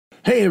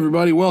Hey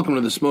everybody, welcome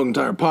to the Smoking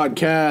Tire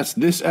Podcast.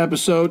 This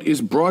episode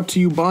is brought to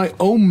you by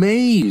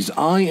Omaze.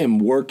 I am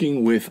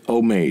working with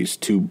Omaze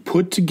to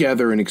put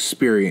together an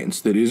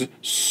experience that is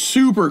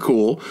super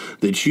cool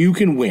that you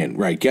can win.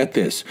 Right, get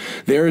this.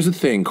 There is a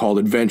thing called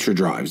Adventure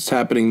Drives. It's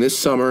happening this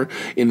summer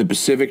in the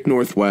Pacific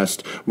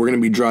Northwest. We're going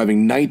to be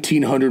driving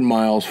 1,900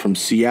 miles from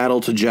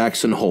Seattle to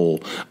Jackson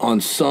Hole on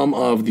some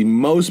of the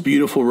most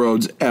beautiful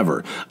roads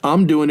ever.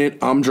 I'm doing it.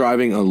 I'm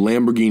driving a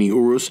Lamborghini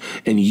Urus,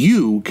 and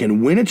you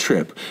can win a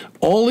trip.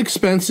 All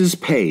expenses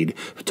paid.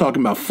 We're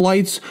talking about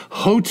flights,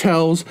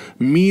 hotels,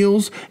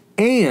 meals,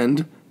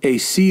 and a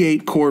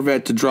C8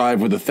 Corvette to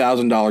drive with a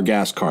 $1,000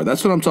 gas card.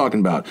 That's what I'm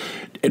talking about.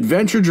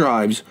 Adventure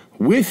Drives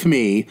with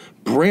me,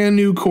 brand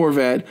new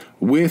Corvette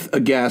with a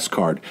gas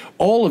card.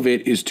 All of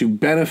it is to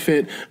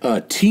benefit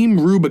Team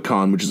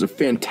Rubicon, which is a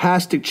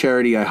fantastic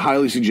charity. I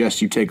highly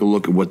suggest you take a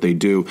look at what they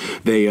do.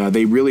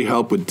 They really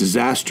help with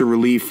disaster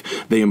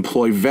relief. They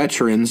employ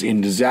veterans in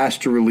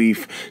disaster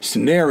relief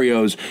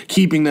scenarios,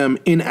 keeping them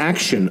in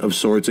action of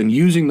sorts and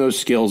using those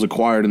skills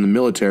acquired in the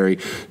military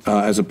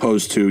as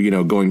opposed to,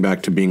 going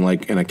back to being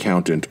like an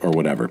accountant or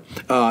whatever.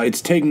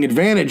 It's taking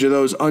advantage of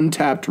those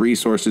untapped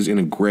resources in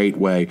a great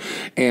way.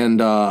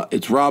 And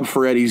it's Rob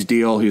Ferretti's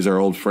deal. He's our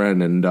old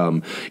friend, and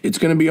it's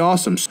going to be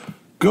awesome.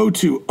 Go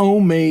to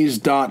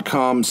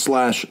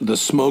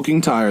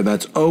omaze.com/thesmokingtire.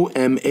 That's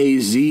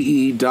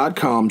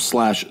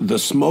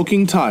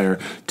OMAZE.com/thesmokingtire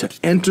to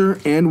enter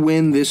and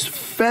win this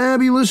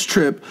fabulous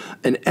trip,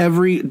 and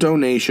every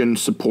donation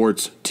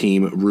supports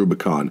Team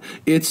Rubicon.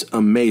 It's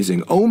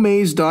amazing.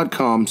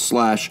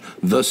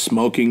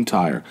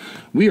 omaze.com/thesmokingtire.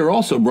 We are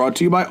also brought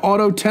to you by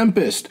Auto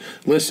Tempest.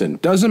 Listen,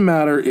 doesn't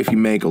matter if you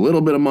make a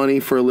little bit of money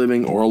for a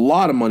living or a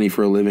lot of money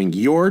for a living,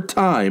 your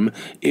time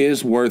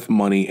is worth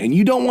money, and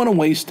you don't want to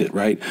waste it,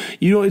 right?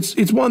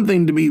 It's one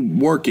thing to be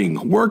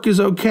working. Work is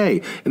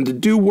okay, and to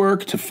do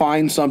work, to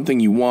find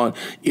something you want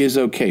is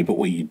okay, but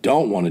what you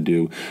don't want to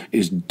do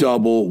is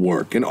double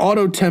work, and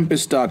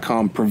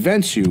Autotempest.com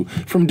prevents you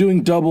from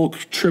doing double,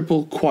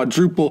 triple,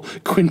 quadruple,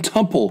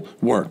 quintuple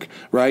work,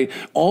 right?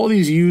 All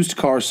these used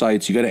car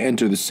sites, you got to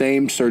enter the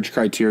same search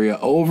criteria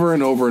over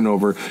and over and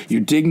over.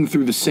 You're digging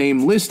through the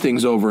same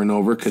listings over and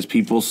over because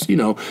people,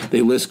 they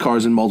list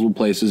cars in multiple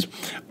places.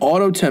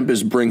 Auto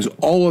Tempest brings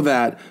all of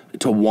that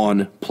to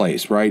one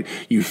place, right?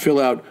 You fill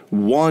out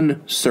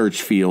one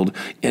search field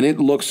and it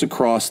looks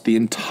across the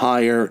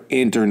entire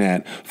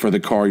internet for the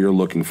car you're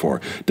looking for.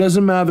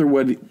 Doesn't matter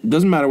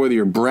whether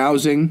you're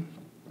browsing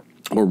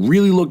or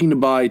really looking to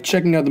buy,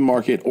 checking out the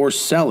market, or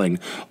selling,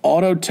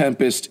 Auto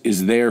Tempest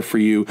is there for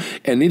you,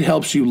 and it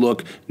helps you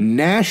look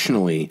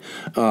nationally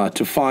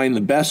to find the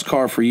best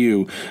car for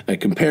you.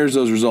 It compares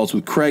those results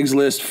with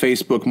Craigslist,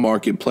 Facebook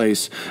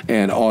Marketplace,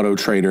 and Auto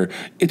Trader.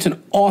 It's an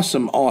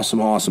awesome,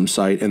 awesome, awesome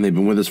site, and they've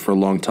been with us for a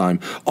long time.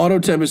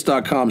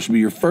 Autotempest.com should be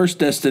your first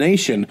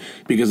destination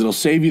because it'll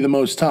save you the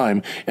most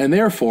time, and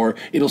therefore,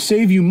 it'll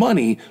save you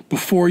money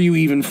before you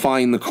even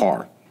find the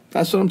car.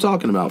 That's what I'm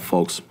talking about,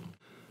 folks.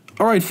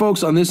 All right,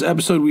 folks, on this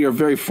episode, we are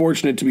very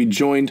fortunate to be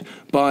joined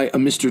by a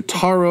Mr.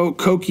 Taro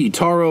Koki.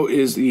 Taro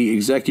is the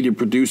executive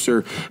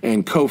producer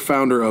and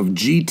co-founder of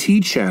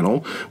GT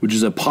Channel, which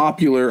is a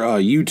popular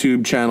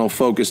YouTube channel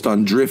focused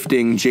on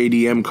drifting,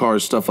 JDM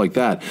cars, stuff like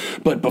that.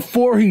 But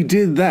before he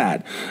did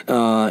that,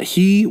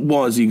 he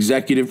was the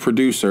executive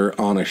producer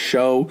on a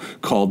show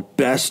called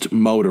Best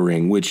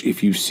Motoring, which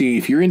if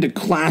you're into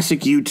classic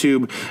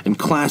YouTube and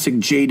classic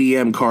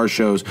JDM car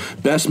shows,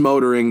 Best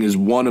Motoring is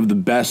one of the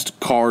best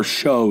car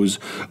shows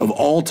of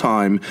all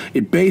time.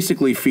 It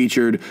basically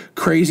featured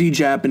crazy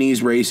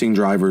Japanese racing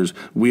drivers,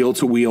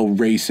 wheel-to-wheel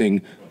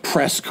racing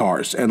press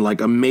cars and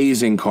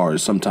amazing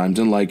cars sometimes,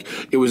 and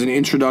it was an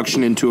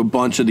introduction into a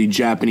bunch of the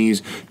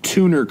Japanese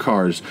tuner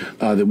cars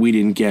that we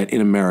didn't get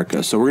in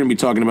America. So we're going to be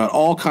talking about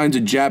all kinds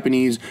of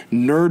Japanese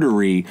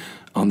nerdery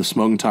on the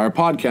Smoking Tire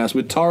Podcast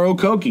with Taro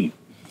Koki.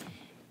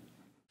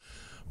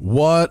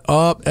 What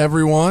up,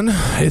 everyone?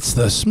 It's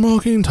the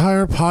Smoking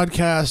Tire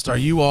Podcast. Are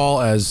you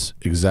all as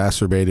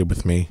exacerbated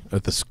with me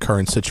at this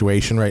current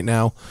situation right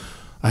now?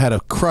 I had a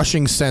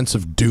crushing sense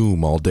of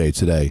doom all day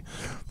today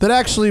that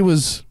actually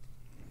was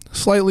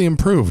slightly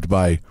improved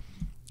by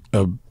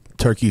a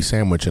turkey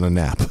sandwich and a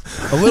nap.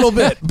 A little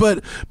bit,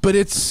 but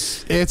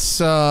it's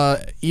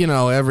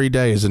every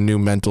day is a new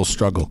mental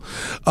struggle.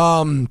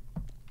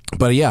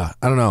 But yeah,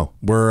 I don't know.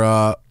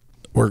 We're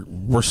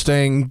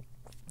staying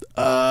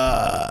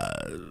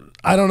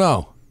I don't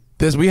know.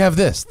 We have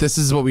this. This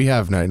is what we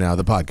have right now,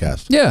 the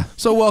podcast. Yeah.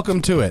 So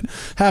welcome to it.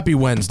 Happy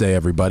Wednesday,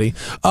 everybody.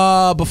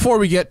 Before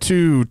we get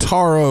to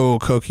Taro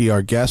Koki,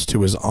 our guest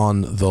who is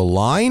on the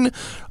line,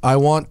 I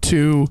want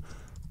to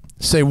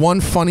say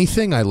one funny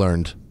thing I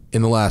learned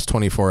in the last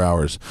 24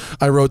 hours.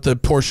 I wrote the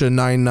Porsche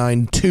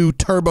 992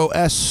 Turbo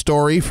S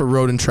story for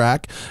Road and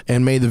Track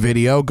and made the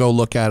video. Go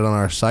look at it on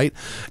our site.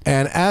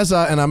 And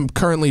I'm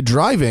currently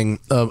driving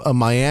a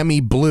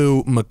Miami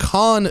Blue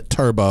Macan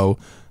Turbo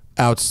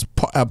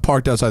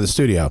parked outside the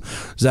studio.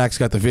 Zach's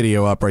got the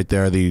video up right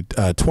there, the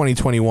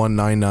 2021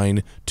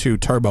 992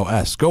 Turbo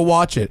S. Go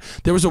watch it.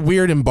 There was a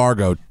weird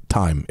embargo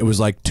time. It was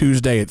like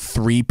Tuesday at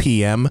 3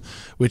 p.m.,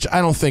 which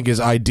I don't think is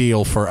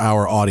ideal for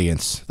our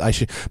audience.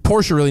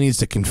 Porsche really needs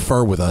to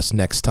confer with us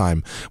next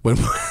time when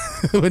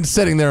when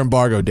setting their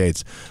embargo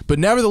dates. But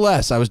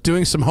nevertheless, I was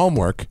doing some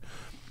homework,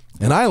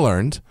 and I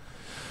learned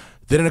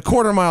that in a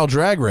quarter-mile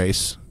drag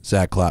race,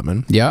 Zach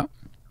Clapman, Yeah.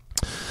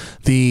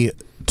 the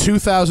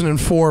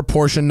 2004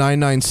 Porsche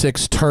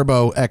 996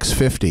 Turbo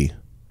X50,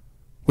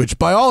 which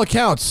by all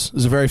accounts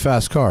is a very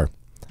fast car,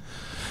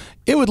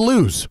 it would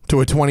lose to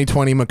a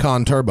 2020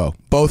 Macan Turbo,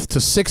 both to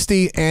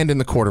 60 and in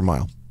the quarter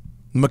mile.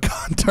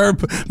 Macan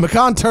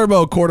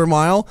Turbo quarter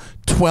mile,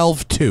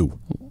 12.2.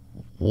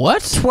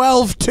 What?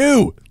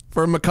 12.2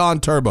 for a Macan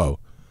Turbo.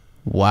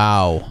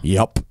 Wow.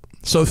 Yep.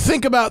 So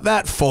think about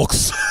that,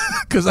 folks,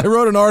 because I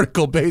wrote an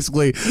article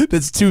basically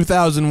that's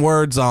 2,000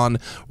 words on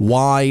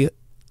why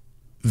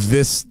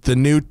the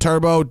new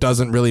turbo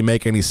doesn't really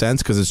make any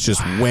sense, because it's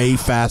just way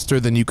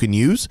faster than you can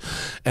use,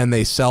 and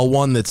they sell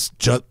one that's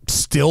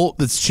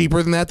that's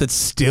cheaper than that, that's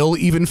still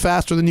even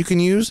faster than you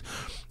can use.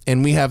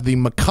 And we have the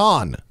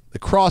Macan, the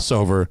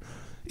crossover,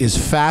 is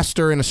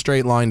faster in a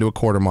straight line to a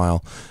quarter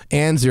mile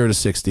and 0 to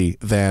 60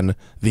 than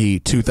the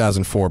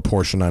 2004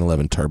 Porsche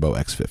 911 Turbo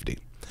X50.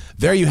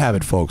 There you have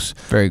it, folks.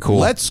 Very cool.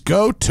 Let's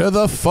go to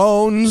the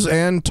phones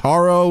and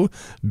Taro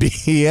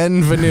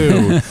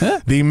Bienvenue,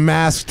 the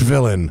masked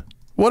villain.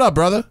 What up,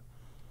 brother?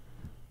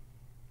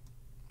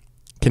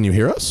 Can you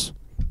hear us?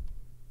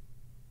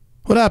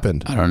 What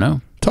happened? I don't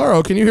know.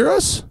 Taro, can you hear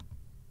us?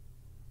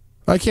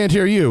 I can't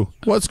hear you.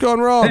 What's going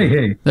wrong?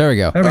 Hey. There we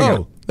go. There we Oh,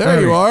 go.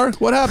 there you are.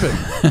 What happened?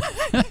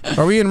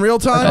 Are we in real I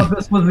thought time?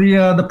 this was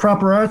the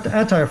proper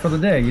attire for the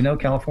day, you know,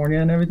 California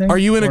and everything. Are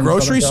you in a Or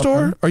grocery Southern store?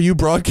 California. Are you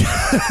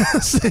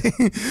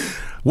broadcasting?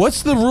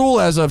 What's the rule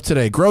as of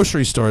today?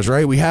 Grocery stores,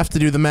 right? We have to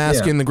do the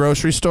mask Yeah. in the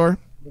grocery store?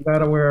 We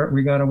gotta wear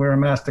a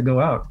mask to go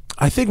out.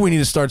 I think we need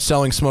to start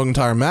selling smoking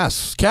tire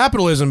masks.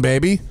 Capitalism,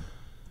 baby.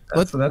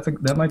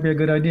 That might be a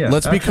good idea.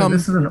 Let's become-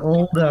 This is an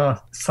old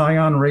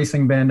Scion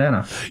racing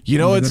bandana. You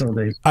know, from the it's. good old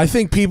days. I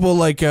think people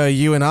like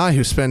you and I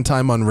who spend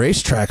time on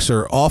racetracks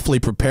are awfully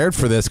prepared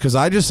for this, because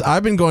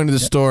I've been going to the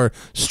store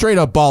straight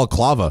up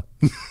balaclava.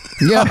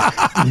 Yeah.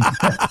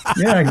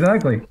 Yeah,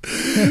 exactly.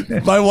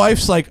 My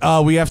wife's like,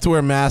 we have to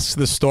wear masks to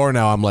the store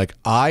now. I'm like,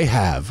 I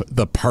have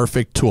the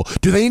perfect tool.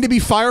 Do they need to be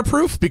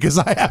fireproof? Because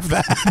I have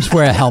that. Just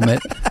wear a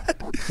helmet.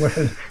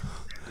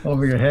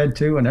 Over your head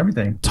too, and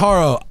everything.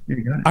 Taro,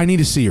 You got it. I need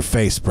to see your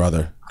face,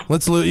 brother.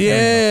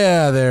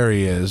 Yeah, there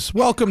he is.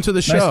 Welcome to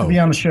the show. Nice to be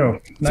on the show.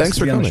 Nice Thanks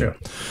to for be on the coming.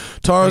 show.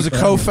 Taro's a Thanks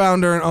for having me.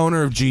 co-founder and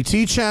owner of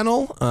GT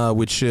Channel,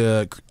 which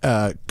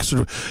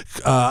sort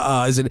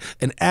of is an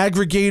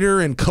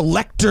aggregator and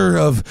collector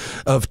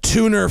of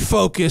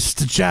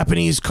tuner-focused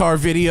Japanese car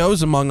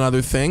videos, among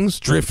other things,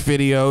 drift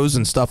videos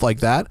and stuff like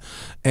that.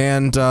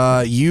 And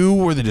you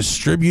were the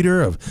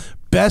distributor of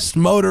Best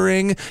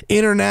Motoring,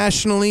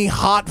 internationally,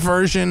 hot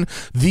version,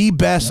 the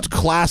best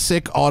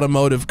classic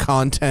automotive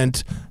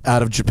content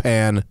out of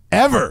Japan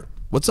ever.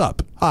 What's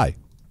up? Hi.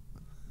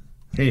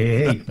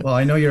 Hey. Well,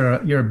 I know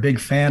you're a big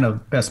fan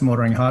of Best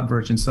Motoring Hot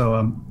version, so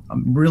I'm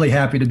really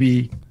happy to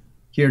be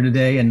here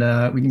today, and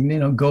we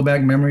can go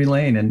back memory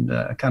lane and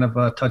kind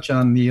of touch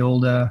on the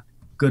old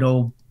good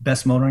old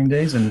Best Motoring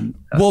days, and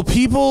Well,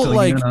 people fill you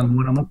like in on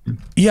what I'm up to.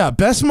 Yeah,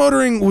 Best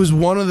Motoring was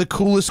one of the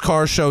coolest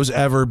car shows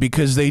ever,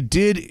 because they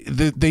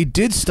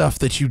did stuff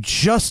that you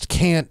just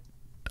can't.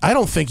 I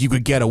don't think you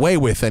could get away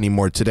with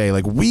anymore today,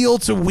 like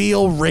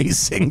wheel-to-wheel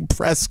racing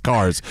press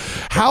cars.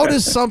 How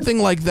does something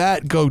like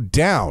that go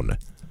down?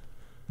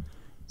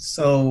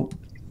 So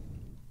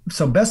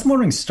Best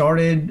Motoring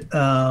started.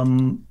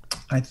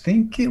 I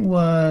think it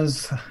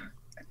was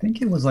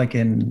like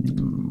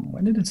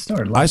when did it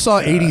start? I saw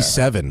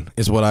 87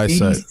 is what I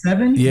said.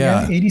 87?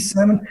 Yeah.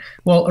 87.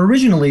 Well,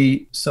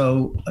 originally,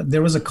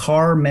 there was a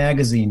car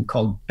magazine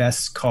called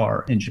Best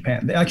Car in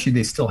Japan.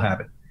 They still have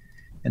it.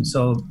 And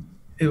so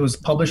it was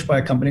published by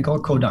a company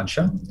called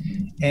Kodansha.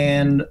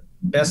 And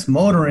Best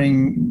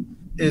Motoring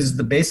is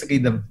basically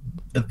the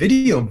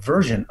video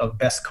version of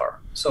Best Car.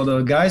 So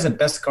the guys at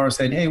Best Car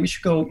said, hey, we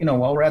should go,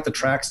 while we're at the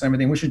tracks and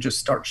everything, we should just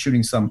start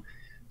shooting some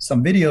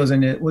videos,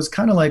 and it was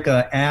kind of like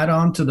a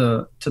add-on to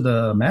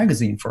the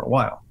magazine for a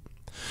while.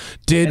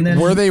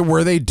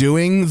 Were they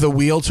doing the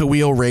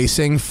wheel-to-wheel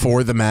racing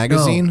for the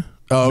magazine?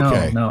 Oh,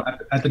 okay. No.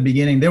 At the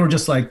beginning, they were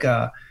just like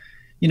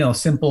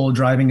simple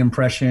driving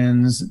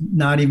impressions,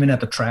 not even at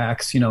the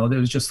tracks. It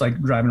was just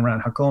like driving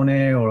around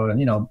Hakone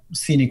or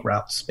scenic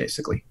routes,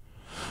 basically.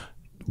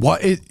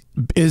 What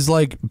is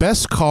like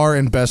Best Car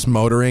and Best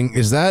Motoring?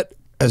 Is that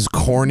as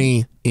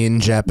corny in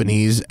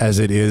Japanese as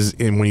it is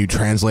in when you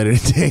translate it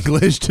into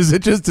English? Does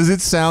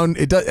it sound?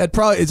 It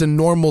probably is a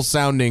normal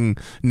sounding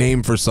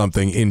name for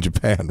something in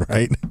Japan,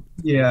 right?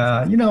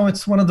 Yeah,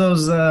 it's one of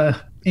those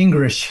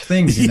English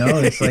things.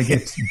 It's like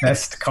it's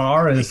Best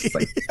Car. It's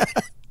like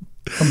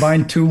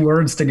combine two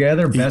words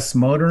together, Best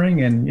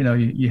Motoring, and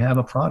you have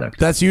a product.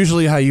 That's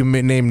usually how you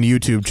name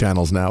YouTube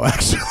channels now,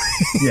 actually.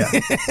 Yeah,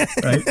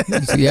 right.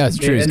 Yeah, it's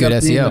true. It's End good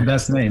up being SEO. the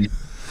best name.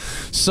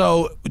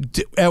 So,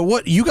 at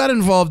what you got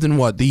involved in?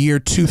 What, the year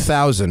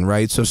 2000,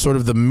 right? So, sort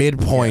of the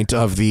midpoint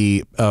of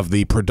the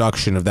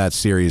production of that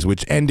series,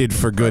 which ended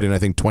for good in I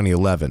think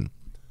 2011.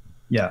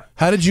 Yeah.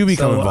 How did you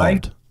become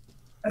involved?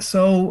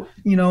 So,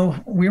 you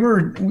know,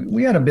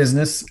 we had a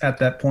business at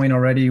that point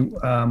already. We had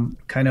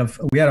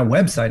a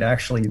website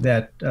actually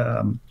that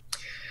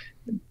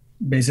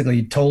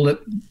basically told it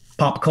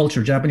pop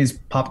culture, Japanese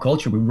pop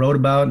culture. We wrote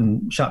about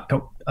and shot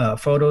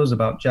photos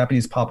about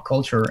Japanese pop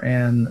culture,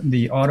 and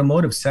the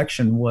automotive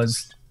section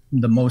was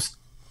the most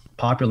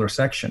popular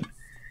section.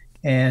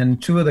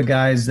 And two of the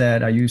guys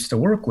that I used to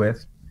work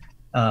with,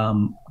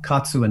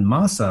 Katsu and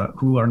Masa,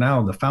 who are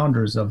now the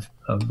founders of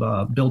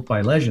Built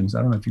by Legends.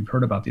 I don't know if you've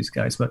heard about these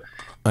guys, but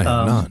I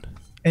have not.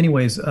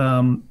 Anyways,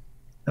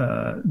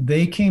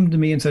 they came to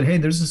me and said, "Hey,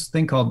 there's this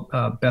thing called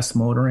Best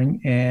Motoring,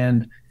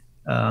 and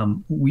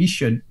we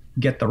should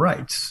get the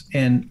rights."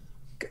 And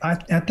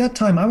at that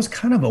time, I was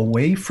kind of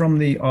away from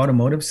the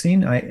automotive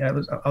scene. I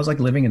was like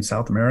living in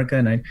South America,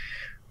 and I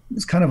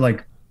was kind of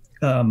like,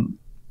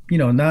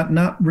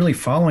 not really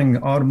following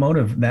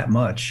automotive that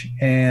much.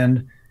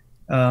 And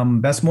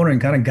Best Motoring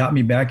kind of got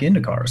me back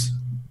into cars.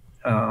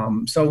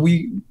 So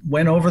we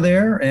went over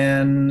there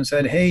and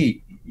said,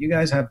 "Hey, you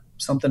guys have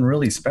something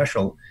really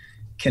special.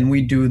 Can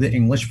we do the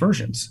English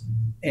versions?"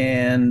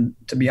 And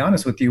to be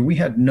honest with you, we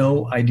had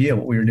no idea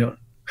what we were doing.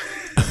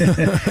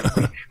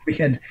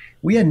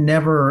 we had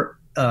never,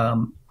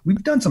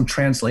 we've done some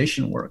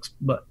translation work,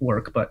 but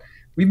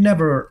we've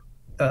never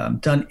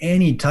done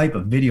any type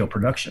of video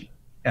production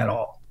at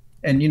all.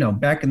 And, you know,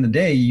 back in the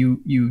day,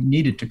 you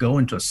needed to go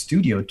into a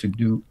studio to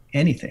do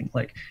anything,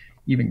 like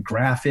even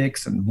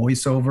graphics and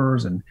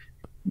voiceovers, and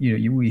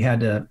we had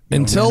to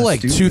until like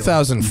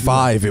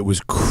 2005 it was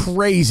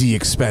crazy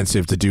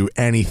expensive to do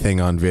anything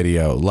on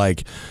video.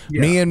 Like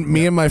me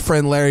and my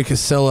friend Larry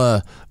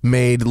Casilla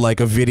made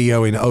like a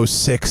video in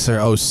 06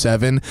 or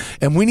 07,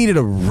 and we needed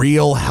a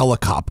real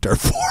helicopter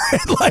for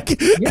it. Like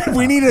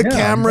we needed a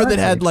camera that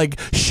had like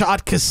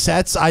shot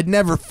cassettes I'd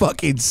never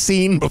fucking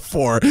seen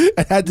before,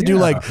 and had to do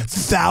like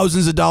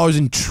thousands of dollars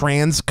in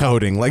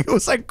transcoding. Like it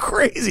was like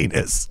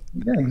craziness.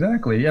 Yeah,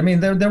 exactly. I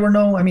mean, there were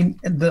no, I mean,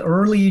 the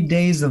early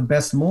days of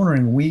Best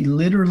Motoring, we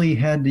literally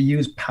had to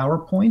use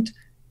PowerPoint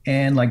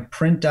and like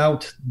print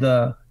out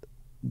the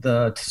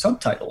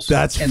subtitles.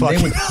 That's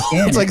fucking,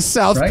 it's like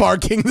South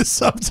Parking the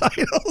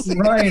subtitles.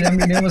 Right. I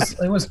mean,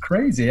 it was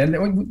crazy. And,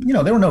 you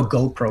know, there were no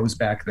GoPros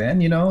back then,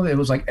 you know, it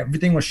was like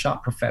everything was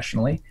shot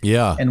professionally.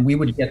 Yeah. And we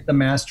would get the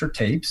master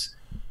tapes,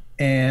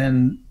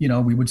 and, you know,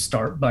 we would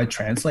start by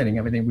translating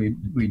everything.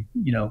 We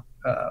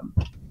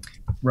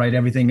write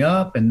everything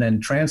up and then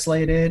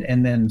translate it,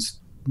 and then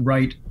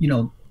write, you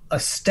know, a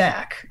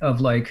stack of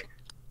like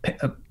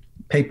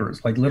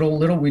papers, like little,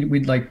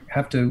 we'd like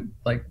have to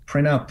like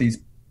print out these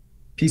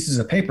pieces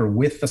of paper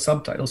with the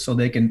subtitles so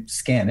they can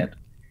scan it.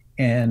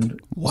 And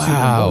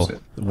wow,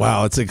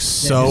 it's like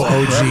so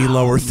OG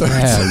lower thirds.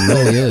 Yeah, it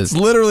really is.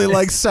 It's literally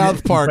like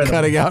South Park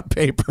cutting out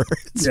paper.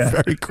 It's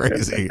very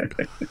crazy.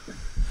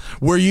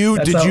 Were you?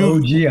 That's how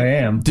OG I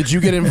am. Did you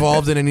get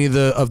involved in any of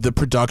the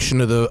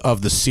production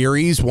of the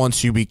series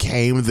once you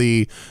became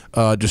the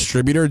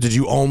distributor? Did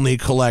you only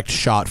collect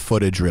shot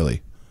footage,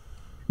 really?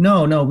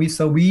 No.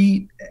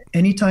 We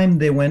anytime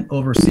they went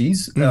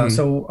overseas,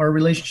 so our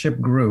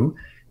relationship grew,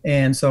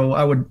 and so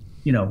I would,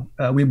 you know,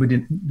 we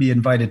would be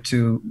invited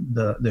to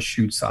the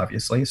shoots,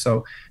 obviously.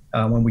 So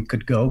when we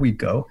could go, we'd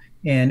go,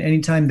 and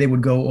anytime they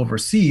would go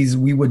overseas,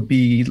 we would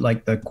be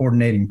like the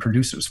coordinating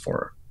producers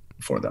for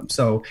them.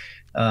 So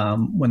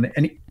when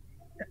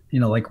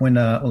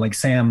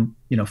Sam,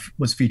 you know,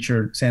 was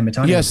featured, Sam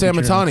Mitani. Yeah, Sam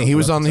Mitani. He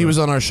was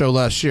on our show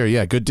last year.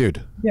 Yeah, good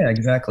dude. Yeah,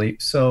 exactly.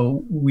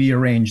 So we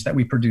arranged that,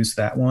 we produced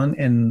that one,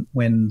 and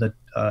when the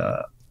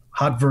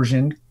hot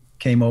version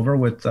came over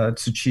with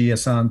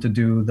Tsuchiya-san to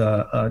do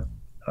the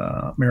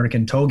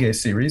American Toge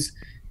series,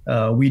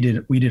 we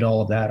did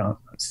all of that on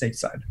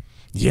stateside.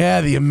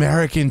 Yeah, the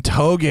American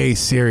Toge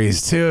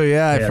series too.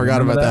 Yeah, I forgot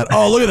about that.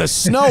 Oh, look at the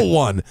snow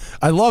one.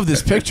 I love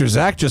this picture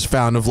Zach just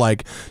found of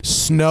like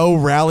snow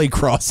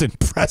rallycross in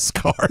press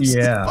cars.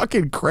 Yeah. It's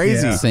fucking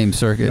crazy. Yeah. Same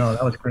circuit. No,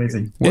 that was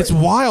crazy. It's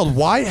wild.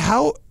 Why?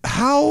 How?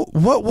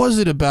 What was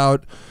it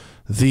about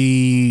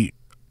the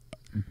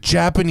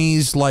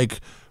Japanese,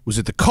 like, was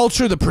it the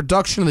culture, the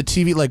production of the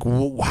TV? Like,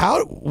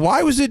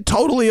 why was it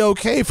totally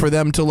okay for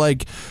them to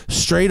like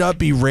straight up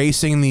be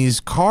racing these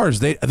cars?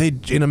 They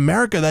in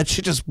America, that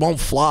shit just won't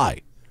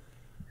fly.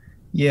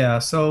 Yeah.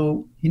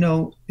 So, you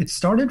know, it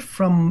started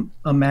from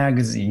a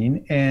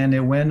magazine and it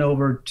went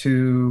over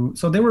to,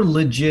 so they were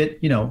legit,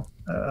 you know,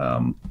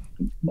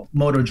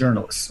 moto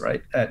journalists,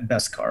 right, at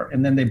Best Car.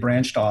 And then they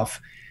branched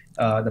off.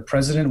 The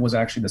president was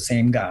actually the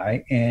same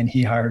guy, and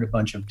he hired a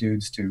bunch of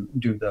dudes to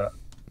do the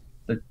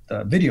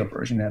video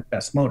version at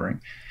Best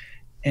Motoring.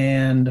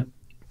 And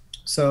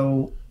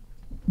so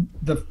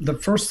the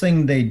first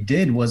thing they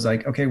did was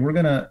like, okay, we're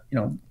gonna, you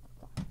know,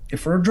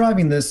 if we're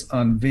driving this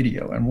on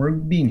video and we're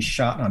being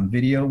shot on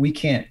video, we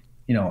can't,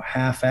 you know,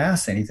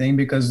 half-ass anything,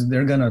 because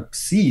they're gonna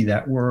see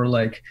that we're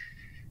like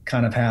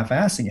kind of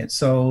half-assing it.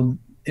 So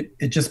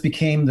it just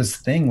became this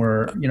thing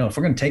where, if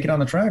we're going to take it on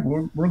the track,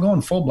 we're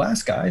going full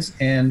blast, guys.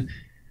 And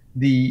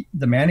the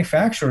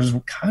manufacturers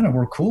kind of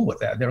were cool with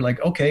that. They're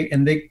like, okay.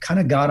 And they kind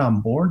of got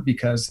on board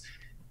because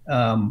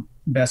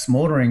Best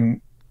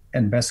Motoring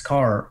and Best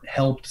Car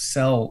helped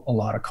sell a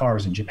lot of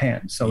cars in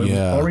Japan. So it was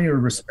already a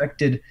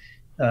respected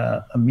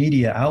a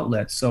media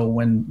outlet. So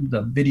when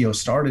the video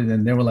started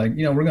and they were like,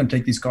 we're going to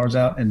take these cars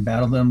out and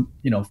battle them,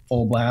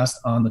 full blast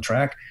on the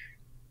track,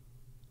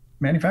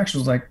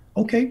 manufacturers like,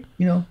 okay,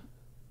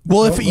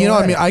 well, if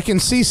I mean, I can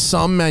see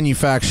some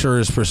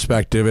manufacturers'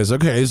 perspective as,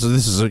 okay, so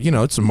this is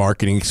it's a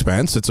marketing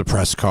expense, it's a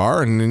press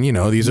car, and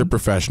these are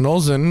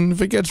professionals, and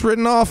if it gets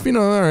written off,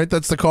 all right,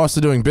 that's the cost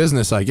of doing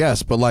business, I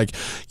guess. But like,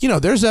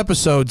 there's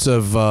episodes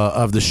of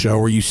the show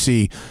where you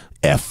see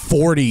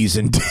F40s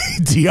and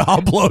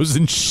Diablos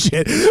and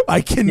shit.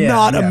 I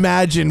cannot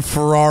imagine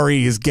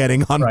Ferrari is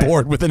getting on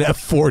board with an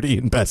F40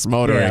 in Best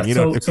Motoring.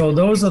 So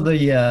those are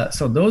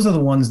the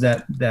ones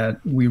that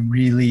we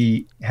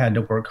really had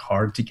to work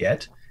hard to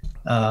get.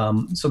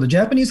 So the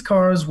Japanese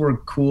cars were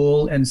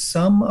cool, and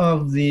some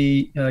of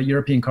the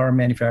European car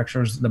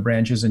manufacturers, the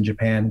branches in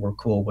Japan, were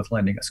cool with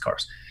lending us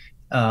cars.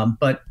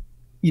 But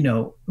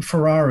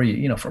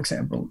Ferrari, for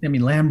example,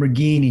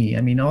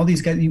 Lamborghini, all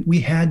these guys,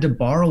 we had to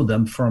borrow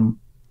them from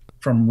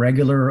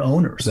regular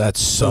owners.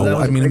 That's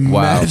imagine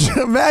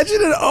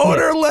an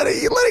owner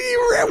letting you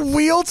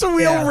wheel to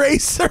wheel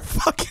race their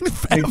fucking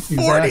F40.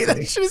 Exactly.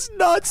 That shit is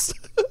nuts.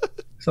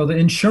 So the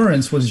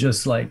insurance was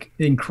just like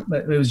it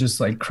was just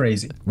like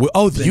crazy.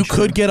 You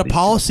could get a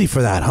policy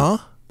for that, huh?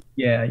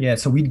 Yeah.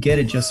 So we'd get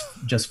it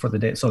just for the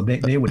day. So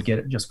they would get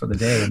it just for the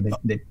day, and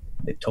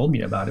they told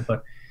me about it.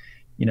 But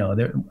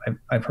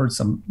I've heard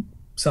some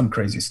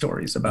crazy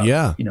stories about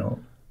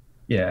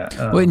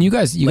Wait, and you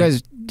guys,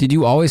 did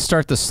you always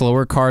start the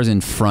slower cars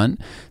in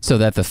front so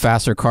that the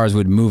faster cars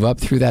would move up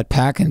through that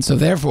pack? And so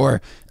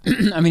therefore,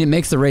 it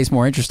makes the race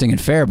more interesting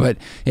and fair, but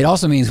it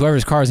also means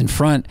whoever's car's in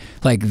front,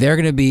 like, they're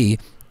going to be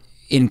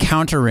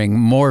encountering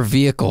more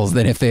vehicles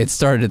than if they had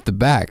started at the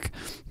back.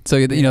 So,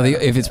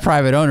 if it's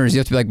private owners, you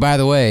have to be like, by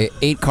the way,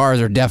 8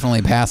 cars are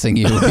definitely passing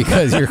you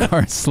because your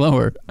car is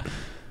slower.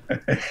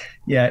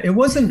 Yeah, it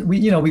wasn't,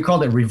 we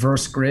called it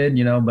reverse grid,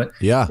 but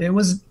it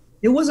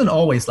wasn't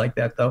always like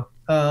that, though.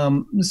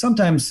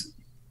 Sometimes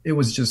it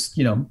was just,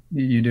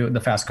 you do the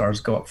fast cars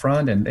go up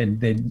front and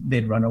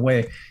they'd run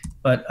away.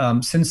 But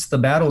since the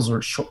battles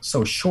were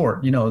so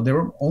short, there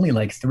were only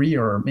like 3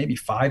 or maybe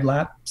 5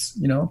 laps,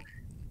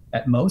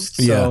 at most.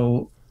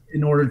 So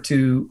in order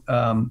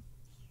to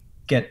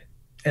get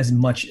as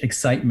much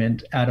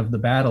excitement out of the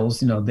battles,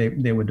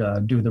 they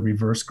would do the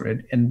reverse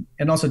grid. And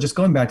also, just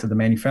going back to the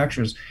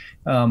manufacturers,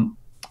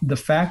 the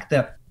fact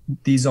that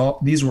these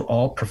were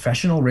all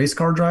professional race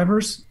car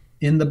drivers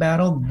in the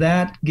battle,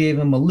 that gave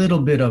them a little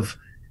bit of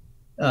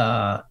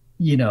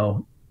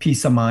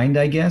peace of mind,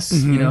 I guess.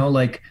 Mm-hmm.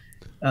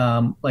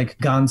 Like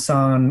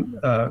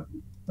Gansan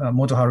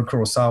Motoharu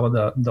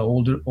Kurosawa, the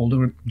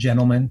older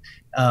gentleman.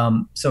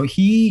 So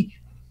he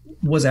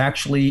was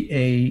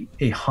actually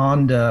a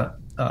Honda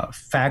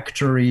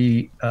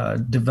factory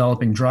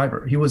developing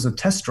driver. He was a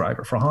test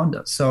driver for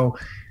Honda. So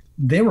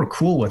they were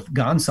cool with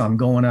Gansan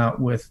going out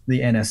with the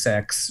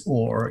NSX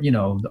or,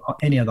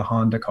 any of the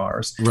Honda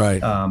cars.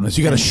 Right. So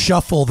you got to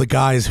shuffle the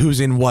guys who's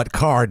in what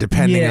car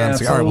depending on.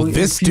 So all right, well,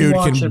 this dude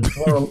can.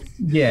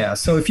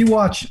 So if you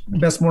watch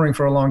Best Motoring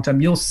for a long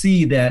time, you'll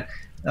see that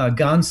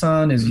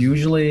Gansan is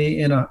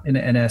usually in an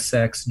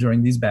NSX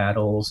during these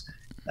battles.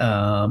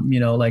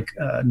 Nakaya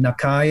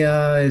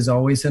is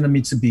always in a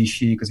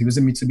Mitsubishi because he was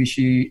a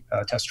Mitsubishi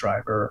test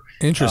driver.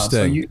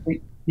 Interesting.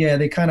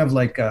 They kind of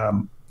like,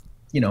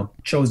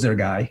 chose their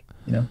guy,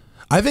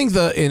 I think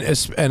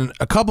and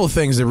a couple of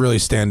things that really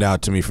stand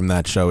out to me from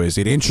that show is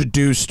it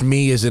introduced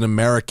me as an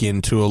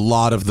American to a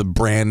lot of the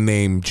brand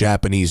name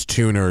Japanese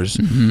tuners,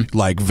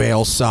 like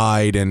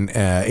Veilside and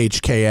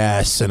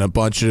HKS and a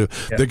bunch of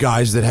the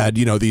guys that had,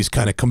 these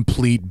kind of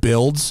complete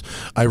builds.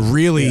 I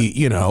really,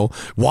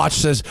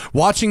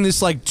 watching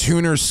this like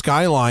tuner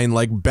Skyline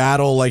like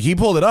battle, like he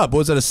pulled it up.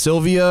 Was it a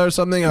Sylvia or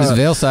something? It was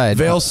Veilside.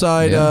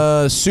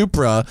 Veilside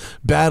Supra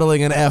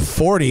battling an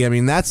F40. I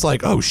mean, that's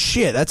like, oh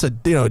shit, that's a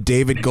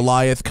David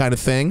Goliath kind of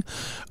thing.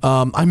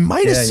 I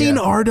might have seen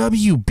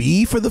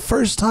RWB for the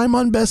first time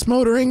on Best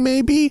Motoring,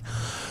 maybe.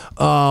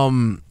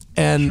 And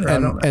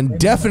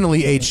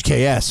definitely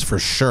HKS for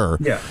sure.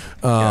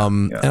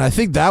 And I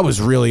think that was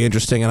really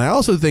interesting. And I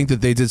also think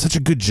that they did such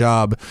a good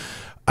job.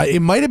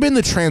 It might have been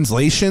the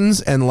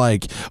translations and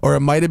or it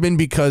might have been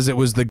because it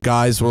was the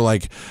guys were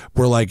like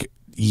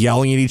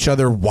yelling at each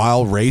other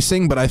while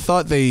racing, but I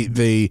thought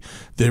the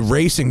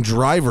racing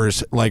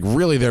drivers, like,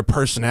 really their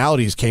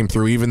personalities came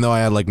through, even though I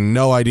had like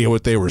no idea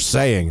what they were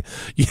saying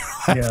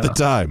half the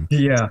time.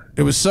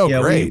 It was so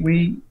great.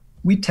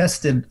 We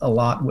tested a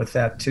lot with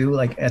that too.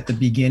 Like at the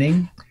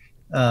beginning,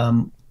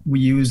 we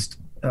used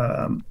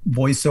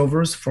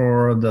voiceovers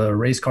for the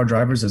race car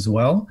drivers as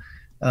well.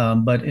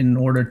 But in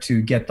order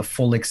to get the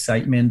full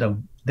excitement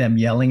of them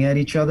yelling at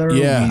each other,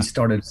 we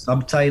started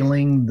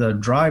subtitling the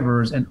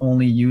drivers and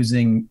only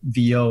using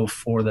VO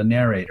for the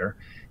narrator.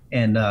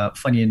 And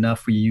funny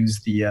enough, we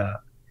used the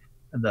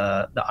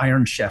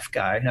Iron Chef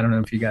guy. I don't know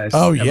if you guys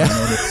ever noticed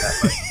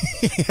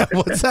that. Yeah,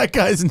 what's that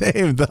guy's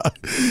name?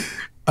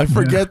 I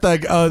forget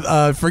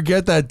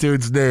that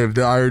dude's name,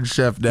 the Iron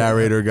Chef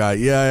narrator guy.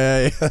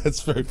 Yeah.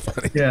 That's very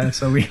funny. Yeah,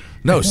 so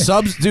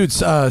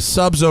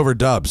subs over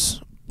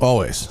dubs.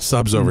 Always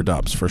subs over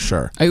dubs for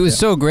sure. It was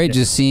so great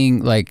just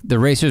seeing like the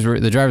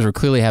drivers were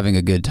clearly having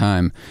a good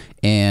time,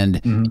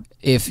 and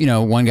if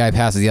one guy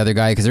passes the other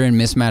guy because they're in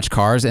mismatched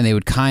cars, and they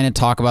would kind of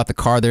talk about the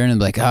car they're in and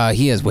be like,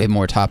 he has way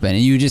more top end,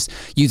 and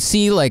you'd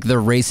see like the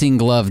racing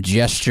glove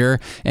gesture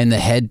and the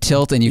head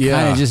tilt, and you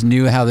kind of just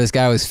knew how this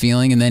guy was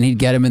feeling, and then he'd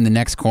get him in the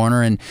next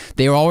corner, and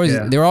they were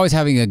always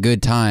having a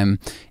good time,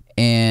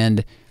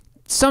 and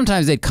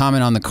sometimes they'd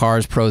comment on the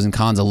car's pros and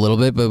cons a little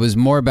bit, but it was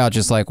more about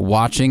just like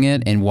watching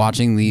it and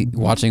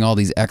watching all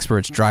these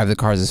experts drive the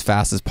cars as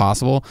fast as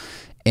possible.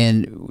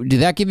 And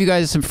did that give you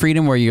guys some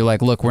freedom where you're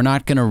like, look, we're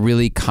not going to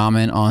really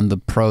comment on the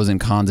pros and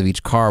cons of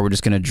each car. We're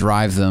just going to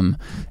drive them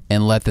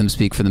and let them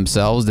speak for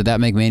themselves. Did that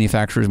make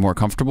manufacturers more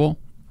comfortable?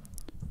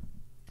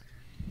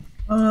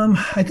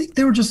 I think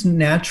they were just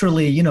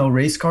naturally,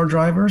 race car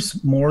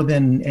drivers more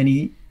than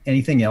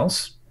anything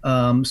else.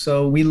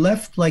 So we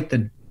left like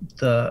the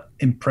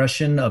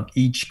impression of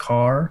each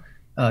car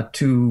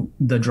to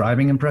the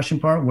driving impression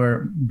part,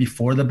 where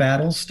before the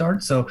battles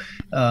start. So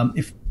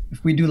if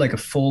we do like a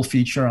full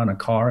feature on a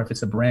car, if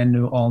it's a brand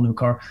new, all new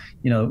car,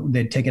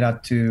 they'd take it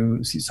out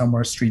to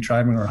somewhere street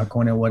driving or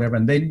Hakone or whatever,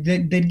 and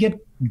they'd get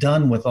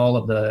done with all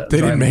of the. They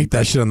didn't make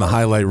that shit on the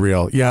highlight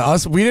reel. Yeah,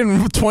 we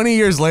didn't. 20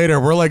 years later,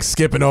 we're like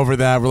skipping over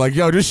that. We're like,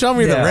 yo, just show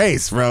me the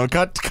race, bro.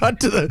 Cut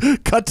to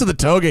the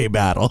Toge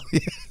battle.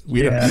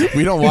 We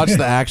don't watch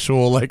the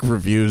actual like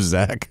reviews,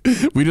 Zach.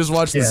 We just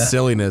watch the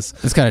silliness.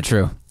 It's kind of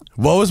true.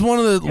 What was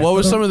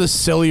some of the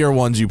sillier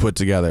ones you put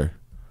together?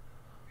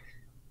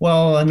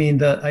 Well, I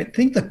mean, I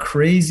think the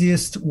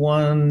craziest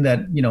one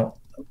that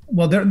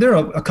there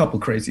are a couple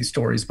crazy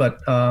stories, but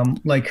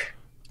like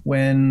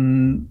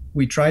when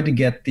we tried to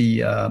get the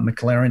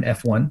McLaren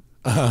F1.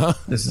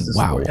 This is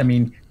wow. Story. I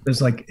mean,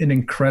 there's like an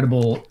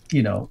incredible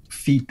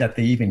feat that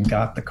they even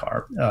got the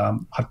car.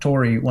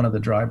 Hattori, one of the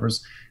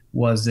drivers,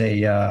 was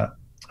a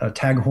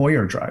Tag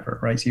Heuer driver,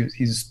 right?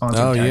 He's a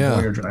sponsored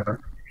Tag Heuer driver,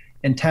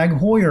 and Tag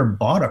Heuer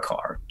bought a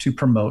car to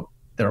promote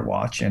their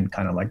watch and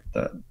kind of like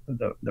the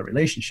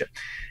relationship.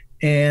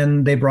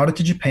 And they brought it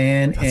to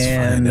Japan. That's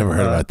funny. I never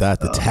heard about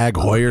that. The Tag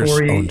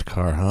Heuer owned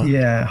car, huh?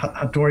 Yeah,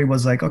 Hattori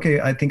was like, okay,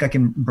 I think I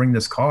can bring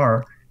this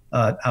car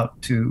out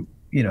to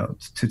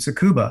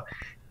Tsukuba,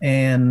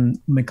 and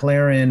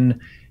McLaren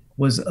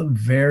was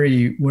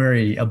very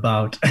wary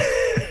about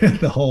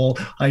the whole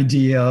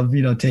idea of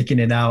taking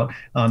it out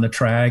on the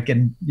track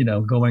and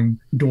going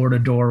door to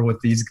door with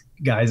these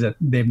guys that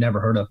they've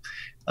never heard of.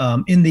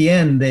 In the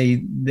end,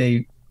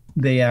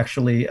 they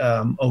actually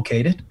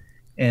okayed it,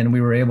 and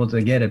we were able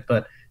to get it.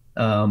 But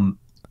do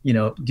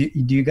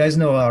you guys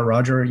know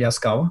Roger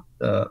Yaskawa,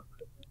 the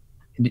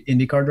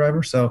IndyCar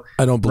driver? So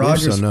I don't believe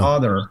Roger's so. No.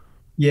 father.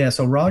 Yeah,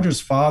 so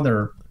Roger's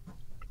father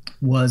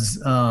was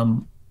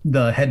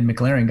the head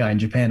McLaren guy in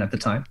Japan at the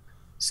time.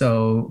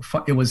 So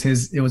it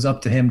was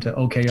up to him to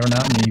okay or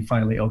not, and he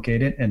finally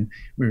okayed it, and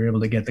we were able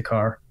to get the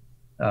car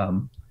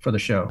for the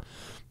show.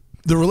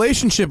 The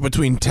relationship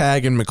between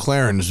Tag and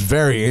McLaren is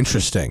very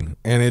interesting,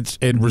 and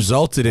it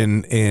resulted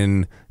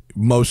in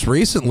most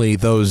recently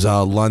those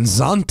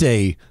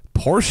Lanzante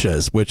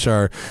Porsches, which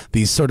are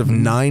these sort of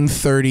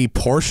 930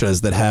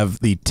 Porsches that have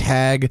the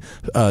Tag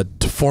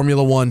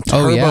Formula One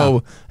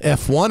turbo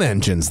F1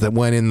 engines that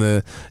went in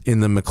the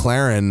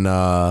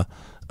McLaren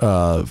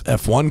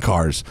F1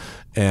 cars,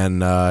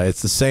 and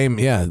it's the same.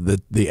 Yeah,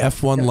 the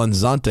F1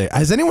 Lanzante.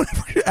 Has anyone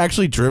ever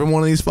actually driven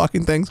one of these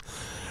fucking things?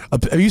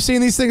 Have you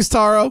seen these things,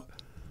 Taro?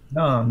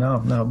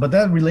 No. But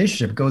that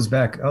relationship goes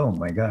back. Oh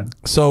my God.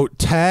 So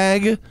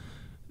Tag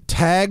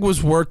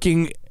was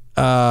working.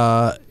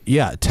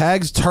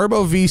 Tag's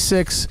Turbo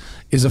V6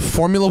 is a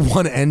Formula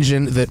One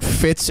engine that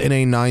fits in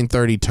a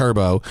 930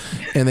 turbo,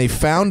 and they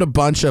found a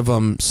bunch of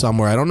them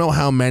somewhere. I don't know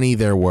how many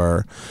there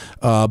were,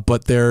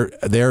 but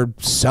they're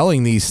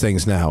selling these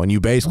things now, and you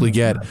basically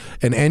get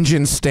an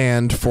engine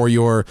stand for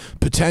your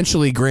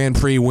potentially Grand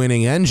Prix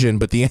winning engine,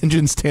 but the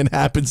engine stand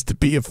happens to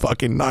be a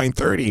fucking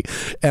 930,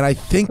 and I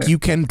think you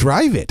can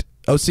drive it.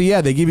 Oh, so yeah,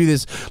 they give you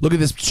this. Look at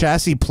this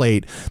chassis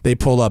plate they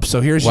pull up.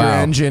 So here's your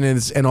engine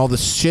and all the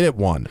shit it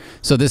won.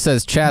 So this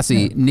says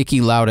chassis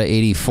Niki Lauda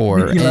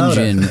 84,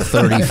 engine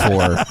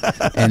 34,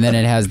 and then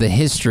it has the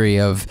history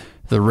of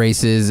the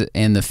races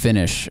and the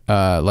finish.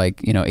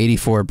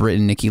 84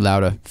 Britain Niki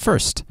Lauda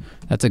first.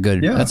 That's a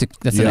good. Yeah. That's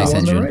a nice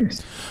engine.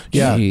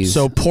 Yeah. Jeez.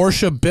 So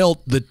Porsche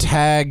built the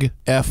Tag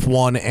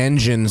F1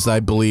 engines, I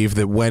believe,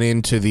 that went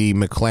into the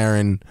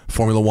McLaren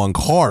Formula One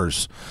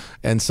cars.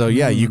 And so,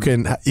 you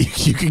can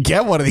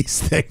get one of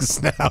these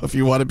things now if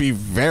you want to be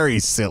very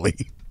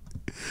silly.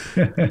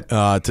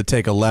 to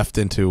take a left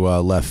into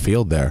left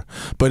field there.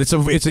 But it's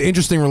an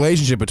interesting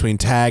relationship between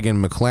Tag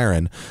and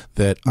McLaren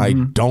that I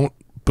don't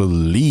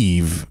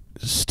believe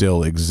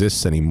still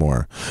exists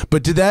anymore.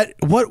 But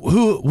what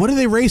do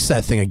they race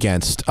that thing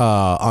against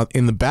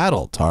in the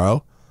battle,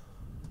 Taro?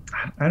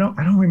 I don't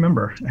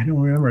remember. I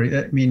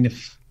mean,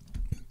 if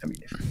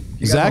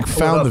Zach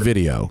found the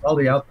video. It's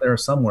probably out there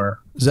somewhere.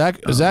 Zach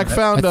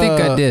found. I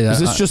think I did. Is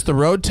this just the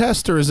road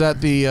test, or is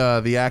that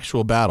the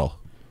actual battle?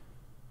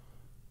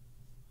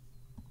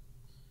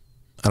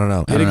 I don't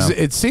know.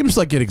 It seems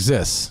like it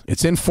exists.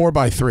 It's in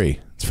 4x3.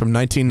 It's from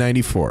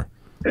 1994.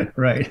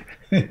 Right.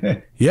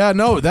 Yeah.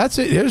 No, that's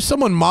it. Here's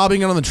someone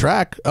mobbing it on the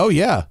track. Oh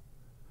yeah.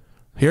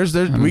 Here's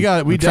the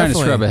we trying to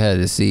scrub ahead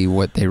to see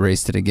what they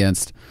raced it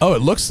against. Oh,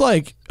 it looks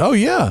like. Oh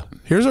yeah.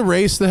 Here's a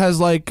race that has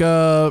like.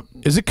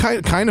 Is it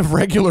kind of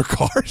regular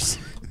cars?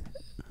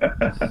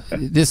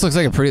 This looks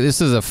like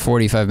this is a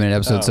 45-minute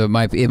episode, so it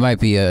might be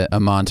a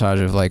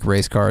montage of like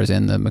race cars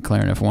in the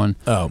McLaren F1.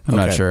 Oh, I'm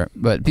not sure,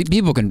 but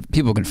people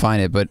can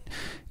find it. But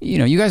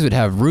you guys would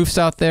have roofs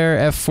out there,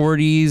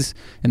 F40s,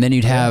 and then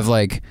you'd have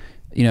like.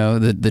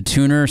 The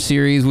tuner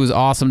series was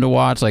awesome to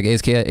watch, like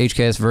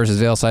HKS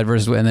versus Veilside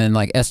versus, and then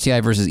like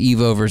STI versus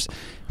Evo versus.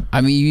 I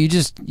mean,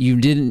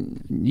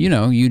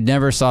 you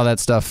never saw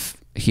that stuff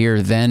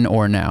here then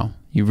or now.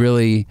 You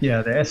really.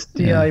 Yeah, the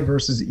STI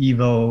versus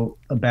Evo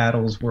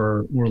battles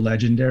were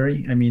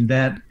legendary. I mean,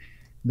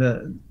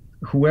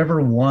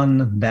 whoever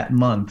won that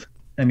month.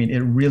 I mean,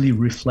 it really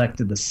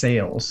reflected the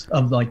sales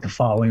of like the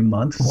following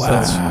month.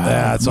 Wow, so,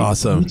 that's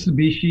awesome.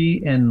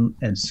 Mitsubishi and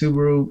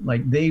Subaru,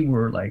 like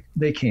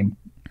they came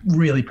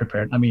really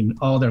prepared. I mean,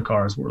 all their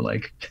cars were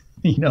like,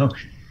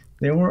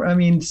 they were. I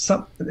mean,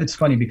 it's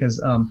funny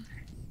because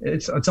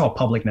it's all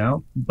public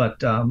now.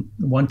 But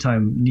one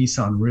time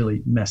Nissan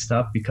really messed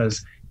up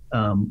because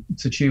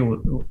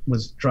Tsuchiya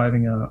was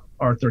driving a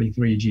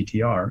R33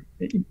 GTR.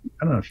 I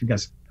don't know if you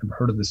guys have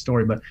heard of this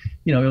story, but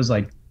it was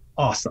like.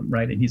 Awesome,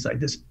 right? And he's like,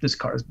 this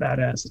car is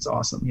badass. It's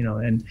awesome,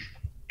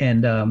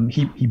 and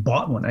he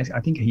bought one. I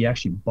think he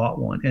actually bought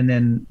one, and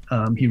then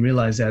he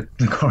realized that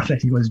the car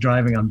that he was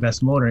driving on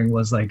Best Motoring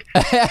was like.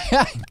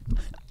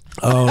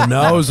 Oh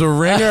no, it was a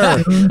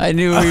ringer. I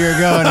knew where you were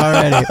going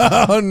already.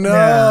 Oh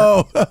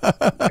no!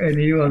 Yeah. And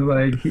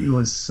he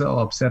was so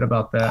upset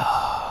about that.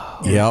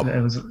 Yep.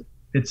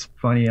 It's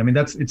funny. I mean,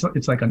 it's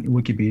like on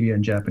Wikipedia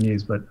in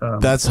Japanese, but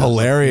that's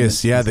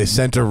hilarious. Yeah, they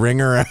sent a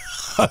ringer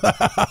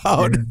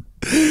out.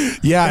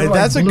 Yeah,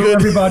 that's a good.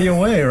 Everybody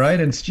away, right?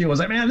 And Stu was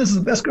like, "Man, this is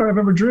the best car I've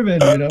ever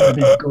driven." And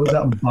he goes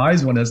out and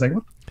buys one. It's like,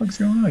 what the fuck's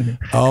going on here?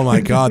 Oh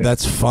my god,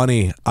 that's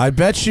funny. I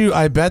bet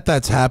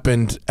that's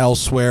happened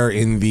elsewhere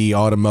in the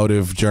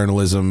automotive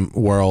journalism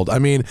world. I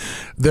mean,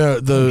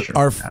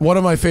 one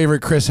of my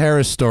favorite Chris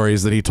Harris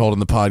stories that he told in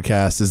the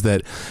podcast is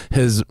that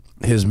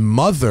his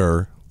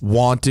mother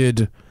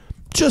wanted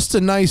just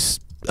a nice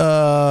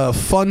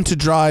fun to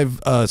drive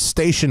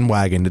station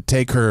wagon to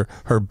take her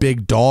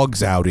big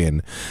dogs out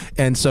in,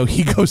 and so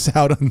he goes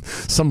out on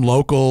some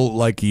local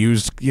like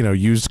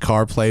used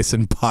car place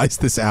and buys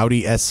this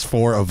Audi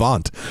S4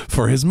 Avant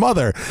for his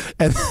mother,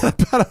 and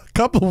about a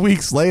couple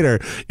weeks later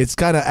it's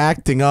kind of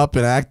acting up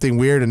and acting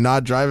weird and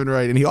not driving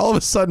right, and he all of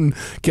a sudden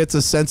gets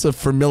a sense of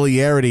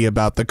familiarity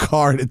about the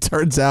car, and it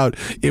turns out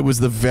it was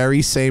the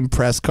very same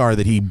press car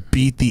that he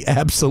beat the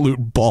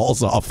absolute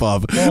balls off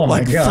of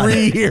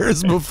 3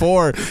 years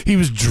before. He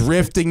was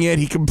drifting it.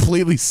 He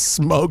completely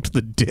smoked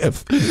the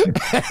diff,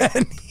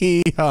 and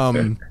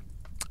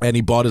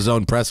he bought his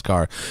own press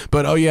car.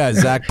 But oh yeah,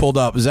 Zach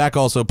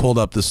also pulled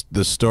up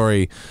the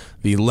story,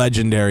 the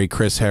legendary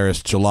Chris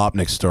Harris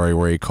Jalopnik story,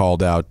 where he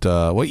called out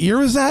what year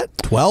was that?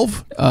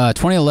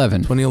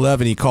 2011.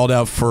 2011. He called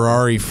out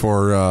Ferrari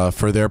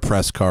for their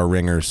press car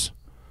ringers.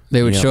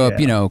 They would show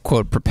up,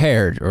 quote,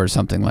 prepared or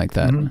something like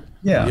that.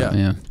 Mm-hmm.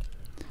 Yeah.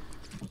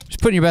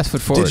 Just putting your best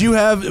foot forward.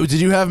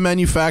 Did you have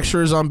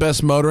manufacturers on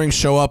Best Motoring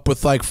show up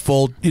with like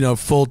full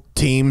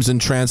teams and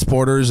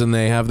transporters, and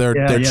they have their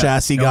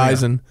chassis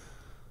guys and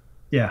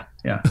yeah.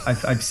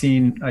 I've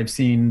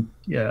seen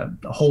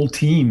whole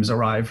teams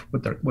arrive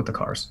with the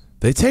cars.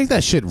 They take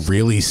that shit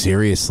really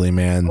seriously,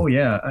 man. Oh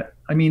yeah.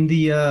 I mean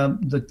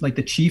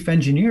the chief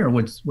engineer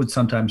would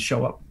sometimes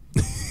show up.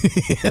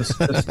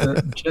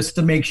 just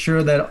to make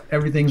sure that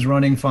everything's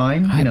running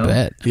fine. I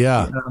bet.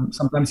 Yeah.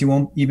 Sometimes he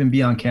won't even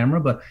be on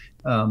camera, but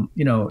a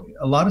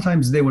lot of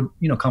times they would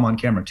come on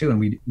camera too, and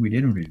we'd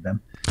interview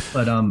them.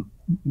 But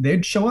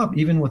they'd show up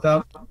even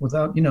without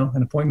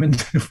an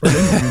appointment for an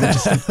interview. They'd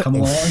just come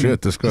along.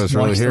 Shit, this guy's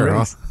really here,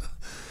 huh?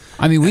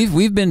 I mean,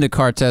 we've been to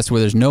car tests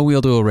where there's no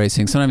wheel-to-wheel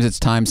racing. Sometimes it's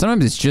time.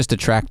 Sometimes it's just a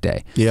track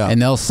day. Yeah. And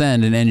they'll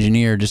send an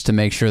engineer just to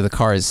make sure the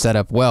car is set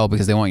up well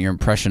because they want your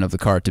impression of the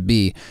car to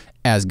be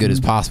as good as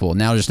possible.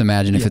 Now just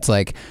imagine if it's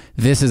like,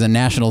 this is a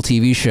national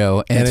TV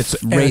show and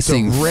it's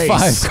racing it's a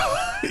race. 5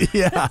 cars.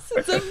 Yeah.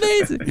 It's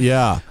amazing.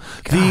 Yeah.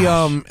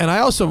 Gosh. And I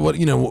also,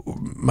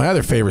 my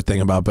other favorite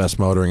thing about Best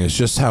Motoring is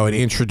just how it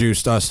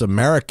introduced us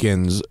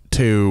Americans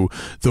to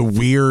the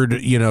weird,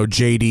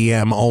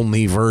 JDM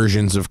only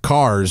versions of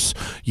cars,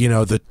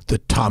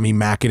 the Tommy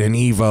Mackinnon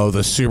Evo,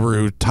 the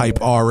Subaru Type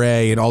RA,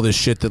 and all this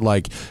shit that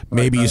like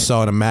maybe you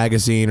saw in a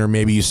magazine or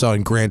maybe you saw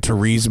in Gran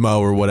Turismo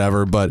or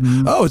whatever. But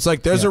it's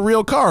like there's a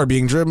real car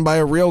being driven by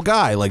a real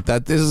guy, like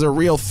that. This is a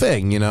real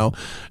thing,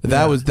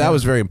 That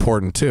was very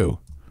important too.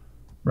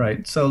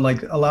 Right. So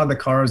like a lot of the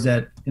cars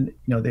that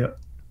the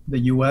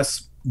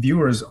U.S.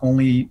 viewers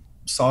only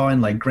saw in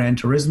like Gran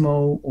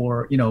Turismo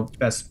or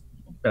best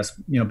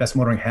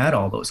motoring had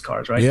all those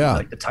cars, right? Yeah.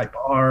 Like the Type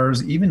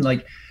R's, even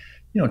like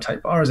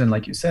Type R's, and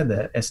like you said,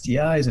 the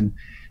STIs and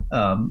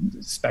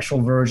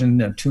special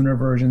version, tuner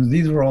versions.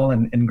 These were all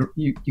in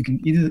you can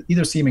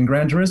either see them in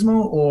Gran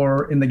Turismo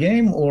or in the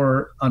game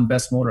or on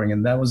Best Motoring,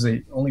 and that was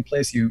the only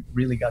place you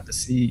really got to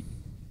see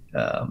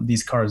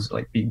these cars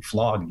like being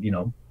flogged.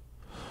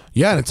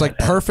 Yeah, and it's like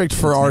perfect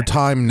for our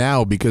time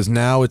now, because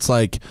now it's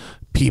like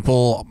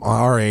people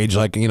our age,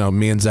 like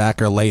me and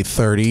Zach are late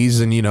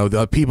 30s, and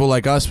the people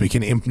like us, we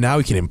can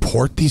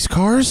import these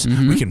cars,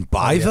 we can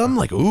buy them,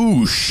 like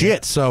ooh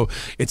shit. So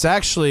it's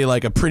actually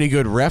like a pretty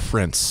good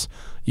reference,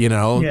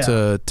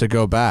 to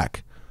go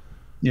back.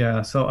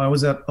 Yeah. So I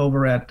was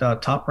over at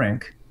Top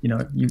Rank.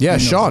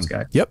 Sean.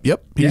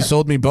 Yep. He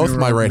sold me both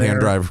my right-hand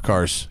drive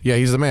cars. Yeah,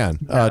 he's the man.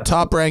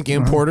 Top Rank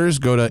Importers.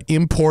 Go to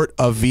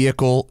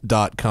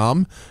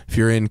importavehicle.com. If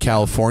you're in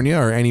California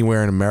or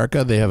anywhere in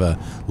America, they have a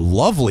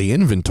lovely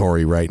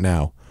inventory right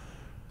now.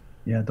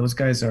 Yeah, those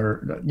guys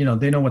are,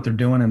 they know what they're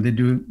doing, and they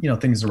do,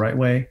 things the right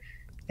way.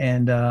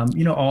 And,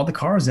 all the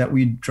cars that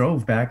we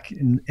drove back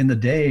in the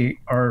day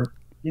are,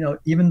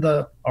 even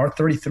the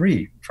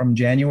R33 from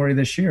January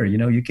this year,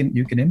 you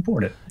can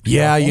import it.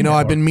 Yeah,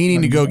 I've been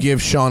meaning to go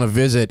give Sean a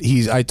visit.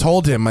 I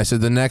told him, I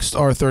said, the next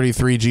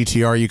R33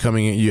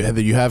 GTR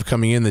that you have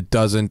coming in that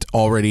doesn't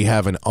already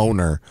have an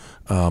owner,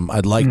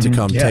 I'd like to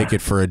come take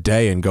it for a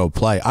day and go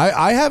play.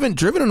 I haven't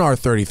driven an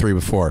R33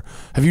 before.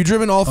 Have you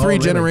driven all three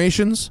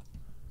generations?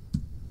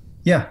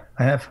 Yeah,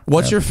 I have.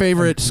 What's your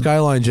favorite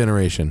Skyline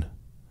generation?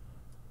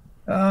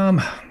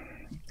 I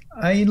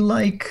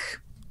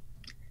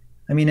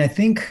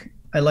think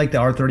I like the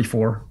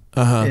R34.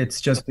 It's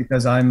just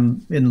because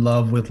I'm in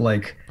love with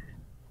like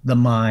the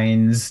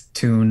Mines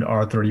tuned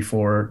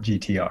R34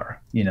 GTR,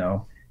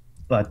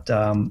 but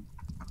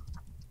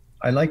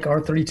I like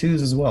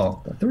R32s as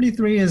well. The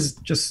 33 is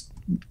just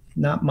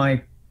not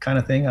my kind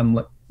of thing.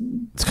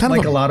 It's kind of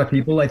like a lot of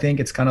people. I think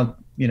it's kind of,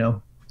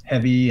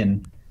 heavy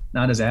and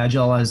not as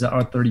agile as the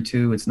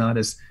R32. It's not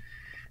as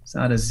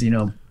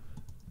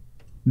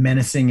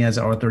menacing as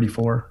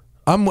R34.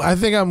 I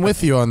think I'm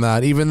with you on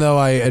that, even though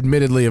I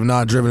admittedly have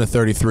not driven a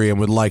 33 and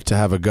would like to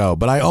have a go.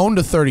 But I owned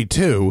a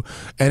 32,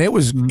 and it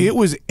was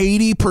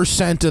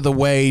 80% of the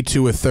way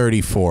to a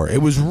 34.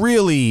 It was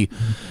really,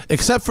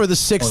 except for the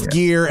sixth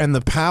gear and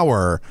the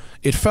power,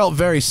 it felt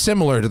very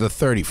similar to the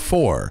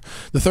 34.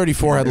 The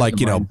 34 had like,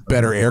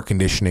 better air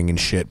conditioning and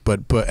shit,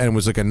 but and it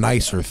was like a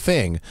nicer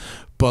thing.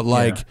 But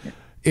like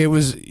it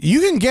was,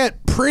 you can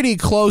get pretty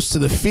close to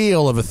the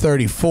feel of a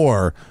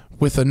 34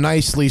 with a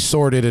nicely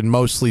sorted and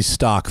mostly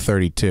stock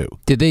 32.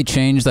 Did they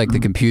change like the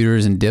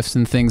computers and diffs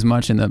and things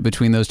much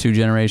between those two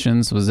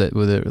generations? Were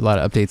there a lot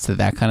of updates to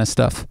that kind of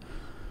stuff?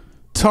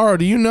 Taro,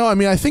 do you know? I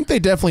mean, I think they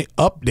definitely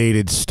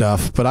updated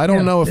stuff, but I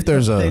don't know if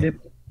there's updated.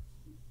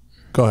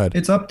 Go ahead.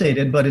 It's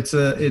updated, but it's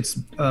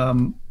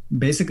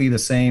basically the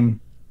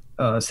same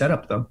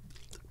setup though,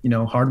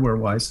 hardware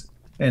wise,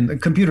 and the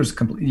computer's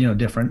completely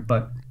different,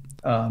 but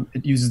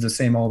it uses the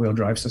same all-wheel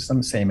drive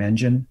system, same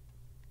engine,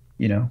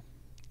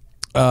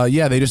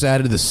 Yeah, they just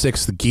added the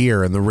sixth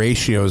gear, and the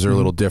ratios are a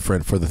little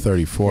different for the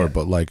 34,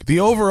 but like the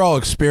overall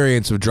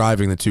experience of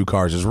driving the two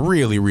cars is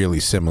really,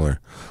 really similar.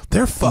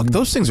 They're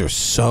those things are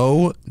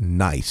so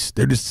nice.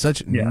 They're just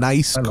such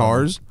nice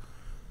cars.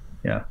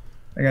 Yeah,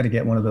 I got to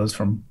get one of those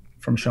from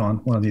Sean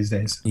one of these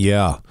days.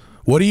 Yeah.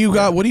 What do you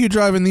got? What are you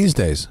driving these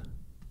days?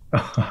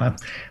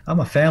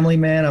 I'm a family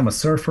man. I'm a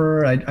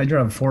surfer. I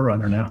drive a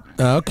 4Runner now.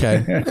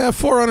 Okay. Yeah,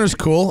 4Runner's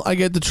cool. I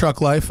get the truck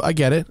life. I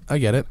get it.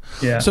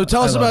 Yeah. So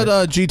tell us about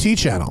GT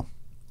Channel.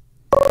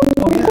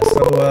 Oh yeah.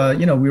 So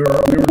we were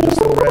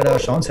just over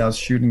at Sean's house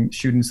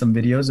shooting some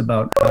videos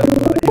about how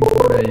to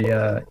import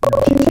a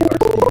GTR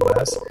to the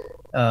US.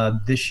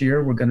 This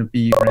year we're going to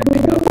be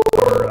ramping up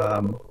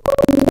our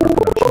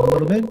production a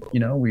little bit.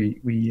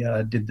 We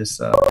did this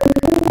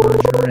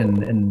merger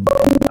and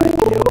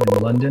IPO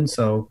in London.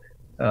 So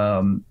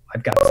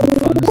I've got some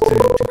funds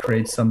to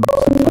create some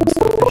fun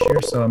stuff this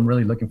year, so I'm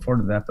really looking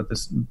forward to that. But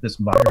this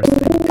virus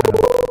thing kind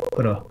of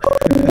put a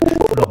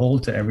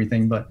hold to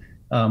everything. But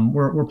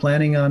we're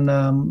planning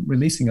on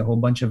releasing a whole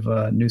bunch of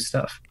new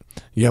stuff.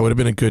 Yeah, it would have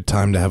been a good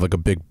time to have like a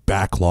big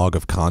backlog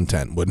of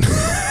content, wouldn't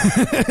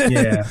it?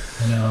 Yeah,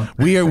 I know.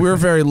 We're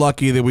very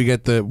lucky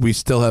that we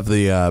still have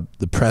the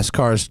press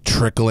cars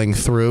trickling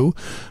through,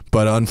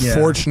 but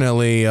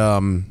unfortunately.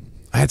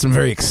 I had some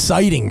very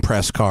exciting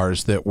press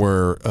cars that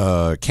were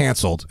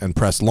canceled and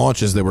press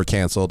launches that were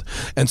canceled,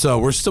 and so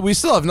we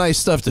still have nice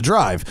stuff to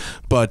drive,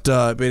 but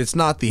it's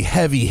not the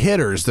heavy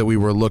hitters that we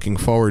were looking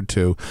forward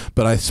to.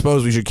 But I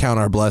suppose we should count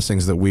our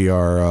blessings that we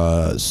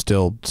are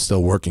still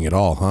working at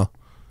all, huh?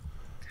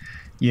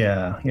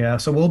 Yeah.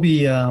 So we'll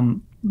be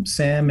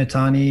Sam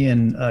Mitani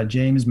and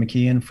James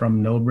McKeon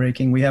from No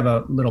Braking. We have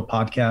a little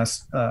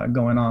podcast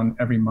going on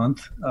every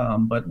month,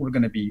 but we're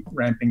going to be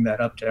ramping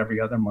that up to every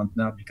other month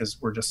now because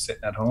we're just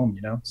sitting at home,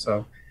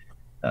 So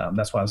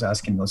that's why I was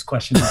asking those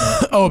questions.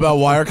 About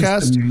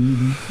Wirecast?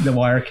 The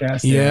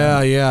Wirecast.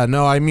 Yeah.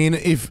 No, I mean,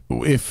 if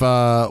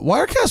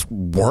Wirecast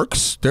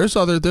works, there's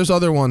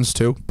other ones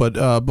too, but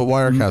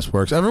Wirecast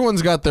works.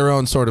 Everyone's got their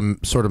own sort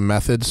of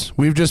methods.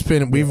 We've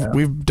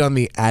we've done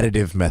the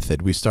additive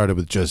method. We started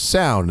with just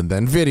sound and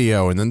then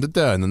video and then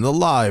the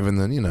live and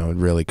then it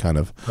really kind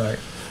of right.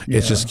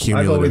 It's just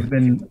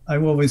cumulative.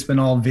 I've always been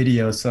all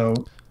video, so.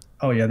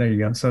 Oh yeah, there you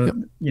go. So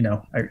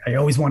I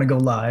always want to go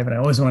live, and I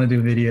always want to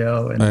do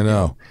video. And I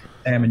know.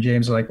 Sam and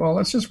James are like, well,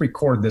 let's just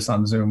record this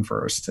on Zoom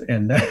first.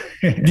 And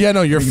yeah,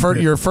 no, your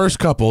first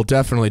couple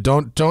definitely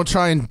don't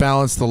try and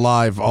balance the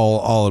live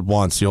all at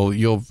once.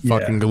 You'll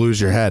fucking lose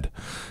your head.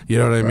 You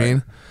know what I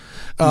mean?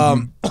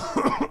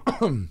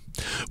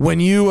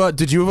 When you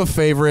did you have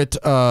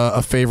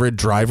a favorite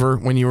driver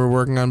when you were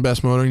working on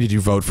Best Motoring? Did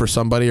you vote for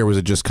somebody, or was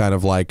it just kind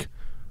of like?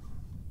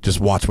 Just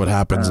watch what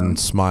happens and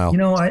smile.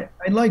 I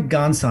like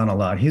Gansan a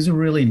lot. He's a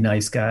really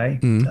nice guy.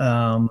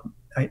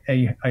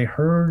 I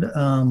heard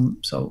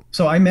so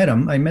I met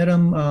him. I met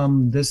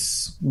him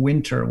this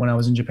winter when I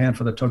was in Japan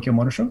for the Tokyo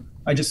Motor Show.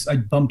 I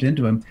bumped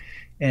into him,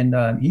 and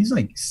he's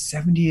like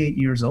 78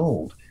 years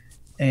old.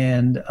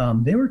 And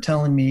they were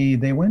telling me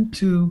they went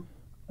to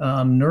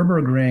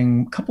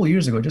Nürburgring a couple of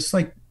years ago, just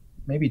like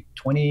maybe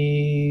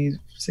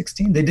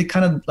 2016. They did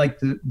kind of like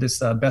this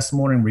Best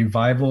Motoring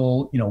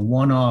revival,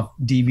 one-off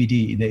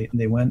DVD.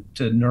 They went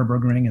to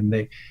Nürburgring and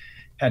they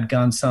had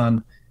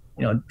Gansan,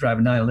 drive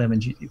a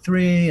 911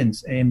 GT3 and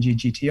AMG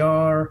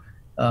GTR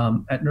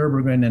at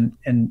Nürburgring.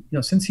 And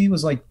since he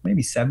was like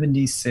maybe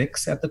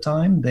 76 at the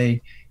time,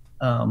 they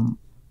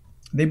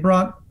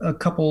brought a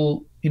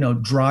couple,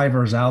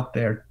 drivers out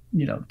there,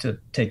 to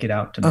take it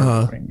out to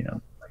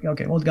Nürburgring.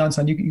 Okay, well,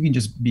 Gansan, you can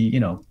just be,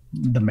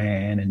 the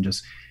man and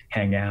just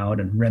hang out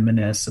and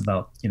reminisce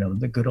about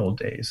the good old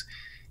days.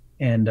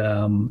 And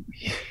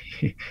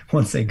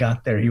once they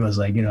got there, he was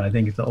like, I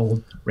think it's the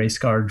old race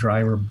car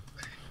driver,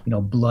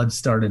 blood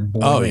started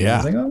boiling. Oh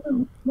yeah. He was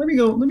like, let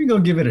me go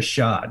give it a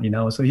shot.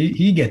 So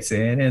he gets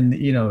in, and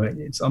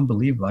it's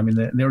unbelievable. I mean,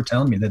 they were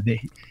telling me that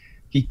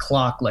he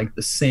clocked like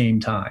the same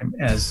time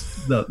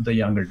as the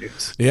younger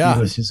dudes. Yeah, he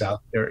was just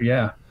out there.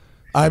 Yeah.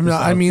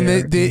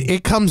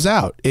 It comes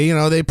out,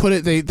 they put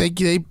it,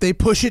 they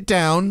push it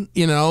down,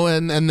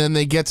 and then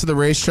they get to the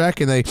racetrack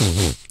and they,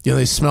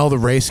 they smell the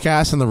race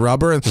gas and the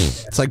rubber, and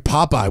it's like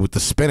Popeye with the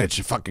spinach.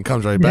 It fucking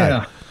comes right back.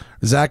 Yeah.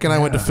 Zach and I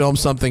went to film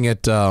something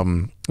at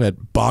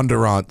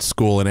Bondurant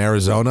School in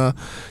Arizona,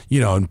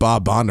 and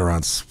Bob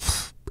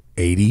Bondurant's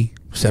 80,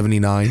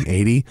 79,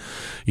 80,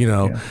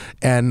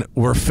 and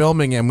we're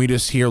filming and we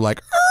just hear like,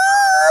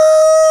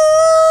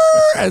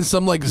 and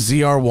some like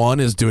ZR1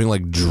 is doing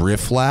like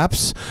drift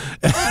laps.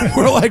 And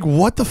we're like,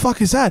 what the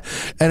fuck is that?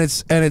 And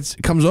it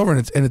comes over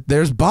and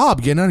there's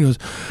Bob getting out. And he goes,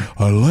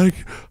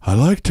 I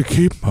like to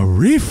keep my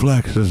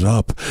reflexes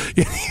up.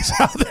 And he's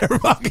out there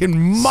fucking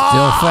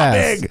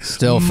mobbing,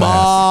 still fast.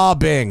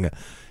 Mobbing.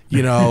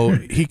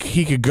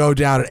 He could go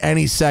down at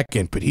any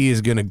second, but he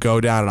is going to go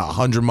down at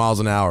 100 miles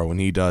an hour when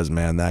he does,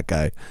 man. That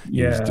guy.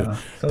 Yeah.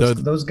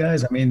 Those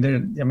guys,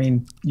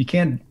 you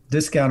can't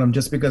discount them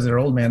just because they're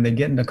old, man. They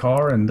get in the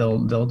car and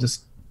they'll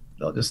just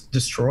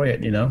destroy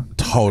it,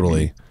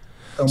 Totally.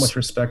 So much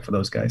respect for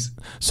those guys.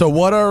 So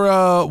what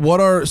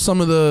are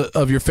some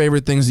of your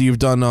favorite things that you've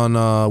done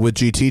on with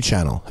GT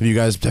Channel? Have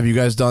you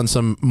guys done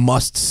some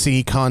must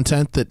see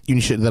content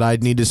that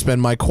I'd need to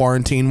spend my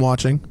quarantine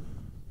watching?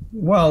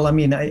 Well,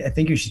 I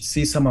think you should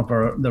see some of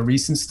the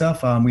recent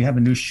stuff. We have a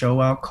new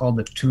show out called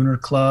the Tuner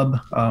Club.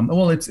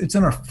 It's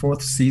in our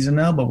 4th season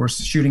now, but we're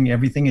shooting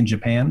everything in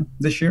Japan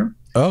this year.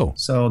 Oh,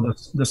 so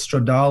the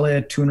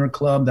Stradale Tuner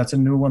Club, that's a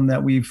new one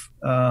that we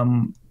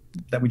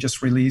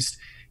just released.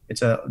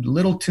 It's a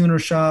little tuner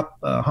shop,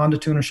 Honda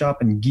tuner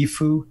shop in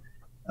Gifu.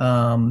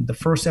 The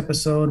first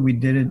episode we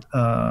did it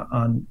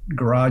on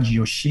Garage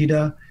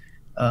Yoshida.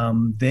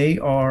 They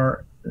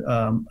are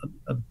a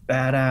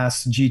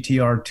badass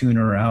GTR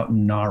tuner out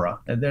in Nara.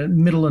 They're in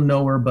the middle of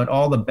nowhere, but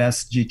all the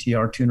best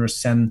GTR tuners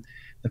send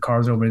the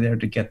cars over there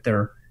to get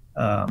their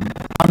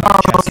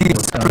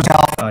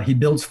he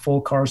builds full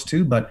cars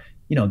too, but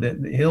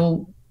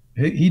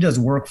he does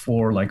work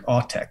for like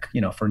Autech,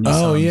 for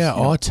Nissan. Oh yeah,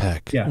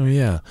 Autech. Yeah. Oh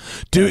yeah.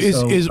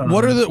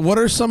 What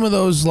are some of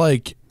those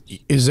like?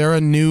 Is there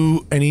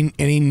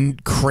any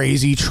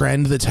crazy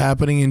trend that's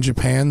happening in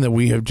Japan that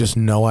we have just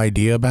no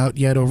idea about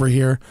yet over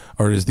here,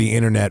 or has the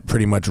internet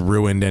pretty much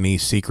ruined any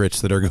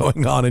secrets that are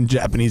going on in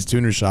Japanese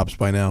tuner shops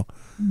by now?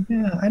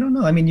 Yeah, I don't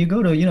know. You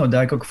go to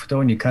Daikoku Futo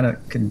and you kind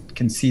of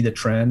can see the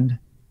trend.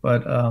 And, the Honda tuner shop, they have a lot of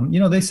But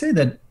they say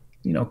that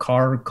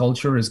car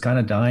culture is kind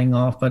of dying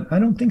off, but I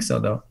don't think so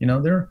though.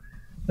 There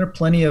are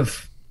plenty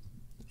of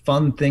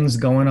fun things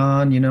going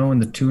on, in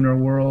the tuner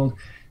world.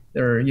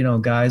 There are,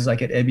 guys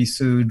like at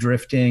Ebisu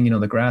drifting,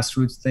 the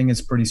grassroots thing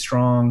is pretty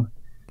strong.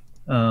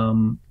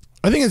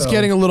 I think it's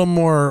getting a little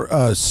more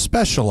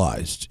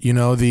specialized.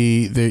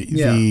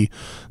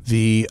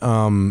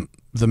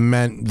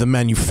 The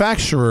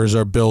manufacturers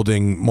are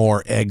building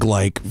more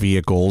egg-like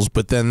vehicles,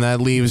 but then that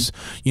leaves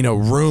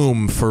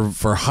room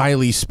for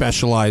highly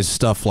specialized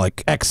stuff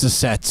like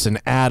Exocets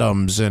and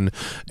Atoms and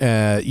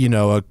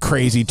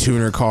crazy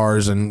tuner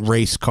cars and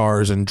race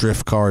cars and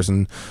drift cars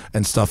and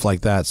stuff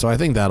like that. So I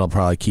think that'll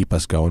probably keep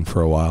us going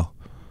for a while.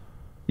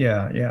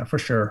 Yeah, for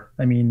sure.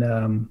 I mean,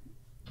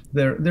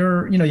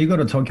 there you go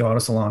to Tokyo Auto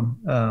Salon,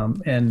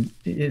 and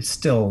it's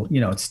still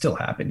it's still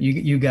happening.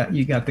 You got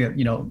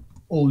the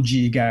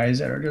OG guys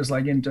that are just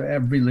like into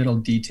every little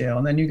detail,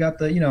 and then you got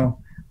the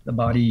the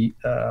body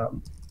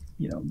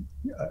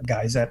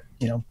guys that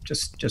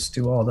just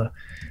do all the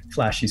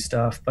flashy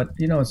stuff, but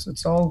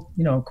it's all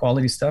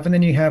quality stuff. And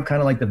then you have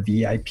kind of like the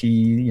VIP,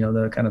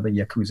 the kind of the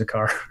Yakuza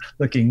car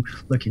looking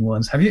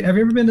ones. Have you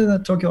ever been to the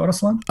Tokyo Auto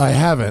Salon? I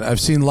haven't. I've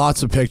seen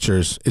lots of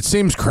pictures. It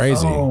seems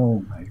crazy.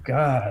 Oh my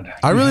god!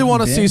 I really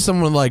want to see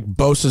someone like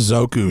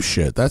Bosazoku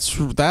shit.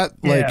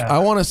 I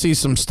want to see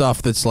some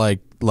stuff that's like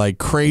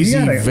crazy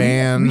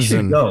vans.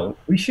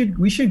 We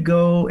should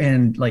go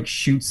and like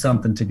shoot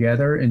something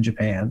together in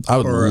Japan. I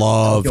would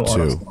love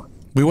to.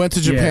 We went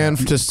to Japan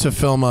just to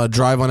film a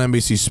Drive on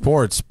NBC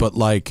Sports, but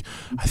I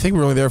think we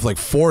were only there for like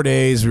 4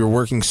 days. We were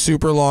working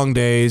super long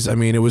days. I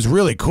mean, it was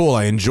really cool.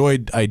 I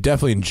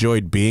definitely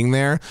enjoyed being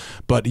there.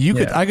 But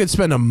I could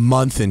spend a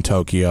month in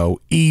Tokyo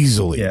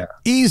easily. Yeah.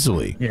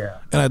 Easily. Yeah.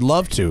 And I'd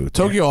love to.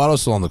 Tokyo Auto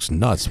Salon looks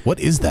nuts. What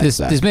is that?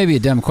 This may be a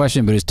dumb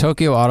question, but is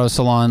Tokyo Auto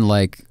Salon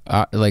like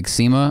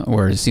SEMA,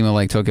 or is SEMA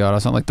like Tokyo Auto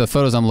Salon? Like the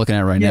photos I'm looking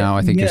at right now,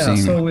 I think you're seeing.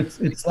 So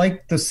it's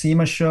like the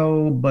SEMA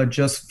show, but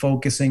just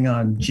focusing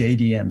on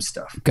JDM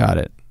stuff. Got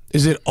it.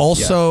 Is it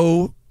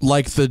also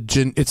like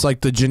it's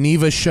like the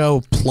Geneva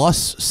show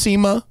plus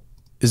SEMA?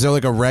 Is there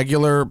like a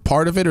regular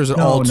part of it, or is it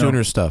all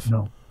tuner stuff?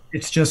 No,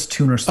 it's just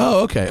tuner stuff.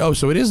 Oh, okay. Oh,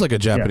 so it is like a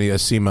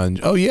Japanese SEMA.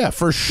 Oh, yeah,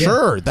 for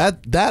sure.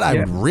 That I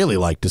would really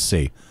like to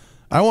see.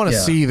 I want to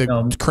see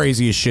the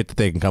craziest shit that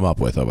they can come up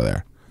with over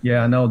there.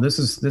 Yeah, no, this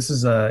is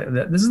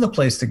the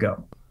place to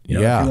go. If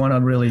you want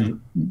to really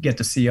get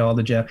to see all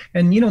the Jap,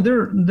 and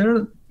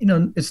they're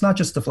it's not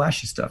just the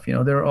flashy stuff.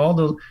 They're all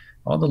the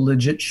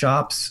legit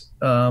shops.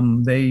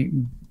 They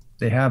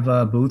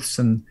have booths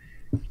and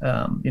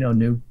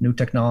new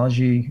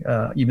technology.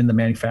 Even the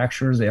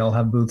manufacturers, they all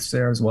have booths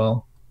there as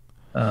well.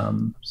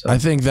 So I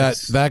think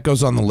that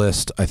goes on the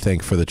list, I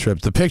think, for the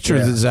trip. The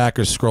pictures that Zach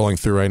is scrolling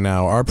through right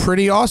now are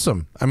pretty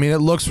awesome. I mean, it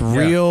looks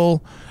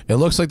real. It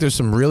looks like there's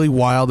some really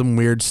wild and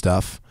weird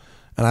stuff,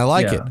 and I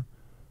like it.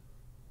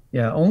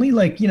 Yeah, only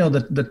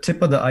the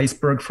tip of the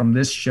iceberg from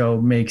this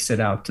show makes it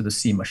out to the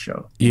SEMA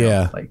show.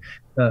 Yeah. Like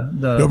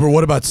no, but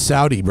what about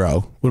Saudi, bro?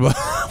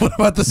 What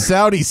about the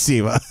Saudi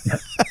SEMA?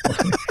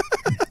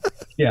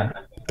 Yeah.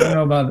 I don't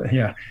know about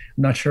I'm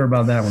not sure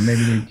about that one.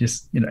 Maybe they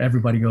just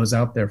everybody goes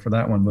out there for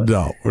that one. But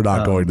no, we're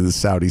not going to the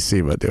Saudi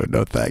SEMA, dude.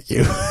 No, thank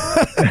you.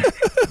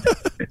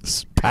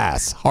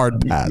 Pass,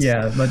 hard pass.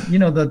 Yeah, but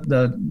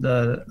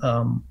the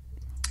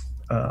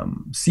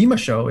SEMA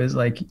show is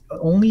like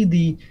only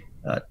the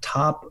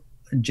top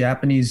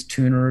Japanese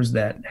tuners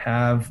that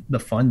have the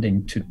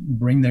funding to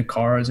bring their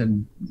cars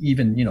and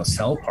even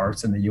sell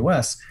parts in the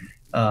U.S.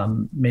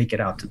 Make it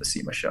out to the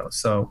SEMA show.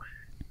 So.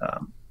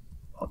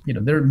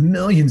 There are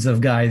millions of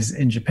guys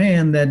in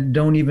Japan that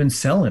don't even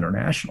sell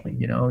internationally.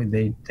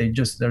 They're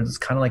just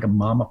kind of like a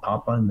mama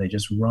papa, and they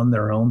just run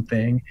their own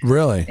thing.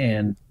 Really?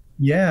 And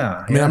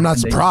I mean, I'm not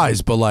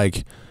surprised, but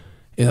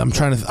I'm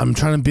trying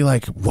to be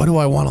like, what do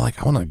I want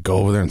to I want to go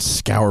over there and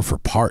scour for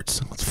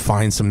parts. Let's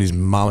find some of these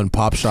mom and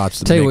pop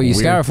shops. Tell you what you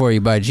scour for,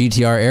 you buy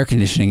GTR air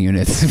conditioning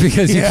units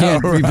because you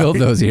can't rebuild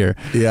those here.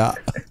 Yeah.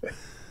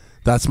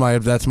 That's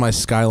my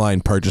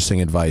Skyline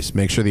purchasing advice.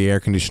 Make sure the air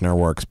conditioner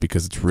works,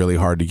 because it's really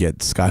hard to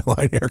get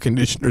Skyline air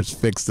conditioners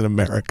fixed in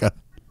America.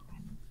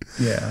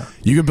 Yeah.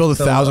 You could build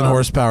a 1,000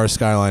 horsepower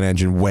Skyline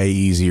engine way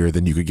easier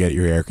than you could get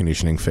your air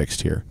conditioning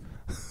fixed here.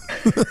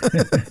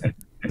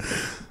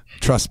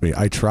 Trust me,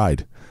 I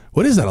tried.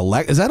 What is that?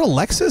 Is that a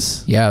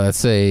Lexus? Yeah,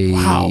 that's a...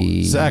 Wow.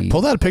 Zach,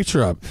 pull that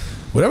picture up.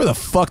 Whatever the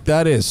fuck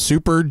that is.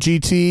 Super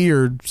GT,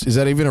 or is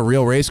that even a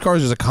real race car?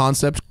 Is it a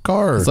concept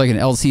car? It's like an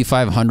LC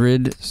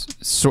 500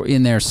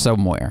 in there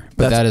somewhere.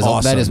 But that's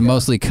awesome. That is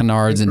mostly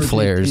canards Super and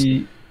flares.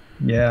 GT,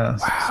 yeah.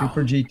 Wow.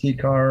 Super GT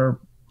car.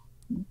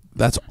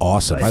 That's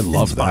awesome. I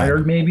love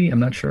inspired, that. Maybe. I'm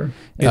not sure.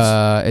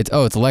 It's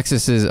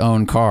Lexus's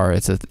own car.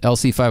 It's a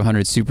LC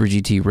 500 Super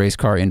GT race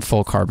car in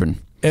full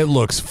carbon. It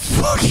looks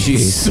fucking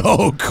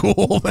so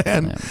cool,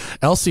 man. Yeah.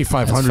 LC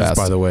 500s,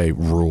 by the way,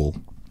 rule.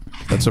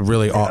 That's a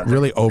really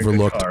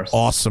overlooked,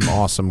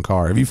 awesome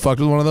car. Have you fucked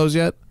with one of those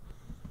yet?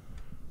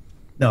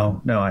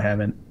 No, I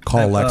haven't.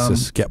 Call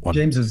Lexus, get one.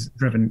 James has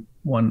driven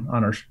one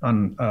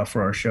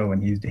for our show,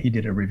 and he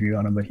did a review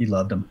on them, but he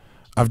loved them.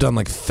 I've done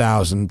like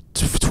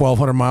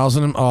 1,200 miles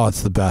in them. Oh,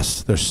 it's the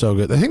best. They're so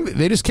good. I think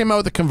they just came out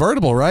with a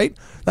convertible, right?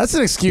 That's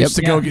an excuse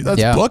to go.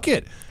 Let's book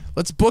it.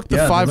 Let's book the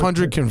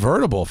 500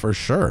 convertible for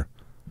sure.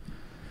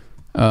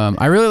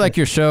 I really like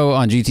your show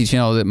on GT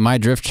Channel, My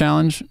Drift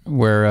Challenge,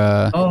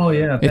 where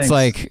it's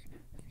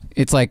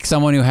like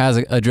someone who has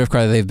a drift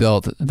car that they've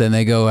built, then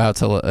they go out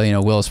to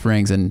Willow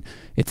Springs, and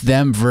it's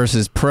them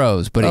versus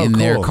pros, but in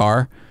their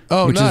car.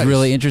 Which is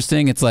really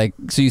interesting. It's like,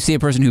 so you see a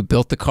person who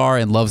built the car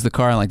and loves the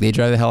car, and like they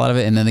drive the hell out of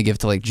it, and then they give it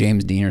to like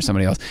James Dean or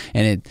somebody else,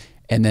 and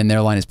then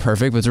their line is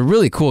perfect. But it's a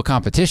really cool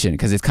competition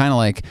because it's kind of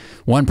like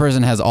one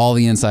person has all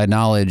the inside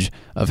knowledge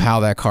of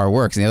how that car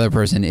works, and the other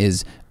person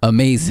is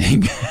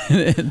amazing.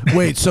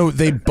 Wait, so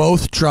they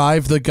both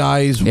drive the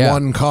guy's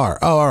one car?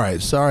 Oh, all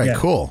right. Sorry,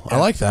 cool. I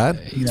like that.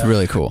 It's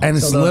really cool. And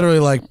it's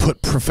literally like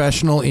put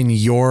professional in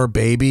your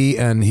baby,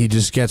 and he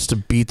just gets to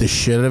beat the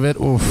shit out of it.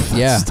 Oof,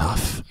 that's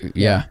tough.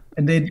 Yeah.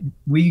 And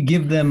we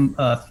give them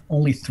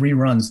only 3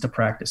 runs to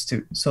practice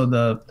too. So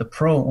the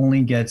pro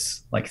only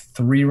gets like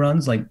 3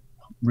 runs, like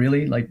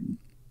really like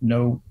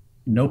no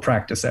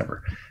practice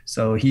ever.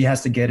 So he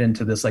has to get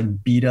into this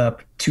like beat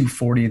up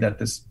 240 that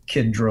this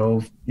kid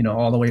drove,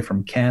 all the way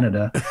from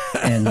Canada.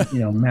 And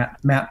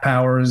Matt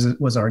Powers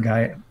was our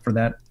guy for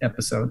that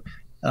episode.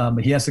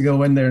 But he has to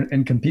go in there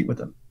and compete with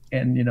him.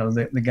 And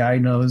the guy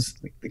knows,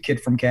 the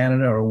kid from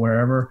Canada or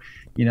wherever,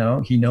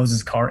 he knows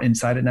his car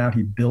inside and out.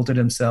 He built it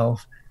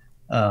himself.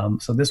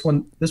 So this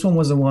one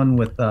was the one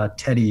with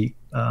Teddy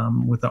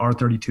with the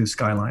R32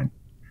 Skyline.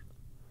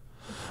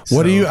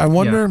 What do you? I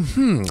wonder.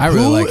 I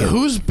really like it.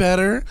 Who's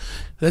better?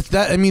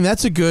 I mean,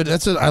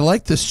 I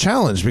like this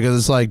challenge because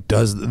it's like,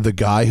 does the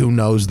guy who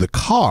knows the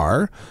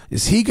car,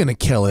 is he going to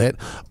kill it,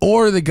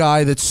 or the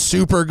guy that's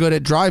super good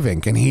at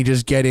driving, can he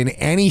just get in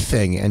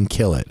anything and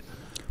kill it?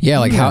 Yeah,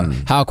 like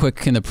how quick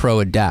can the pro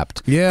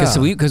adapt? Yeah,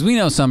 because we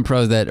know some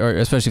pros that, or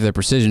especially if they're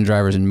precision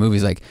drivers in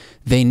movies, like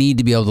they need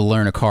to be able to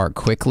learn a car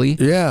quickly.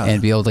 Yeah,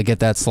 and be able to get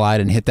that slide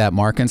and hit that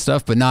mark and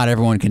stuff. But not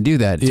everyone can do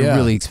that. It's a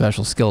really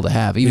special skill to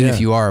have, even if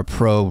you are a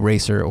pro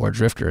racer or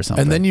drifter or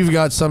something. And then you've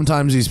got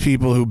sometimes these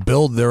people who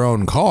build their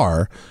own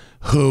car,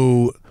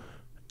 who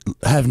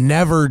have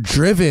never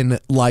driven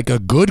like a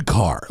good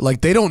car.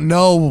 Like they don't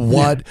know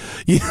what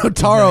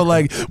Taro,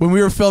 like when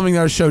we were filming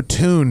our show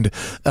Tuned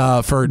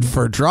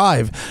for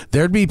Drive,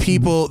 there'd be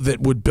people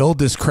that would build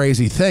this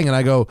crazy thing, and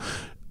I go,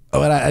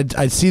 and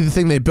I'd see the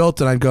thing they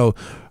built, and I'd go,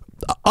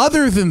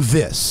 other than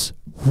this,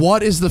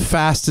 what is the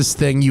fastest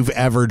thing you've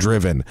ever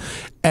driven?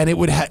 And it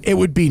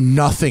would be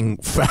nothing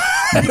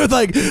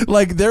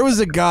like there was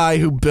a guy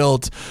who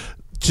built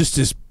just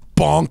this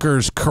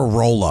bonkers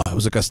Corolla. It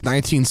was like a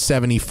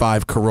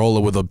 1975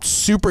 Corolla with a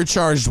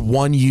supercharged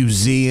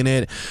 1UZ in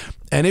it,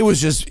 and it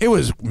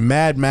was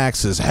Mad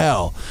Max as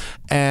hell.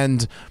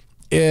 And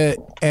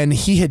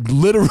he had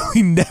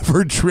literally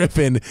never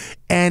driven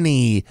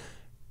any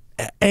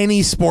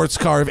sports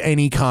car of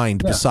any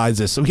kind besides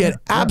this, so he had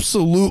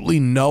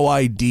absolutely no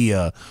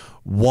idea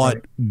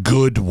what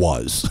good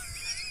was.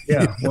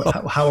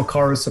 How a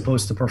car is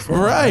supposed to perform.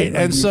 Right.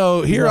 And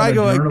so here I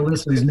go. A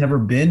journalist who's never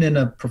been in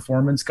a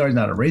performance car. He's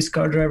not a race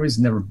car driver. He's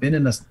never been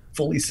in a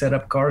fully set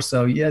up car.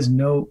 So he has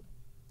no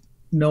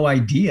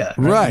idea.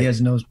 Right. He has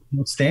no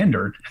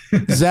standard.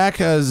 Zach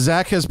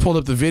has pulled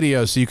up the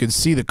video so you can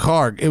see the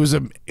car. Here's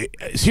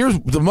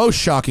the most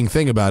shocking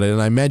thing about it,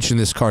 and I mentioned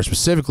this car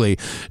specifically,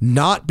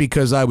 not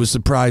because I was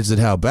surprised at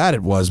how bad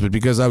it was, but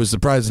because I was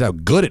surprised at how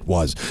good it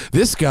was.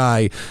 This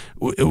guy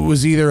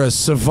was either a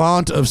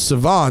savant of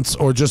savants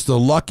or just the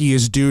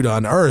luckiest dude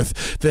on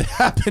earth that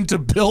happened to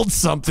build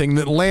something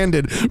that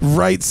landed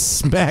right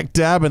smack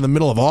dab in the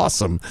middle of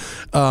awesome.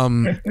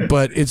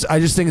 But I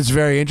just think it's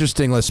very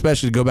interesting,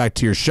 especially to go back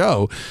to your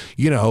show,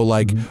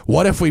 like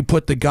what if we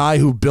put the guy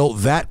who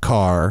built that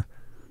car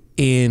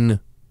in,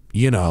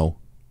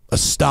 a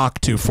stock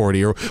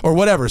 240 or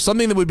whatever,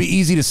 something that would be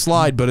easy to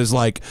slide but is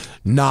like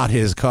not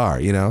his car,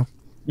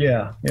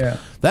 Yeah. That'd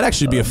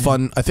actually be a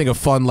fun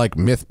like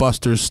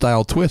Mythbusters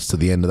style twist to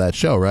the end of that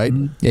show, right?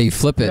 Yeah, you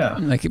flip it.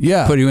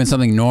 Put you in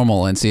something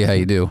normal and see how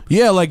you do.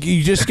 Yeah, like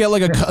you just get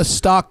like a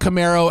stock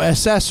Camaro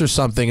SS or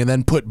something, and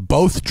then put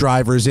both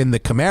drivers in the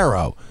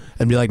Camaro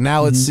and be like,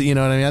 now let's see, you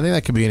know what I mean? I think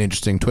that could be an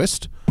interesting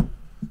twist.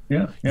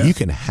 Yeah. You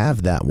can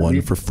have that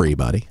one for free,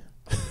 buddy.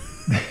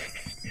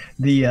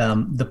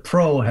 The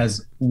pro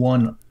has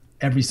won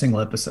every single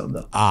episode,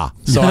 though.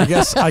 So I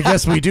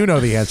guess we do know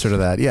the answer to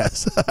that.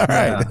 Yes. All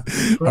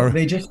right.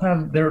 They just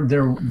have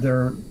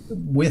their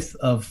width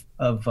of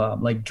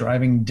like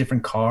driving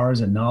different cars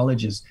and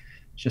knowledge is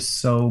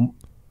just so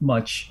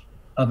much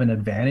of an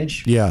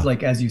advantage. Yeah.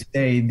 Like as you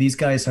say, these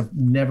guys have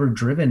never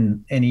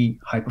driven any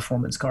high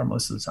performance car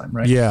most of the time,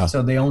 right? Yeah.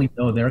 So they only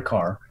know their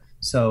car.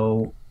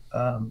 So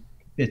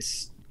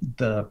it's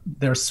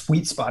their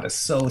sweet spot is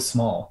so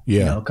small,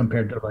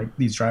 compared to like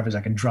these drivers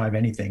that can drive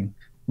anything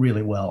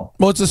really well.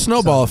 Well, it's a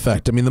snowball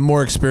effect. I mean, the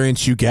more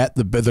experience you get,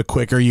 the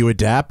quicker you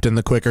adapt, and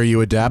the quicker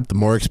you adapt, the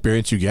more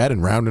experience you get,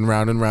 and round and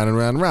round and round and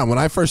round and round. When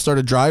I first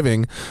started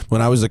driving,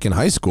 when I was like in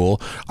high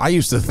school, I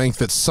used to think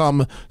that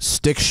some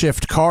stick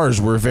shift cars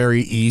were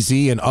very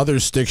easy and other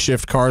stick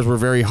shift cars were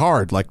very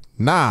hard. Like,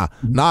 nah,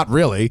 not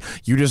really.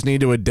 You just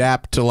need to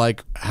adapt to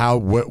like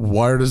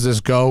where does this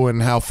go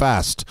and how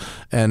fast.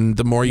 And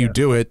the more you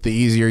do it, the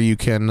easier you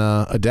can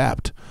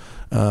adapt.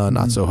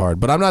 Not so hard,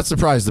 but I'm not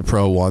surprised the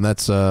Pro won.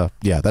 That's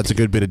that's a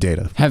good bit of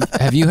data.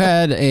 Have you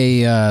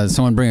had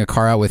someone bring a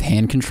car out with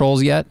hand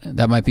controls yet?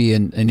 That might be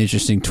an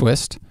interesting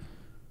twist.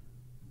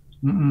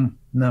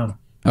 No.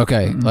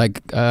 Okay,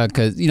 like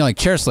because like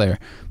Chair Slayer,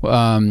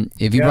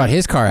 if you brought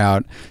his car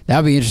out, that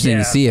would be interesting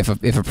to see if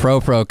a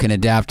pro can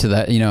adapt to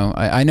that.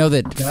 I know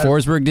that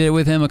Forsberg did it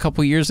with him a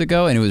couple years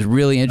ago, and it was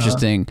really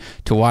interesting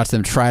to watch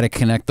them try to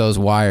connect those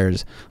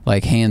wires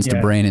like hands to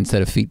brain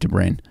instead of feet to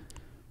brain.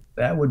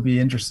 That would be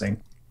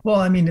interesting. Well,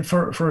 I mean,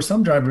 for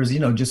some drivers,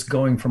 just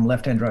going from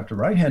left-hand drive to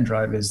right-hand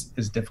drive is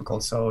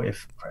difficult. So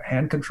if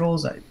hand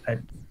controls,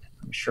 I'm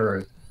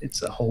sure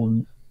it's a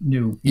whole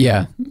new.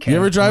 Yeah. You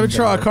ever drive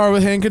a car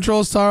with hand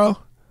controls, Taro?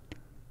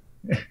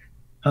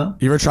 Huh?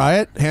 You ever try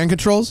it? Hand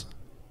controls?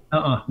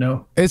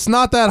 No. It's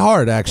not that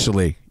hard,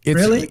 actually.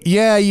 Really?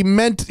 Yeah, you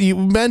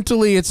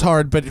mentally it's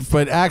hard,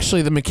 but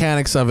actually the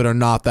mechanics of it are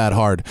not that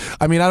hard.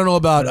 I mean, I don't know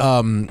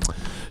about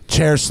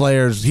Chair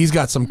Slayers. He's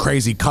got some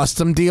crazy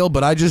custom deal,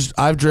 but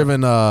I've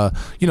driven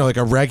like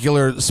a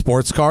regular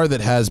sports car that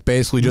has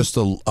basically just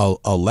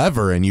a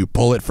lever, and you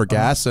pull it for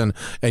gas and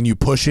you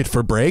push it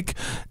for brake,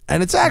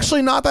 and it's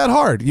actually not that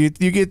hard.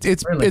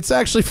 It's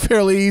actually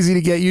fairly easy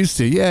to get used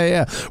to.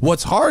 Yeah.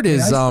 What's hard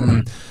is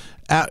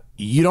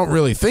you don't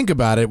really think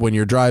about it when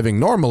you're driving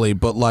normally,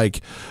 but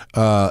like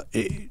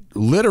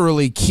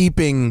literally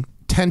keeping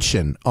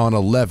tension on a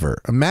lever.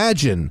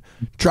 Imagine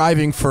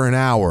driving for an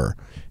hour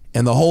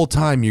and the whole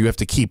time you have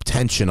to keep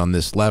tension on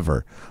this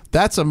lever.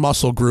 That's a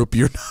muscle group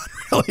you're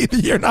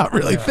not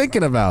really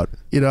thinking about,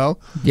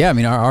 Yeah, I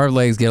mean, our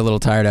legs get a little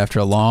tired after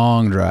a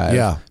long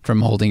drive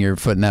from holding your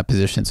foot in that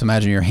position. So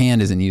imagine your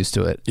hand isn't used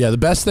to it. Yeah, the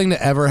best thing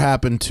to ever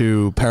happen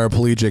to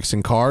paraplegics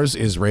in cars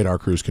is radar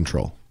cruise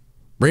control.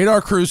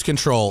 Radar cruise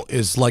control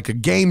is like a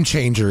game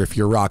changer if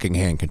you're rocking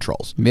hand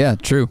controls. Yeah,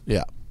 true.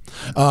 Yeah.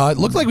 It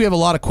looks like we have a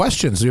lot of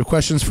questions. Do you have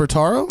questions for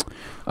Taro?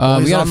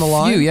 We got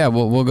a few. Yeah,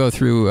 we'll go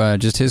through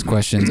just his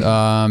questions.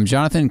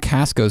 Jonathan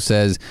Casco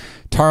says,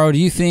 Taro, do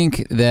you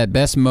think that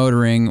Best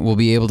Motoring will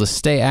be able to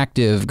stay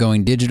active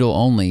going digital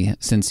only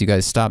since you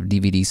guys stopped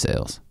DVD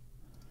sales?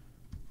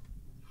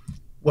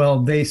 Well,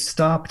 they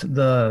stopped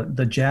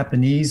the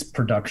Japanese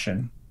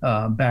production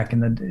back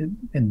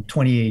in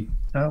 28.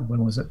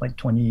 When was it? Like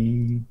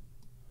 2011.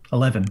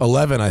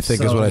 11, I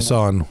think, is what I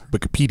saw on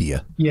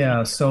Wikipedia.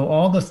 Yeah, so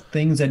all the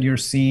things that you're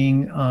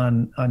seeing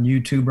on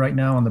YouTube right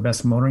now on the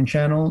Best Motoring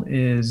channel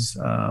is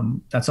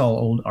that's all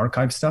old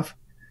archive stuff.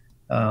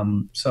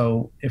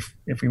 So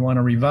if we want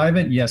to revive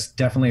it, yes,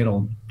 definitely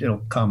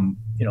it'll come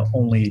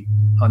only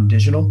on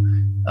digital.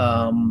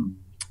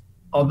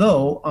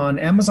 Although on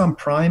Amazon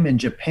Prime in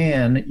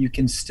Japan, you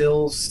can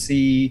still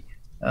see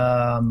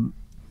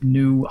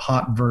new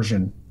hot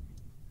version.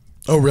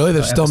 Oh, really?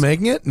 They're still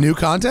making it? New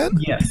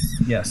content?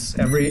 Yes.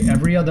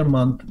 Every other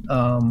month.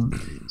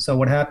 So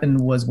what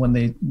happened was when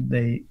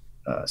they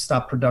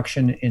stopped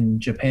production in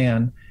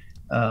Japan,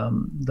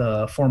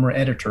 the former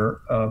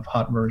editor of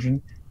Hot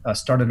Version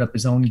started up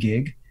his own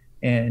gig,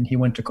 and he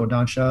went to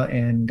Kodansha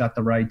and got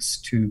the rights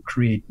to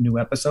create new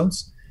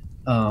episodes.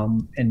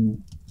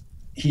 And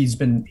he's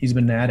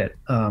been at it.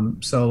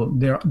 So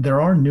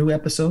there are new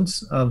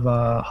episodes of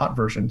Hot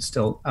Version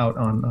still out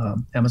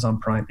on Amazon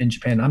Prime in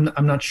Japan.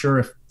 I'm not sure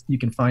if you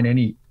can find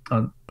any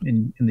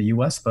in the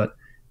US, but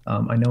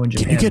I know in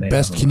Japan.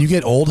 Can you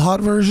get old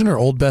Hot Version or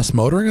old Best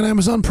Motoring on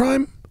Amazon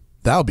Prime?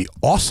 That would be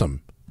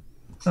awesome.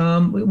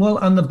 Well,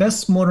 on the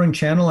Best Motoring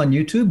channel on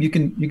YouTube, you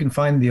can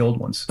find the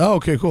old ones. Oh,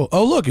 okay, cool.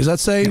 Oh, look, does that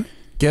say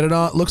get it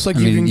on? Looks like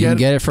you can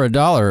get it for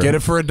 $1. Get it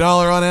for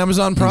 $1 on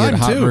Amazon Prime, you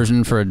get a Hot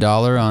Version for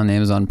 $1 on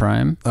Amazon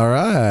Prime. All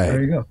right.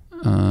 There you go.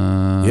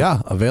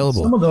 Yeah,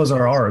 available. Some of those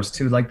are ours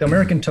too, like the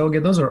American Toga.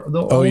 Those are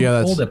the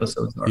old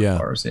episodes are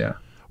ours. Yeah.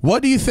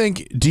 What do you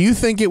think? Do you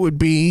think it would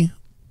be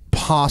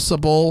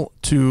possible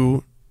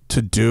to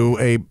do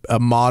a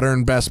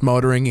modern Best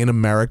Motoring in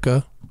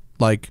America?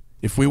 Like,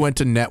 if we went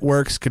to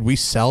networks, could we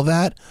sell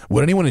that?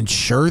 Would anyone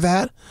insure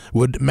that?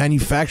 Would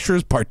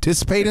manufacturers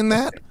participate in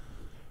that?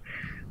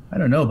 I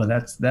don't know, but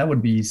that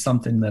would be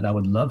something that I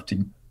would love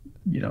to,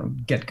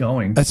 get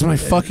going. That's my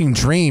fucking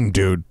dream,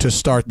 dude, to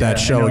start that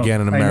show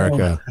again in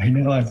America. I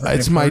know.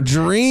 It's my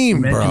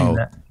dream, bro.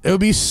 It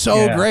would be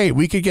so great.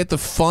 We could get the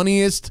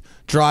funniest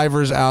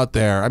drivers out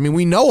there. I mean,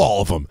 we know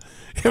all of them.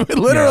 It would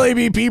literally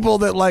be people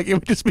that, like, it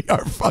would just be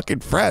our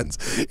fucking friends.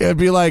 It would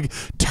be like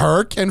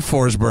Turk and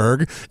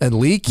Forsberg and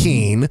Lee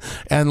Keen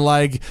and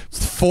like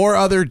 4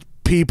 other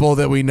people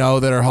that we know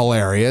that are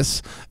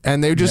hilarious,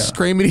 and they just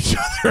scream at each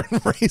other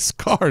and race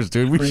cars,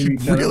 dude. We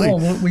should really.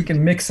 Well, we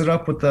can mix it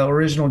up with the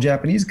original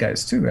Japanese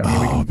guys too.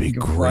 I mean, we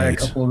can fly a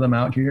couple of them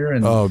out here,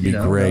 and it'd be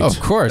great. Of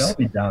course, they'll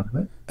be down to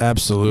it.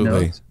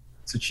 Absolutely.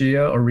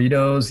 Tsuchiya,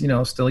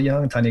 Oritos, still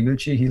young.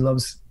 Taniguchi, he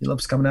loves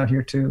coming out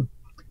here too.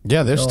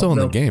 Yeah, they're still in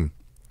the game.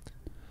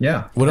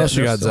 Yeah. What else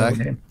you got, Zach?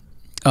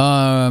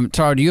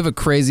 Taro, do you have a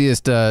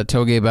craziest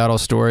Toge battle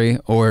story,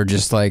 or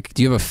just like,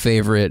 do you have a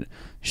favorite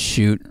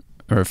shoot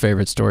or a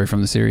favorite story from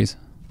the series?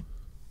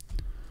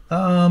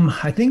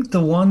 I think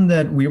the one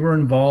that we were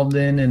involved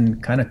in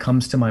and kind of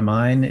comes to my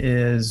mind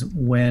is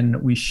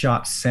when we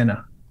shot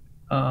Senna.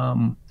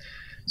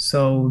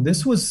 So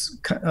this was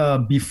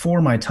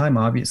before my time,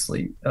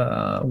 obviously,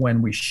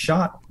 when we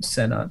shot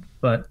Senna,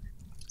 but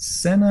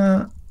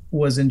Senna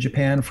was in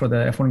Japan for the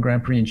F1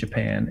 Grand Prix in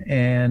Japan,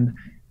 and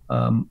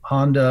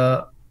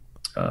Honda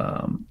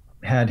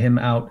had him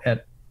out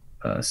at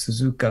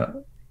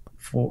Suzuka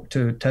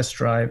to test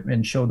drive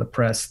and show the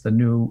press the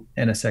new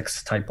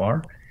NSX Type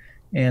R.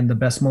 And the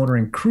Best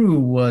Motoring crew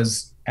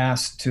was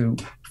asked to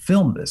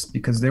film this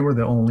because they were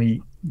the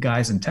only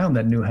guys in town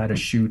that knew how to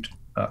shoot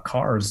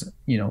cars,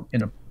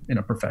 in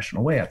a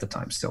professional way at the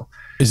time still.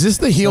 Is this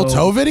the heel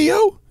toe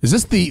video? Is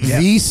this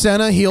the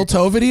Senna heel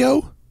toe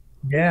video?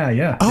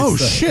 Yeah. Oh,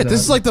 shit. This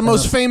is like the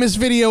most famous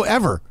video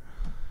ever.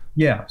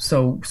 Yeah.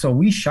 So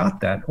we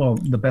shot that. Well,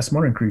 the Best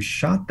Motoring crew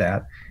shot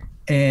that,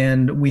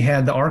 and we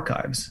had the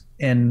archives.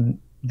 And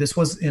this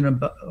was in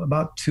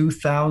about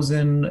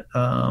 2000,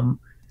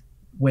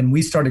 when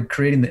we started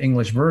creating the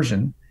English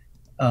version.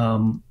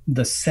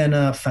 The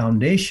Senna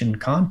Foundation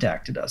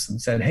contacted us and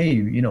said,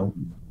 "Hey,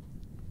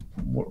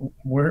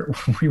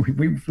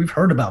 we've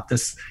heard about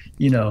this,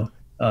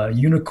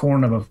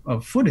 unicorn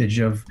of footage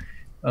of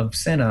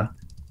Senna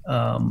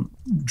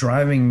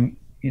driving,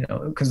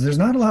 because there's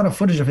not a lot of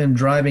footage of him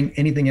driving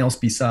anything else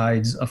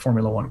besides a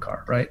Formula One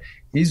car, right?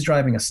 He's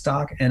driving a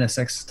stock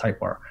NSX Type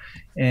R."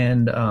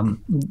 And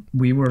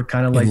we were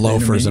kind of like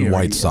loafers and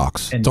white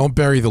socks. Don't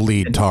bury the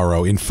lead,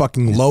 Taro. In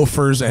fucking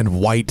loafers and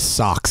white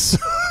socks.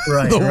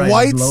 Right,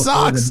 white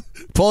socks.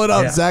 Pull it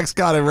up. Yeah. Zach's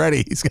got it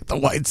ready. He's got the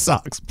white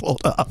socks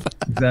pulled up.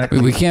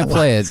 Exactly. We can't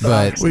play it,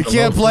 but we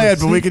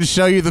can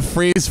show you the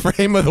freeze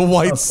frame of the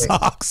white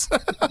socks.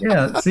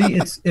 Yeah. See,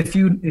 it's if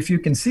you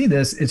can see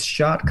this, it's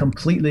shot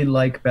completely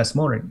like Best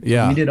Motoring.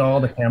 Yeah. We did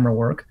all the camera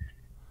work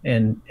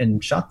and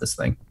shot this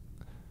thing.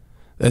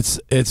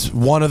 It's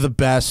one of the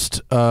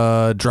best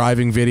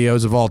driving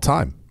videos of all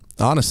time,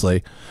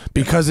 honestly,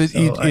 because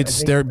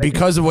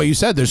because of what you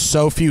said. There's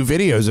so few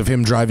videos of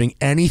him driving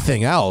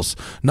anything else.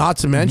 Not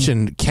to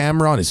mention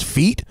camera on his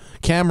feet,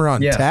 camera on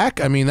tach.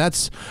 I mean,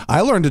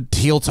 I learned to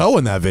heel toe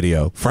in that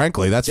video.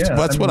 Frankly, that's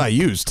what I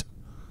used.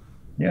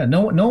 Yeah, no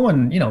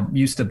one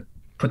used to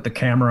put the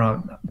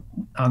camera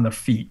on the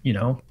feet.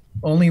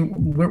 Only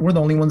we're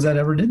the only ones that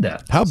ever did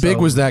that. How big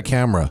was that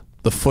camera?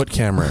 The foot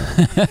camera.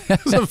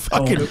 It was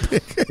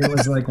big. It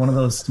was like one of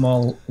those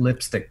small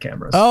lipstick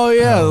cameras. Oh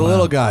yeah, the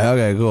little guy.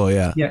 Okay, cool.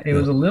 Yeah. Yeah, it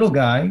was a little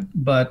guy,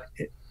 but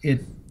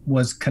it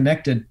was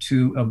connected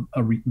to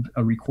a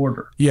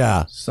recorder.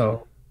 Yeah.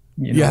 So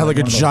you had like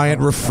a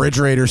giant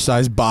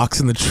refrigerator-sized box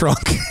in the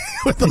trunk.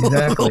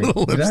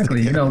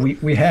 Exactly.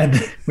 We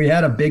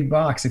had a big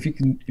box.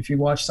 If you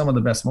watch some of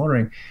the Best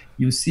Motoring,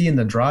 you see in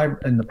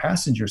the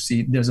passenger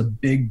seat there's a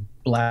big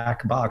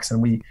black box,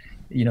 and we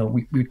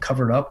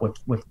covered up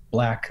with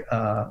black,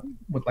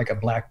 with like a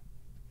black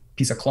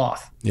piece of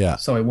cloth. Yeah.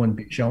 So it wouldn't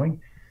be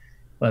showing.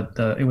 But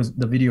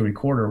the video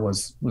recorder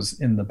was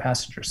in the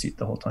passenger seat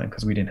the whole time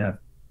because we didn't have,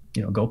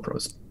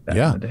 GoPros back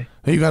in the day.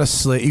 You got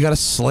to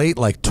slate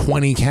like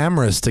 20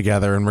 cameras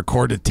together and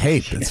record a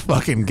tape. It's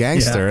fucking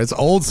gangster. It's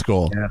old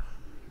school.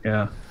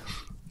 Yeah.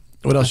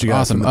 What else you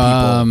got?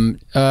 Awesome.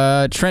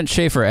 Trent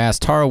Schaefer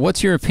asked, Taro,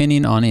 what's your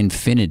opinion on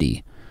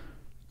Infinity?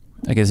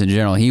 I guess in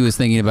general, he was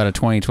thinking about a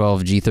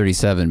 2012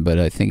 G37, but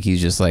I think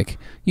he's just like,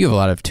 you have a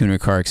lot of tuner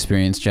car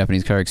experience,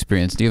 Japanese car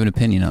experience. Do you have an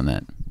opinion on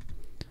that?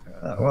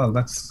 Well,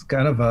 that's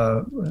kind of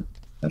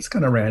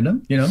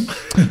random, We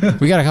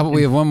got a couple.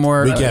 We have one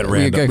more. We got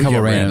a couple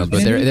randoms,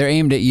 but they're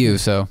aimed at you.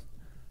 So.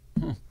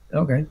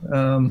 Okay.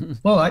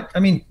 Well, I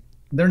mean,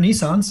 they're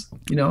Nissans.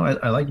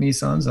 I like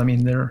Nissans. I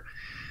mean, they're.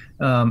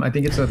 I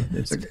think it's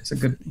a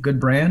good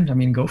brand. I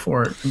mean, go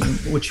for it. I mean,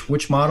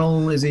 which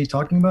model is he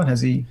talking about?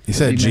 He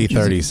said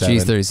G37.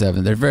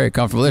 G37. They're very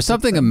comfortable. There's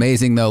something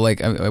amazing though.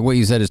 Like what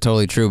you said is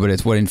totally true, but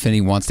it's what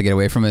Infiniti wants to get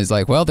away from. Is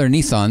like, well, they're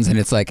Nissans, and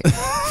it's like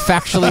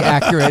factually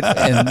accurate,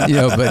 and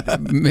but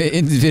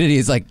Infiniti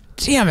is like,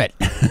 damn it.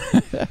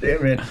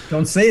 Damn it!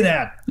 Don't say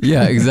that.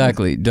 Yeah,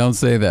 exactly. Don't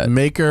say that.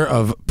 Maker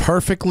of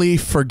perfectly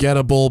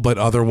forgettable but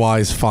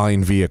otherwise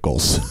fine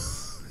vehicles.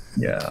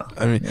 Yeah.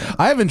 I mean,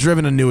 I haven't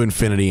driven a new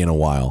Infiniti in a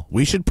while.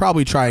 We should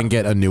probably try and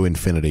get a new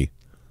Infiniti.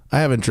 I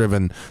haven't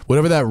driven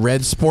whatever that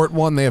red sport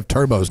one. They have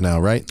turbos now,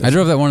 right? I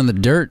drove that one in the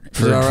dirt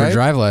for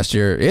drive last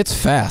year. It's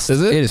fast.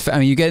 Is it? It is. I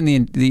mean, you get in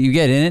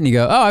it and you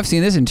go, oh, I've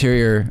seen this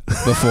interior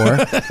before,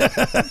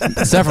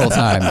 several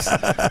times.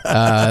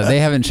 They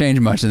haven't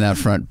changed much in that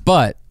front,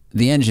 but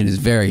the engine is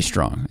very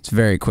strong. It's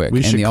very quick.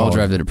 And the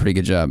all-drive did a pretty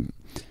good job.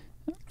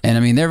 And I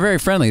mean, they're very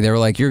friendly. They were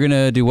like, "You're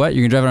gonna do what?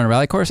 You're gonna drive it on a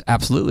rally course?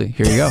 Absolutely.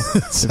 Here you go."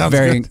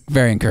 Very, good.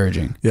 Very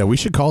encouraging. Yeah, we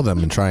should call them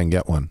and try and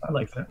get one. I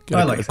like that.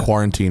 Get a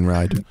quarantine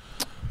ride.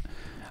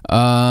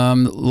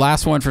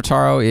 Last one for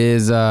Taro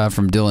is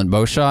from Dylan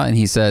Boshaw, and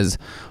he says,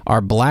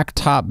 "Are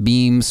blacktop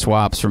beam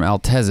swaps from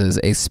Altezas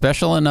a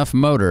special enough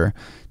motor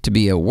to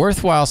be a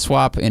worthwhile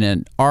swap in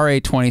an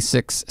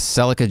RA26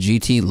 Celica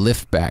GT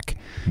liftback?"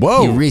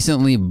 Whoa! He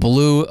recently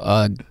blew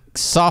a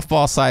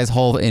softball-sized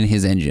hole in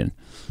his engine.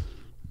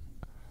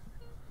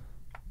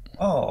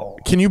 Oh,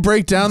 can you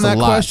break down that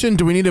question?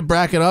 Do we need to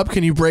back it up?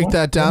 Can you break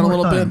that down a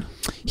little bit?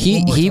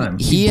 He blew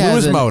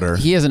his motor.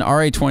 He has an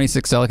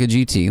RA26 Celica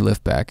GT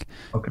liftback.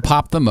 Okay.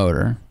 Popped the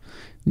motor.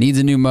 Needs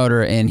a new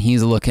motor, and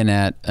he's looking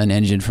at an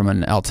engine from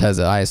an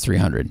Altezza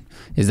IS300.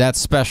 Is that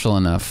special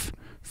enough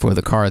for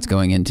the car it's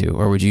going into,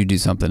 or would you do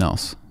something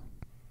else?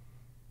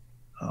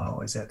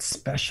 Oh, is that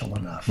special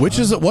enough? What's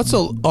a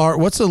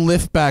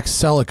liftback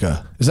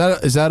Celica? Is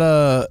that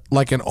a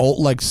like an old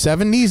like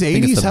 70s, 80s? I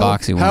think it's the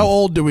boxy one. How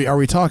old are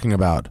we talking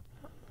about?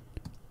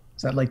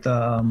 Is that like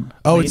the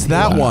it's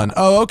that one.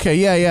 Oh, okay.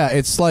 Yeah.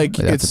 It's like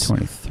it's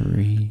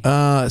 23.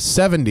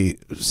 70s?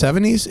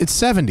 It's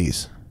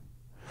 70s.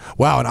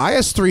 Wow, an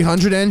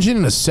IS300 engine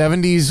in a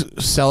 70s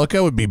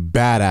Celica would be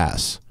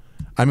badass.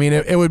 I mean,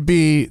 that would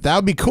be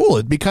cool.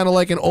 It'd be kind of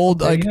like an old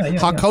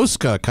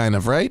Hakoska kind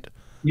of, right?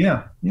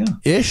 Yeah.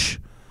 Ish?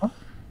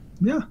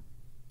 Yeah.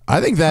 I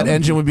think that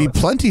engine would be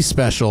plenty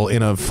special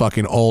in a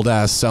fucking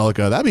old-ass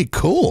Celica. That'd be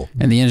cool.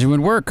 And the engine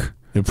would work.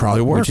 It'd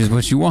probably work. Which is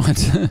what you want.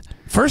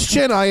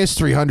 First-gen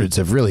IS300s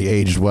have really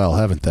aged well,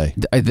 haven't they?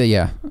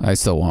 Yeah, I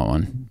still want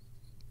one.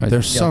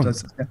 There's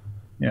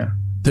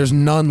There's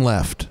none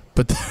left.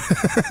 But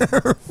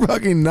they're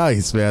fucking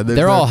nice, man.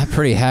 They're all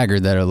pretty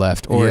haggard that are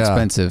left or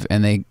expensive.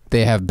 And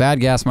they have bad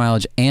gas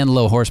mileage and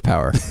low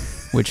horsepower.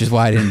 Which is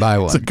why I didn't buy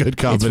one. It's a good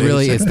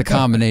combination. It's the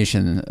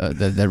combination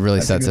that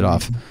really sets it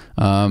off.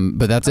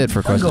 But that's it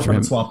for questions. I'd go for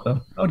the swap, though.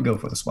 I would go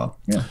for the swap.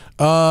 Yeah.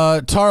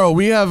 Taro,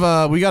 we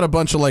got a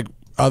bunch of like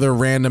other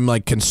random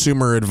like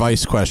consumer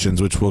advice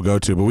questions which we'll go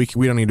to, but we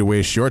don't need to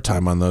waste your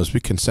time on those. We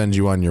can send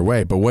you on your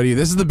way. But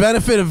this is the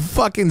benefit of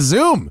fucking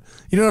Zoom.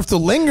 You don't have to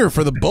linger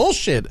for the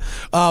bullshit.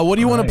 What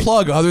do you want to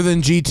plug other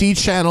than GT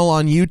channel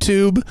on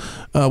YouTube?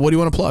 What do you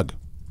want to plug?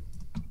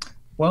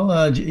 Well,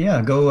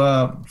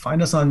 go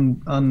find us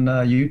on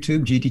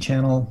YouTube, GT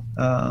Channel,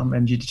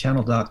 and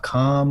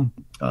GTchannel.com.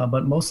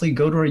 But mostly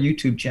go to our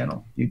YouTube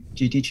channel,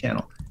 GT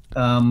Channel.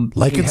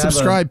 Like and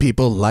subscribe,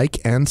 people. Like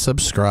and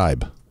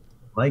subscribe.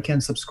 Like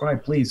and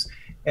subscribe, please.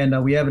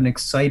 And we have an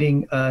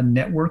exciting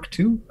network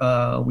too.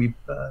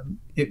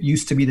 It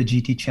used to be the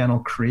GT Channel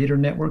Creator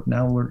Network.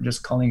 Now we're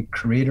just calling it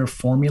Creator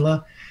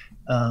Formula.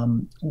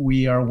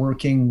 We are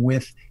working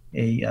with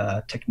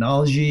a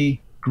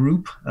technology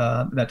group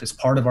that is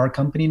part of our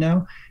company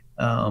now,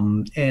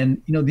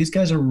 and these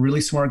guys are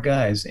really smart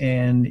guys.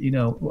 And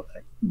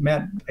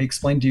Matt, I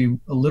explained to you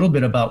a little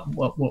bit about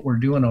what we're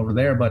doing over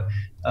there, but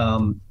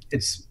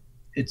it's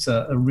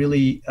a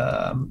really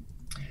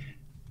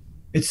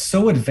it's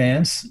so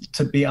advanced,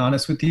 to be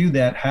honest with you,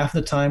 that half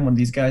the time when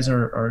these guys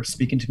are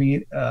speaking to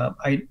me,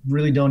 I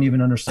really don't even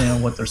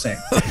understand what they're saying.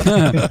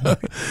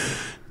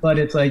 But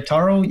it's like,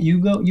 Taro, you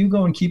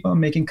go and keep on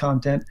making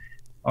content.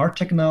 Our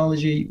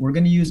technology, we're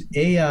going to use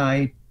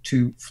AI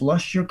to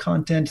flush your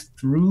content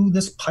through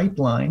this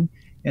pipeline,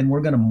 and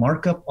we're going to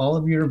mark up all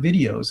of your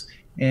videos,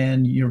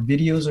 and your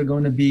videos are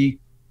going to be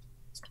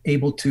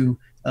able to,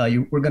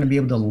 we're going to be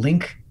able to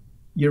link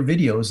your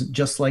videos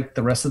just like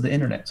the rest of the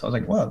internet. So I was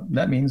like, well,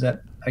 that means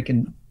that I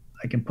can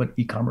put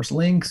e-commerce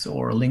links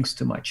or links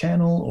to my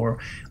channel or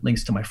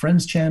links to my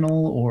friend's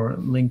channel or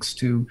links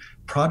to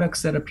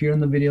products that appear in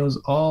the videos,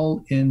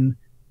 all in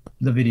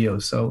the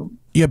videos. So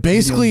yeah,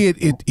 basically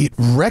it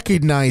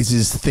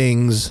recognizes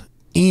things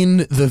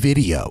in the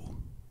video,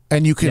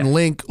 and you can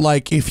link,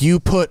 like if you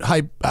put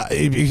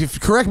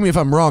correct me if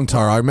I'm wrong,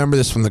 Tara, I remember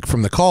this from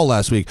the call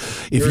last week.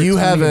 If you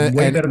have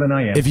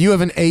if you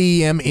have an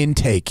AEM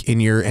intake in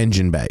your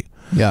engine bay,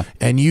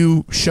 and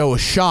you show a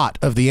shot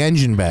of the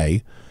engine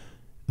bay,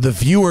 the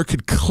viewer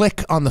could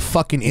click on the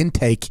fucking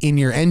intake in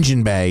your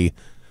engine bay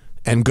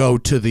and go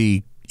to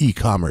the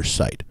e-commerce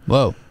site.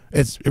 Whoa.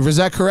 Was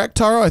that correct,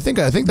 Taro? I think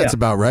that's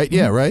about right.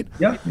 Yeah, right.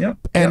 Yeah.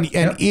 And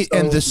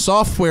the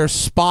software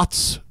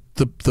spots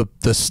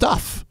the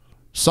stuff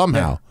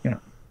somehow.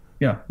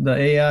 Yeah. The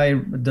AI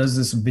does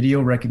this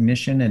video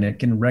recognition, and it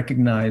can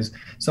recognize.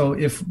 So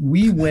if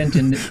we went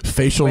in,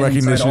 facial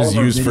recognition is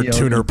used for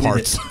tuner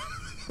parts.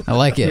 I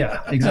like it.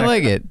 Yeah, exactly. I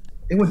like it.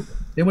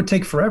 It would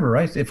take forever,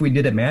 right? If we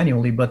did it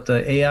manually, but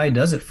the AI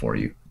does it for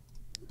you.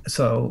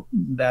 So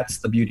that's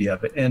the beauty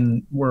of it.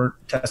 And we're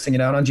testing it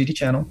out on GT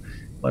Channel.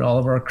 But all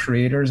of our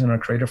creators and our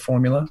creator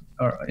formula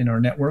in our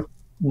network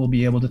will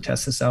be able to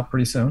test this out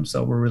pretty soon.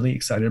 So we're really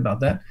excited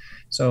about that.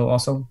 So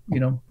also,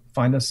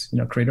 find us,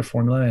 creator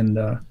formula, and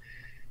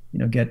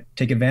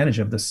take advantage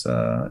of this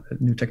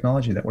new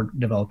technology that we're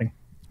developing.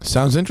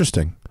 Sounds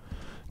interesting.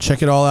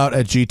 Check it all out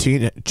at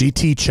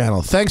GT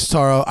channel. Thanks,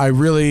 Taro. I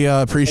really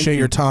appreciate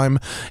your time,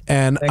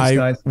 and Thanks,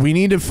 guys. we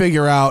need to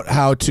figure out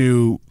how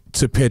to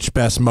pitch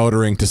Best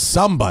Motoring to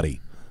somebody.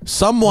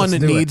 Someone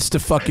that needs to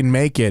fucking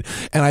make it,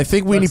 and I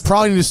think we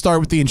probably need to start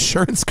with the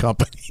insurance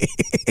company.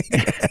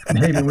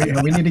 Maybe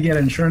we need to get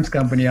an insurance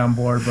company on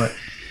board, but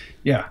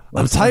yeah,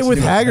 I'm tight with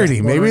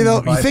Haggerty. Maybe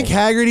though, you think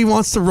Haggerty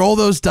wants to roll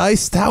those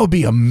dice? That would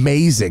be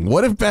amazing.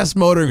 What if Best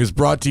Motoring is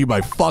brought to you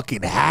by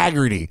fucking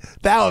Haggerty?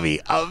 That would be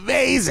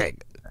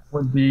amazing. That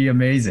would be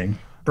amazing.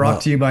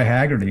 Brought to you by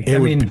Haggerty. It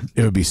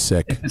would be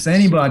sick. If it's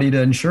anybody to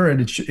insure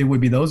it, it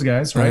would be those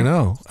guys, right?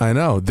 I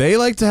know. They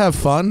like to have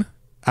fun.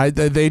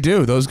 They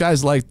do. Those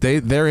guys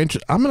they're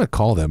interested. I'm gonna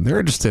call them. They're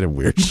interested in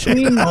weird shit.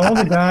 Between all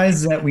the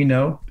guys that we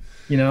know,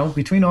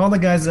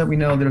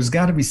 there's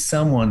got to be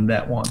someone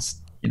that wants,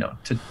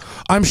 to.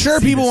 I'm sure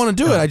people want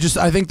to do it.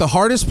 I think the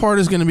hardest part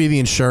is going to be the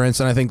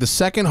insurance, and I think the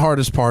second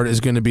hardest part is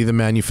going to be the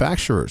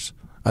manufacturers.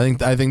 I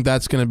think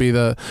that's going to be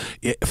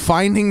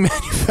finding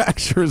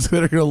manufacturers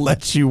that are going to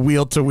let you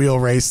wheel to wheel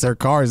race their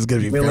cars is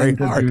going to be very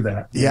hard. Do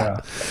that. Yeah.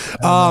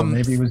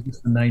 Maybe it was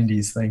just the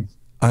 '90s thing.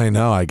 I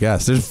know. I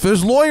guess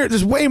there's lawyers.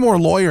 There's way more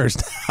lawyers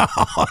now.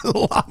 A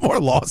lot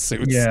more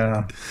lawsuits.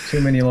 Yeah, too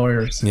many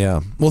lawyers. Yeah.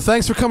 Well,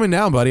 thanks for coming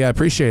down, buddy. I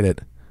appreciate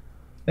it.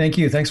 Thank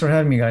you. Thanks for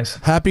having me, guys.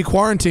 Happy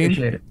quarantine.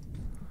 Appreciate it.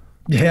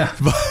 Yeah.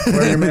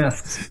 Wear your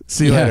masks.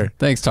 See you later.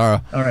 Thanks,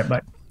 Taro. All right.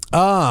 Bye.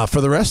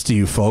 For the rest of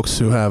you folks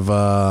who have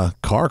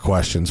car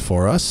questions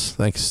for us,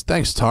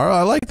 thanks, Taro.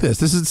 I like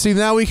this.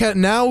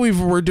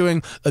 We're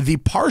doing the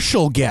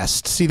partial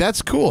guest. See,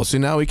 that's cool. So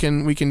now we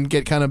can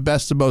get kind of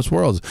best of both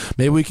worlds.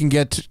 Maybe we can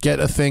get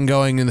a thing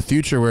going in the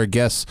future where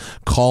guests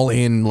call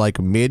in like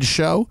mid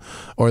show,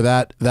 or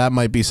that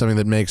might be something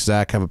that makes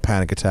Zach have a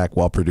panic attack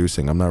while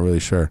producing. I'm not really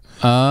sure.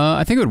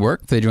 I think it would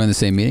work if they join the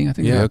same meeting. I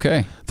think it'd be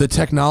okay. The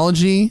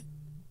technology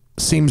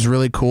seems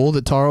really cool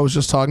that Taro was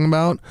just talking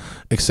about,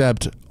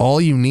 except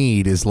all you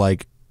need is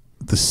like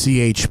the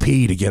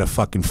CHP to get a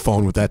fucking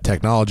phone with that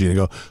technology and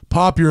go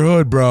pop your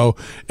hood, bro,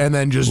 and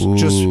then just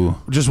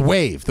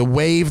wave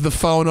the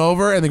phone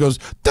over, and it goes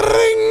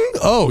ding.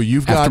 Oh,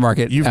 you've got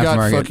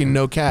fucking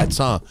no cats,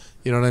 huh?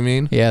 You know what I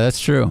mean? Yeah, that's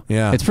true.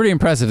 Yeah, it's pretty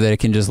impressive that it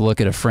can just look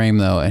at a frame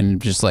though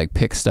and just like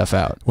pick stuff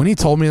out. When he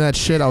told me that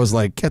shit, I was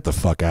like, get the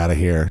fuck out of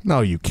here.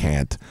 No, you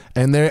can't.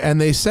 And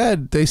they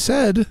said. They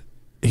said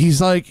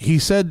obviously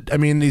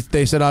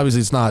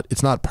it's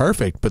not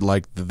perfect, but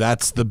like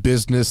that's the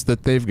business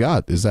that they've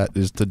got is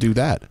to do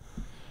that.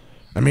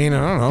 I mean,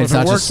 I don't know. If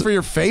it works for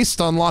your face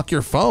to unlock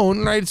your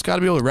phone, right? It's got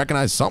to be able to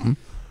recognize something.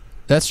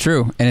 That's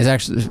true, and it's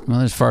actually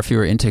there's far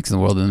fewer intakes in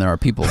the world than there are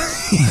people.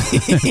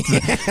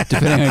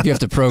 Depending on if you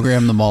have to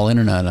program them all in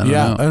or not. I don't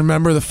know. I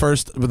remember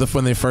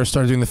when they first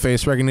started doing the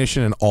face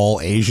recognition, and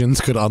all Asians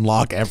could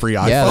unlock every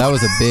iPhone. Yeah, that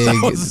was a big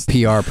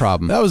PR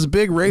problem. That was a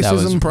big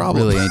racism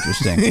problem. Really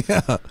interesting.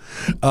 Yeah.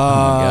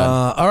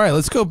 All right,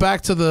 let's go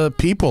back to the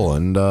people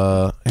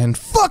and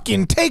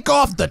fucking take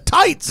off the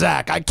tight,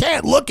 Zach. I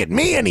can't look at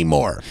me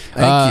anymore.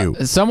 Thank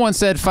you. Someone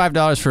said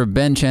 $5 for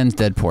Ben Chen's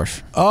dead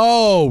Porsche.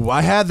 Oh,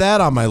 I had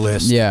that on my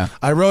list. Yeah.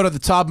 I wrote at the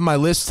top of my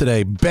list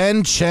today,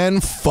 Ben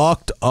Chen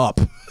fucked up.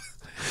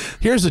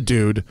 Here's a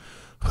dude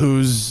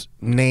whose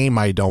name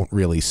I don't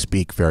really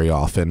speak very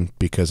often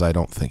because I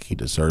don't think he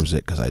deserves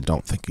it, because I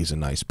don't think he's a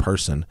nice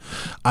person.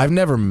 I've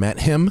never met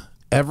him.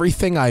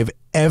 Everything I've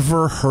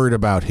ever heard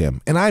about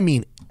him, and I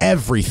mean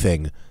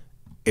everything,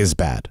 is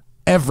bad.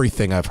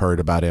 Everything I've heard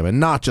about him, and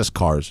not just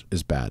cars,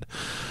 is bad.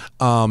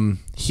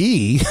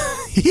 He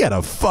had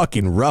a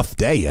fucking rough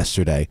day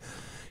yesterday.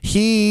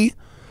 He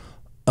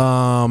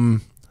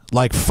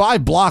like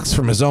 5 blocks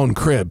from his own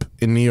crib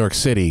in New York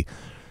City,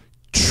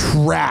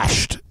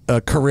 trashed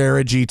a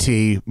Carrera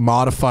GT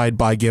modified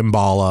by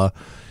Gimbala.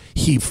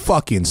 He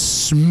fucking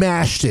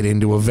smashed it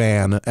into a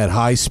van at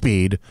high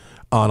speed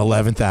on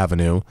 11th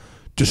Avenue,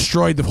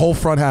 destroyed the whole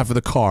front half of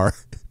the car,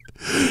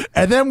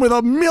 and then with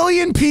 1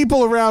 million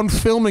people around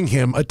filming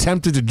him,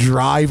 attempted to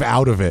drive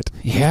out of it.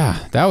 Yeah,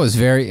 that was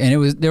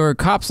there were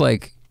cops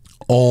like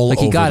all like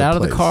he over got out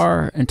place. of the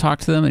car and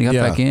talked to them, and he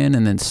got back in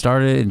and then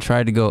started and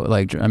tried to go,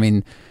 like, I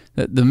mean,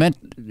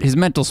 his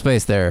mental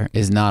space there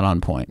is not on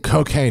point.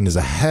 Cocaine is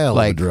a hell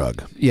of a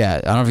drug. Yeah,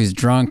 I don't know if he's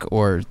drunk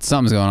or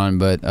something's going on,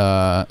 but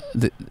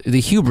the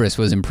hubris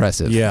was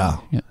impressive. Yeah.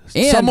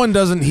 And someone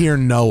doesn't hear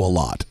no a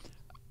lot.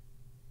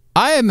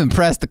 I am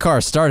impressed the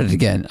car started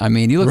again. I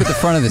mean, you look at the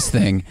front of this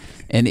thing,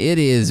 and it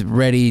is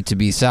ready to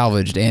be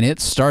salvaged. And it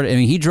started, I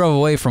mean, he drove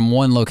away from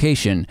one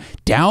location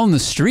down the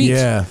street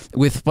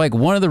with like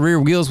one of the rear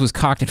wheels was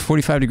cocked at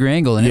 45-degree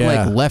angle, and it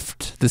like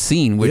left the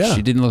scene, which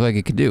it didn't look like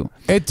it could do.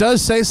 It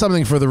does say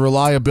something for the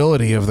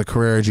reliability of the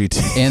Carrera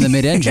GT. And the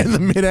mid-engine. And the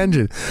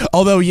mid-engine.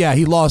 Although, yeah,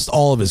 he lost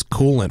all of his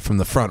coolant from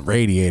the front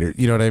radiator.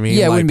 You know what I mean?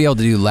 Yeah, like, wouldn't be able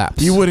to do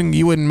laps. You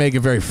wouldn't make it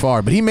very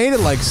far, but he made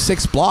it like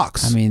 6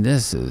 blocks. I mean,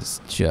 this is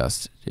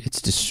just,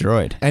 it's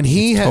destroyed. And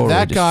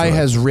that guy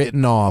has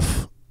written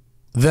off,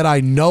 that I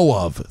know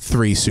of,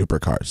 3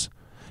 supercars.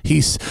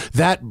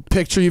 That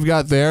picture you've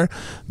got there,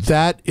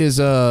 that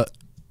is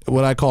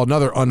what I call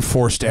another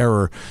unforced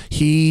error.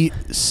 He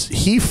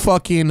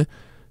fucking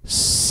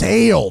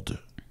sailed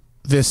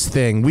this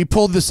thing. We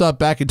pulled this up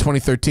back in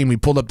 2013. We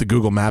pulled up the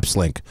Google Maps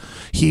link.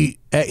 He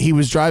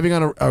was driving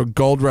on a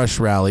Gold Rush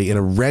rally in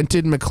a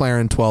rented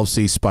McLaren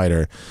 12C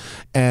Spider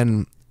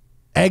and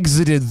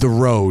exited the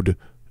road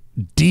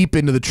deep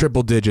into the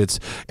triple digits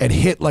and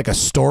hit like a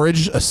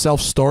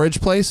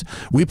self-storage place.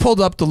 We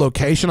pulled up the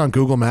location on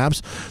Google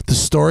Maps. The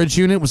storage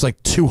unit was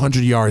like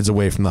 200 yards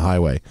away from the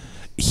highway.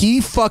 He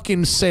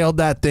fucking sailed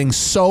that thing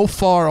so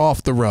far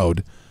off the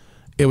road.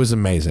 It was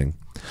amazing.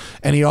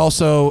 And he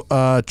also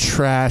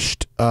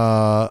trashed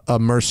a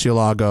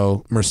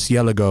Murcielago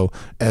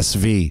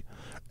SV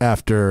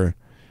after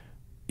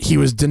he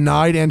was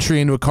denied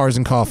entry into a Cars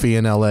and Coffee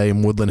in LA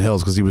in Woodland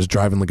Hills because he was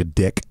driving like a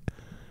dick.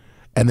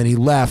 And then he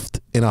left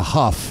in a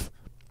huff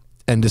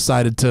and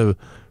decided to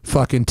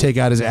fucking take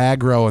out his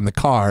aggro in the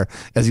car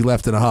as he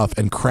left in a huff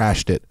and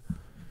crashed it.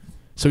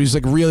 So he's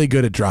like really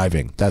good at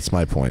driving. That's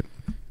my point.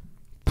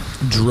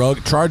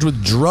 Charged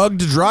with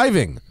drugged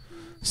driving,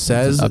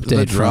 says update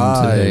the Drive.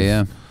 from today.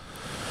 Yeah,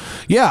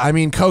 yeah. I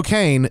mean,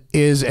 cocaine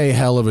is a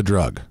hell of a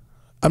drug.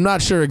 I'm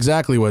not sure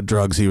exactly what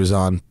drugs he was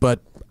on, but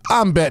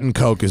I'm betting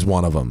coke is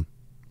one of them.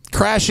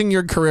 Crashing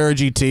your Carrera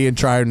GT and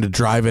trying to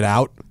drive it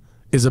out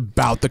is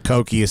about the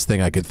cokiest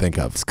thing I could think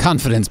of. It's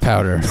confidence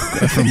powder.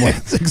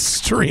 It's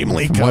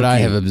extremely from what I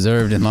have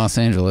observed in Los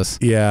Angeles.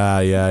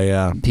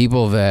 Yeah.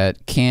 People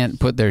that can't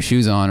put their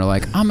shoes on are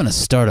like, I'm going to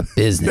start a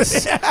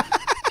business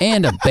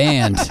and a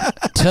band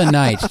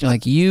tonight. You're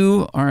like,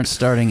 you aren't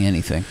starting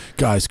anything.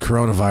 Guys,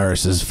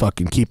 coronavirus is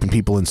fucking keeping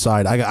people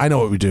inside. I know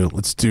what we do.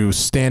 Let's do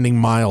standing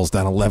miles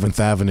down 11th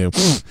Avenue.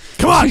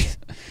 Come on!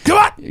 Come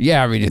on!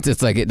 Yeah, I mean,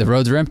 it's like the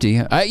roads are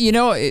empty.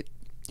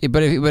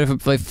 But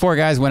if like four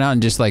guys went out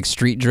and just like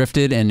street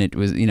drifted and it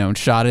was,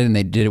 shot it and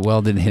they did it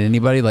well, didn't hit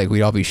anybody, like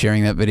we'd all be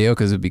sharing that video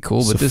because it'd be cool.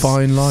 It's a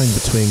fine line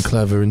between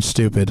clever and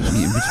stupid.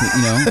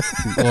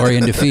 Glory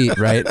and defeat,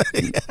 right?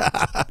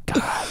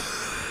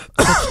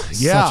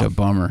 Yeah. Such a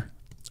bummer.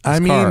 I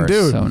mean,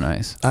 dude. So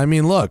nice. I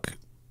mean, look.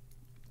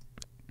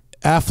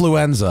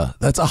 Affluenza.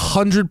 That's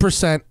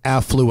 100%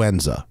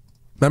 affluenza.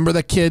 Remember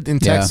that kid in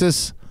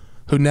Texas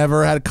who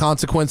never had a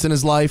consequence in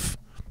his life?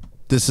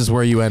 This is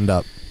where you end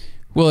up.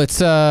 Well,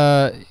 it's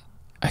I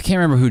can't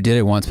remember who did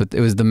it once, but it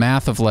was the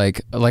math of like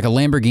a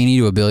Lamborghini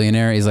to a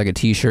billionaire is like a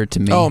T-shirt to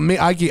me. Oh,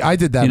 I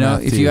did that.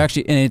 Math if you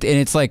actually and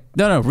it's like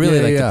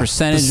really the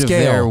percentage of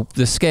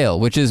the scale,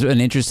 which is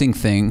an interesting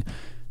thing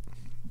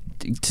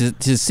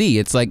to see.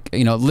 It's like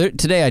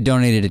today I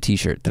donated a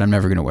T-shirt that I'm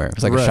never gonna wear. It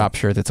was like a shop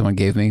shirt that someone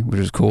gave me,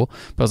 which was cool.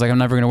 But I was like, I'm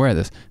never gonna wear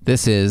this.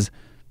 This is.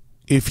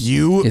 If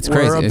you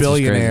were a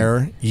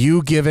billionaire,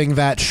 you giving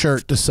that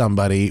shirt to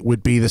somebody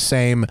would be the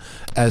same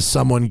as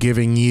someone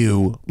giving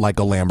you like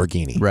a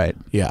Lamborghini. Right.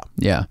 Yeah.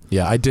 Yeah.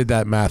 Yeah. I did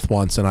that math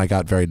once and I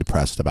got very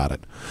depressed about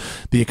it.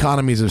 The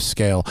economies of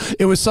scale.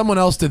 It was someone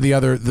else did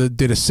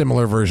did a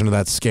similar version of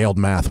that scaled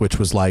math, which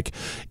was like,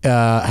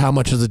 how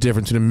much is the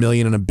difference between a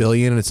million and a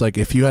billion? And it's like,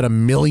 if you had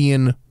 1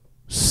 million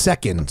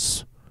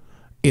seconds,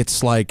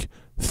 it's like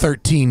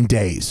 13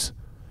 days.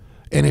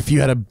 And if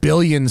you had 1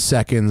 billion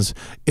seconds,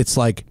 it's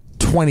like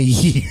 20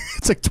 years.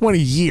 It's like 20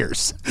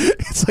 years.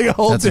 It's like a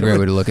whole That's a great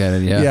way to look at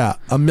it, yeah. Yeah.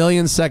 1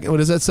 million seconds. What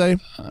does that say?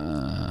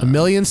 1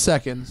 million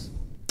seconds.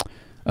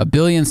 1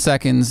 billion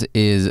seconds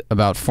is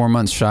about 4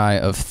 months shy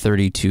of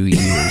 32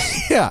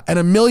 years. Yeah. And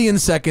 1 million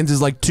seconds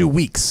is like 2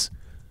 weeks.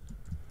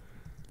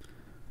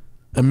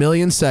 1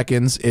 million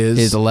seconds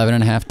is 11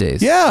 and a half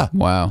days. Yeah.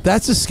 Wow.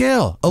 That's a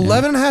scale.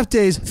 11 and a half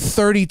days,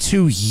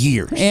 32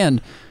 years.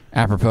 And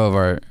apropos of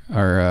our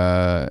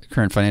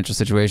current financial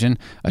situation,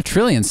 1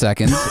 trillion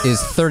seconds is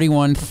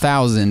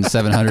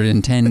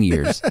 31,710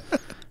 years.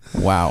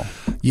 Wow.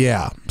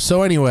 Yeah.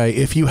 So anyway,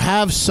 if you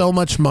have so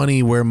much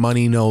money where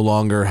money no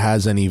longer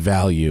has any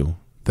value,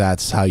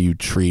 that's how you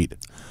treat.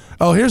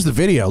 Oh, here's the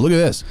video. Look at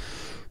this.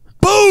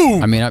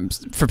 Boom! I mean,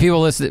 for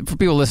people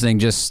listening,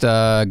 just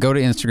go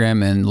to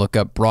Instagram and look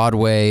up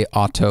Broadway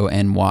Auto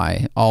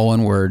NY, all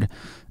one word.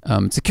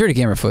 Security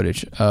camera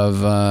footage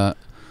of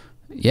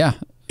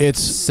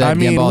It's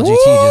Gambal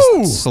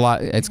GT just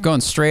it's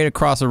going straight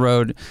across the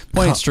road,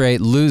 pointing straight,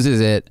 loses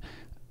it.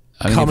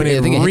 Coming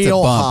in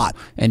real hot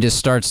and just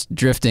starts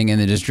drifting, and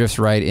then just drifts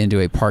right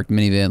into a parked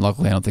minivan.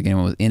 Luckily, I don't think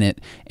anyone was in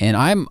it. And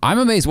I'm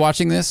amazed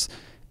watching this.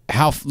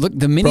 Look,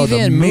 the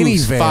minivan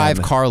moves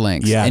 5 car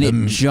lengths, and it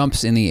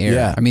jumps in the air.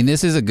 Yeah. I mean,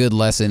 this is a good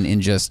lesson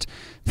in just.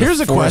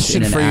 Here's a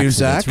question for you,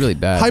 Zach. It's really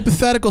bad.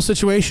 Hypothetical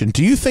situation.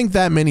 Do you think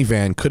that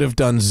minivan could have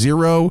done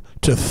 0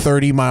 to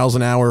 30 miles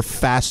an hour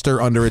faster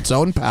under its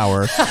own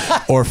power,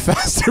 or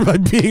faster by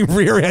being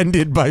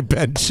rear-ended by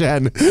Ben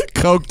Chen,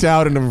 coked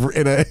out in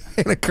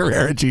a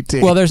Carrera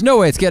GT? Well, there's no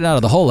way it's getting out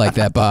of the hole like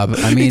that, Bob.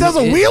 I mean, he does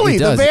a wheelie.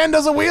 The van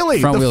does a wheelie.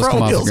 Front wheels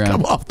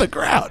come off the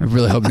ground. I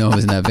really hope no one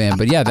was in that van.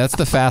 But yeah, that's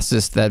the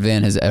fastest that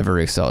van has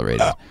ever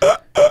accelerated.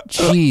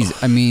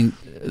 Jeez, I mean,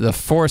 the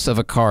force of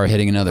a car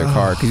hitting another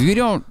car, because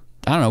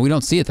I don't know. We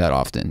don't see it that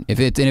often. If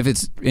it's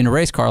in a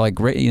race car, like,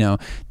 you know,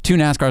 2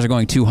 NASCARs are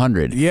going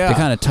 200. Yeah. They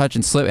kind of touch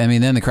and slip. I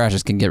mean, then the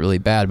crashes can get really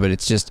bad, but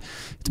it's a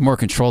more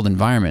controlled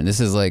environment.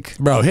 This is like,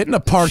 bro, hitting a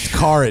parked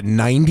car at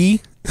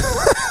 90.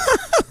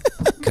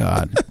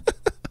 God,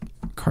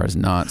 car's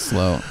not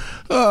slow.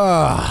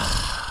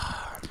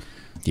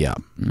 Yeah.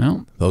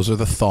 No. Those are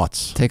the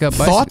thoughts. Take up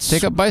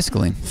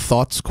bicycling.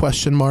 Thoughts?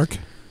 Question mark.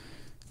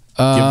 Give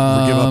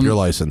up your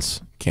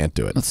license. Can't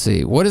do it. Let's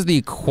see. What is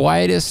the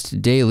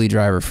quietest daily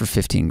driver for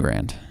 15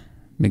 grand?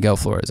 Miguel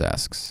Flores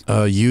asks.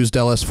 Used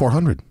LS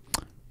 400.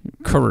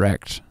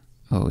 Correct.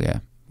 Oh yeah.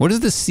 What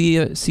is the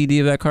CD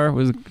of that car?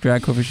 What is the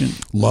drag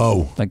coefficient?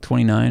 Low. Like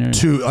 29 or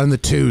 2 on the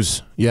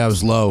 2s. Yeah, it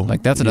was low.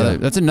 Like that's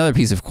another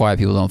piece of quiet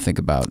people don't think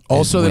about.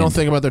 Also, they don't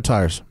think about their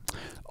tires.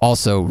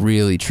 Also,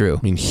 really true.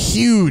 I mean,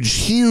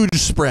 huge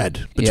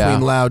spread between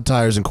loud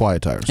tires and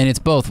quiet tires. And it's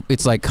both.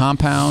 It's like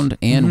compound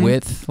and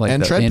width, like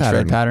and tread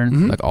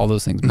pattern. Like all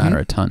those things matter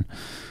a ton.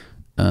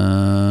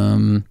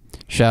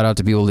 Shout out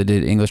to people that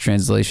did English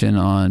translation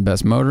on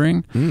Best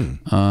Motoring.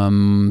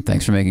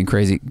 Thanks for making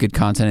good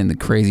content in the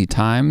crazy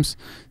times.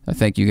 I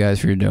thank you guys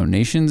for your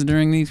donations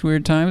during these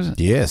weird times.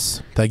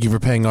 Yes. Thank you for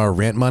paying our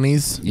rent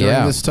monies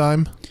during this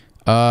time.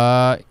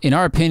 In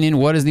our opinion,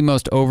 what is the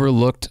most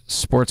overlooked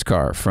sports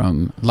car?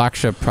 From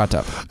Laksha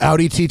Pratap.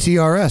 Audi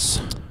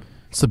TT-RS.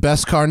 It's the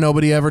best car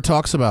nobody ever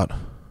talks about.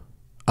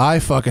 I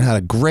fucking had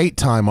a great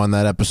time on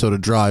that episode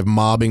of Drive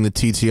mobbing the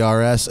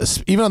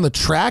TT-RS. Even on the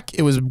track,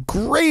 it was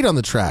great on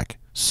the track.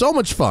 So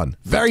much fun.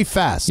 Very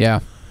fast. Yeah.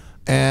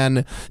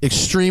 And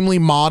extremely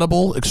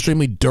moddable,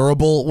 extremely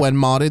durable when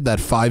modded. That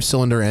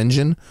 5-cylinder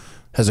engine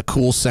has a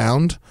cool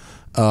sound.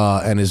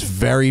 And is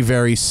very,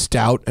 very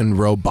stout and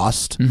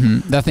robust.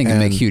 That thing can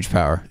make huge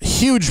power.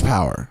 Huge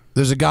power.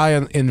 There's a guy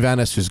in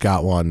Venice who's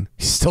got one.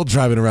 He's still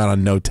driving around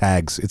on no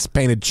tags. It's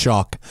painted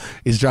chalk.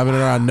 He's driving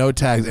around no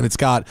tags, and it's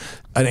got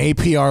an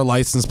APR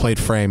license plate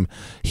frame.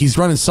 He's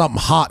running something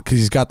hot because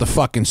he's got the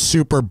fucking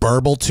super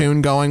burble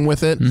tune going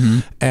with it,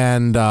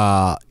 and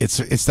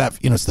it's that,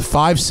 you know, it's the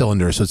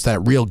 5-cylinder, so it's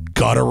that real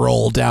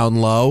guttural down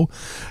low,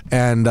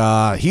 and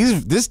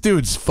this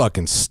dude's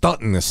fucking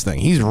stunting this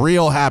thing. He's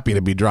real happy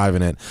to be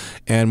driving it,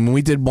 and when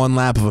we did one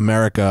lap of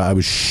America, I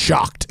was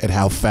shocked at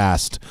how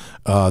fast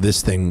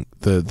this thing,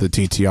 the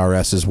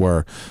TT-RSs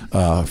were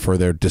for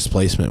their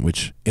displacement,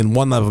 which in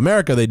one lap of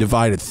America they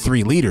divided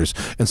 3 liters,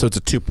 and so it's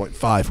a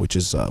 2.5, which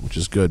is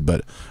good.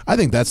 But I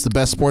think that's the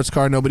best sports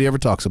car nobody ever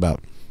talks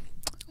about.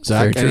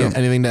 Zach,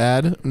 anything to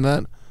add on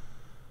that?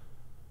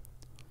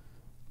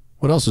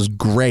 What else is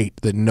great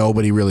that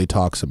nobody really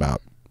talks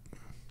about?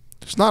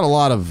 There's not a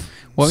lot of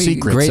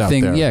secrets out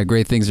there. Yeah,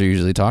 great things are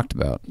usually talked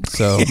about.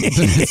 So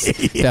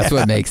that's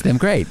what makes them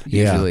great,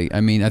 usually. Yeah.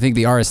 I mean, I think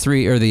the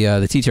RS3 or the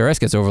TTRS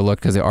gets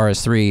overlooked because the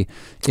RS3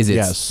 is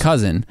its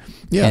cousin,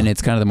 and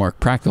it's kind of the more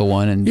practical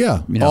one, and you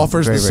know,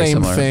 offers the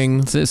same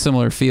thing. It's a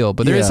similar feel,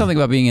 but there is something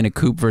about being in a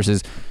coupe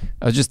versus.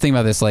 I was just thinking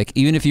about this, like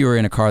even if you were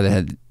in a car that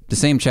had the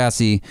same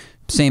chassis,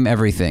 same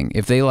everything,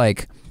 if they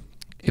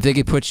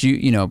could put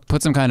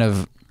some kind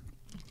of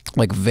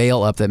like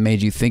veil up that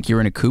made you think you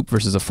were in a coupe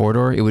versus a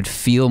 4-door, it would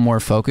feel more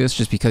focused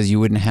just because you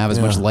wouldn't have as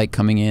much light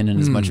coming in and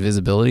as much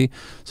visibility.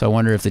 So I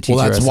wonder if the TTRS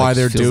that's why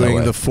they're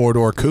doing the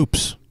 4-door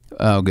coupes.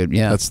 Oh, good.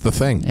 Yeah. That's the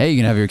thing. Hey, you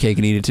can have your cake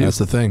and eat it too. That's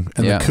the thing.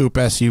 And the coupe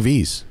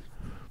SUVs.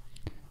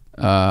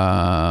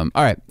 All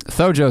right.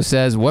 Thojo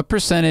says, what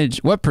percent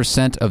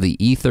of the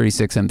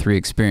E36 M3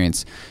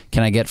 experience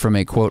can I get from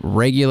a, quote,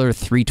 regular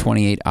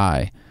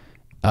 328i?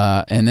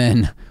 And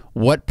then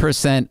what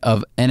percent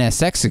of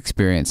NSX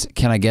experience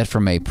can I get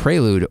from a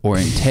Prelude or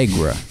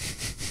Integra?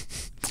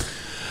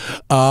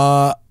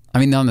 I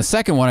mean, on the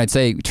second one, I'd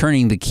say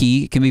turning the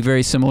key can be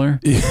very similar,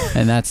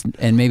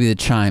 and maybe the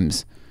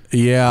chimes.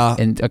 Yeah,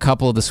 and a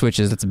couple of the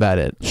switches. That's about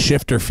it.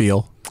 Shifter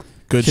feel.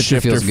 Good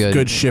shifter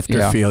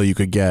feel you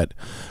could get.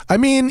 I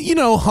mean, you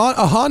know, a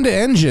Honda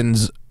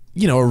engine's,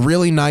 you know, a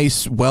really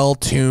nice,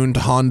 well-tuned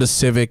Honda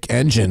Civic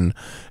engine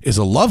is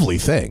a lovely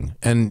thing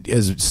and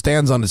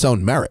stands on its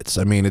own merits.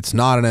 I mean, it's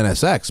not an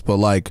NSX, but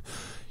like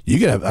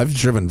I've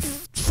driven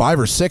 5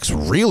 or 6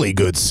 really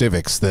good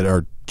Civics that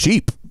are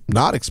cheap,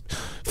 not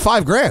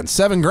 $5 grand,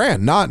 $7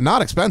 grand,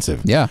 not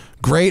expensive. Yeah,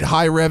 great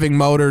high revving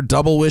motor,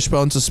 double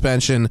wishbone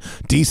suspension,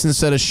 decent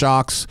set of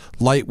shocks,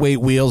 lightweight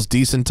wheels,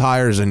 decent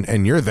tires,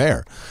 and you're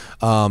there.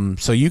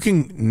 So you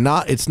can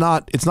it's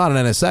not an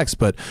NSX,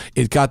 but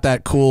it got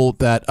that cool,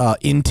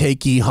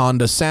 intakey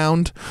Honda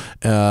sound,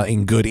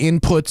 in good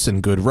inputs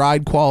and good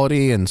ride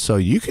quality, and so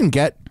you can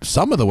get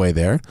some of the way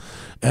there.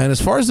 And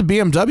as far as the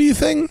BMW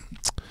thing,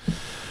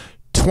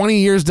 20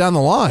 years down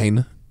the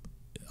line,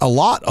 a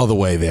lot of the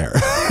way there.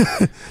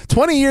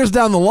 20 years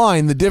down the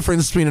line, the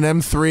difference between an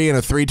M3 and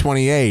a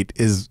 328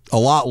 is a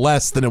lot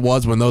less than it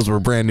was when those were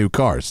brand new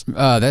cars.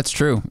 That's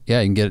true. Yeah,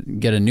 you can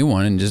get a new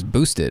one and just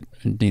boost it.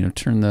 And, you know,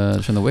 turn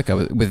the wick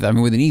up. With an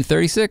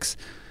E36,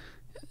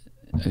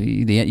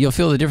 you'll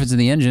feel the difference in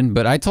the engine.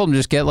 But I told him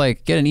just get an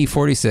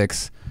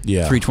E46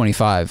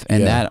 325,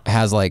 and that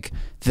has like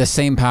the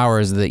same power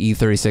as the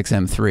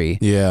E36 M3.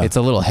 Yeah. It's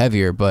a little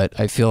heavier, but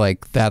I feel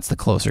like that's the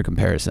closer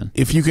comparison.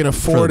 If you can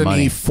afford an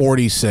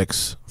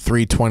E46,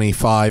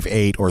 325,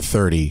 8, or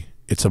 30,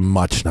 it's a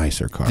much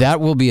nicer car.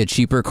 That will be a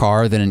cheaper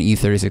car than an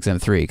E36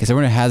 M3, because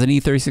everyone who has an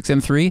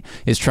E36 M3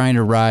 is trying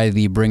to ride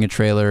the bring a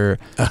trailer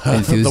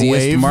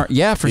enthusiast.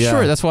 Yeah, for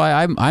sure. That's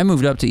why I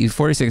moved up to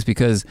E46,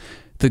 because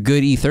the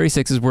good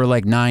E36s were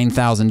like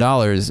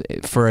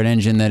 $9,000 for an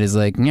engine that is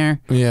like, yeah,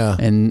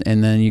 and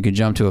then you could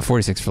jump to a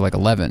 46 for like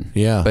 11.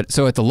 Yeah. But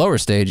so at the lower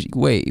stage,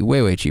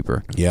 way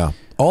cheaper. Yeah.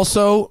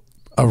 Also,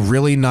 a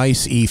really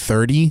nice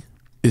E30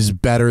 is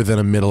better than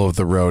a middle of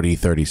the road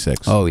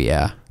E36. Oh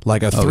yeah.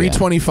 Like a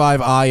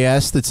 325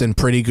 IS that's in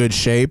pretty good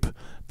shape.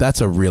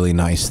 That's a really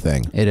nice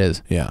thing. It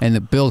is. Yeah. And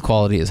the build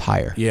quality is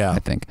higher. Yeah. I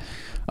think.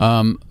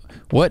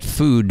 What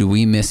food do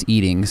we miss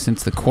eating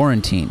since the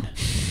quarantine?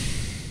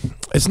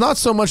 It's not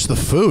so much the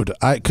food,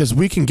 because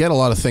we can get a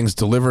lot of things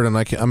delivered, and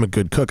I'm a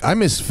good cook. I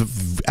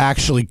miss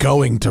actually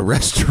going to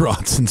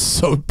restaurants and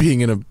so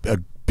being in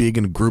being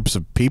in groups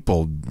of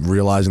people,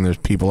 realizing there's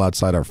people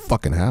outside our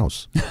fucking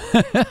house.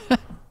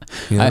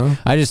 You know?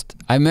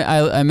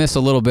 I miss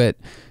a little bit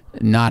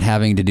not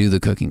having to do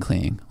the cooking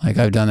cleaning. Like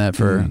I've done that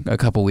for a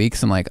couple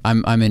weeks, and like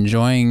I'm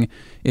enjoying.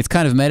 It's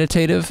kind of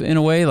meditative in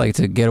a way, like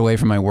to get away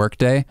from my work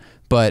day.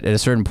 But at a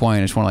certain point,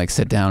 I just want to like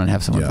sit down and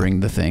have someone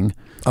bring the thing.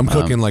 I'm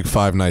cooking like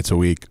 5 nights a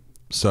week,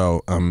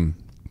 so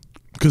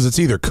because it's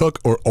either cook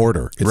or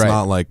order. It's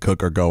not like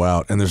cook or go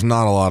out, and there's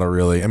not a lot of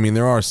really. I mean,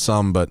 there are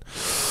some, but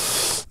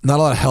not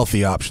a lot of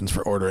healthy options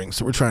for ordering.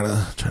 So we're trying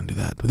to do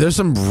that. But there's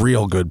some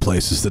real good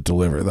places that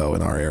deliver though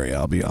in our area.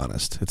 I'll be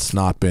honest. It's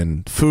not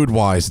been food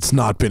wise. It's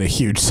not been a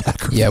huge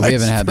sacrifice. Yeah, we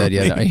haven't had that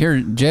yet. Me. I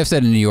hear Jeff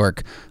said in New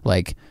York,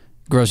 like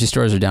grocery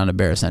stores are down to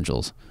bare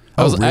essentials.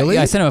 Really?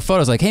 I sent him a photo. I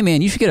was like, "Hey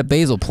man, you should get a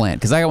basil plant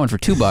because I got one for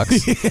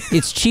 $2.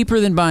 It's cheaper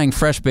than buying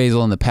fresh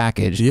basil in the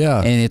package. Yeah,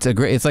 and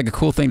it's like a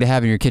cool thing to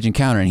have in your kitchen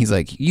counter." And he's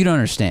like, "You don't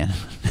understand."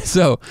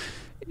 So,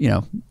 you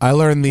know, I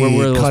learned the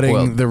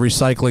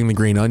recycling the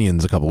green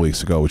onions a couple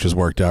weeks ago, which has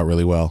worked out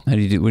really well. How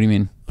do you do? What do you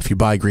mean? If you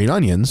buy green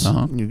onions,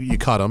 you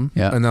cut them,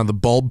 and now the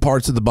bulb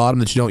parts at the bottom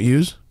that you don't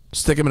use,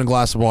 stick them in a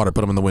glass of water,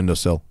 put them on the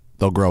windowsill.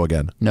 They'll grow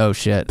again. No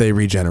shit. They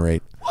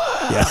regenerate.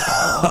 Wow.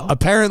 Yeah.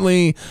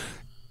 Apparently,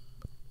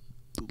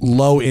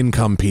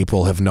 low-income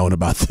people have known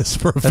about this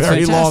for a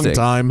very long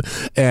time,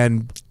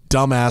 and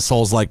dumb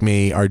assholes like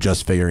me are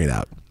just figuring it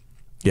out.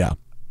 Yeah.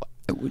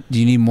 Do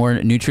you need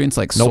more nutrients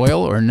like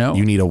soil or no?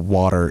 You need a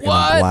water in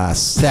a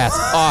glass. That's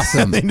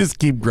awesome. And they just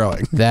keep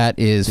growing. That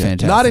is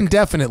fantastic. Not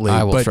indefinitely,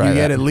 but you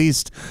get at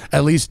least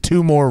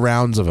 2 more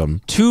rounds of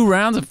them. 2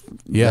 rounds of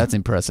that's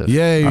impressive.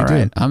 Yeah, you do.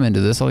 Right, I'm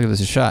into this. I'll give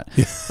this a shot.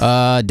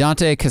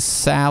 Dante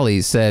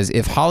Casali says,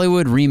 if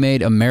Hollywood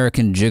remade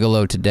American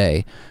Gigolo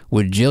today,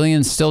 would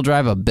Jillian still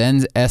drive a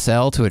Benz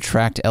SL to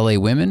attract LA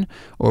women,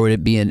 or would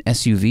it be an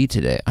SUV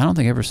today? I don't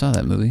think I ever saw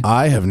that movie.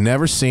 I have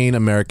never seen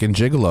American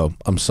Gigolo.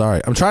 I'm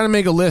sorry. I'm trying to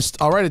make a list.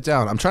 I'll write it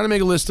down. I'm trying to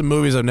make a list of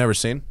movies I've never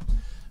seen.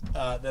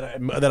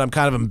 That I'm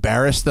kind of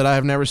embarrassed that I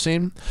have never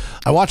seen.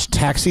 I watched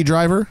Taxi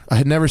Driver. I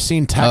had never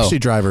seen Taxi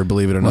Driver,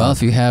 believe it or not. Well,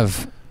 if you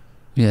have...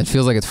 Yeah, it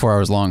feels like it's 4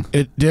 hours long.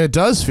 It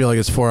does feel like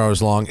it's 4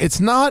 hours long. It's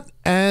not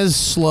as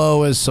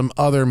slow as some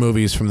other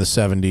movies from the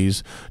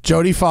 70s.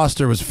 Jodie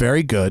Foster was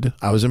very good.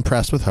 I was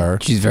impressed with her.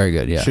 She's very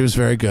good, yeah. She was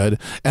very good.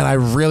 And I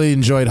really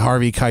enjoyed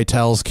Harvey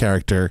Keitel's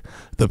character,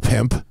 the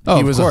pimp. Oh,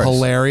 he was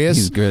hilarious.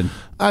 He's good.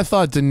 I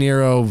thought De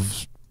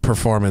Niro's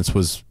performance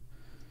was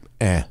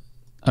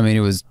I mean,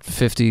 it was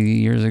 50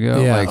 years ago.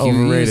 Yeah, like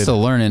overrated. He's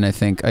still learning, I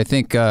think.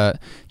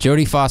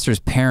 Jodie Foster's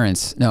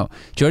parents... No,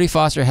 Jodie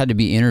Foster had to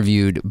be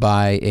interviewed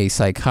by a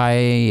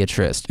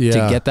psychiatrist to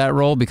get that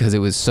role because it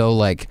was so,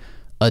 like,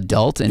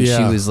 adult, and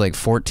she was, like,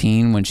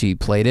 14 when she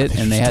played it.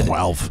 And they had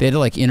 12. They had to,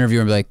 like, interview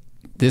her and be like,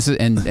 this is...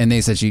 And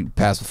they said she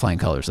passed with flying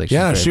colors. Like,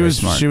 she was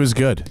smart. She was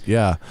good,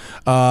 yeah.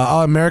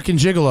 American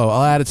Gigolo,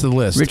 I'll add it to the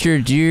list.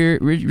 Richard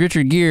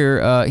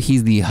Gere,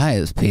 he's the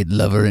highest paid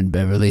lover in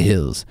Beverly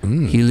Hills.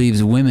 He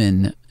leaves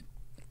women...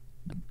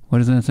 What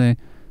does that say?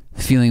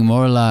 Feeling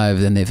more alive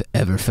than they've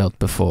ever felt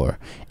before,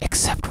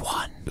 except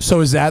one.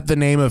 So is that the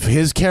name of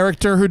his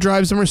character who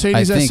drives a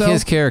Mercedes SL? I think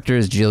his character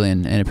is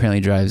Jillian, and apparently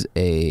drives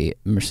a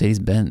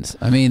Mercedes-Benz.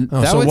 I mean,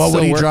 so what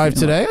would he drive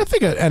today? I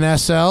think an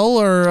SL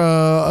or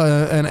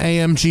an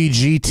AMG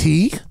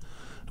GT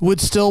would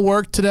still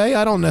work today.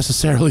 I don't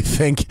necessarily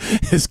think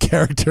his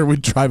character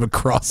would drive a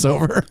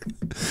crossover.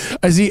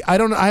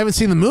 I haven't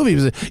seen the movie.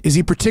 Is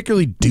he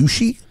particularly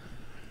douchey?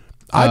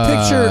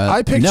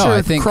 I picture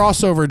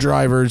crossover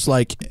drivers,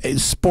 like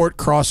sport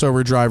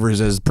crossover drivers,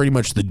 as pretty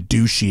much the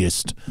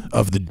douchiest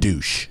of the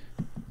douche.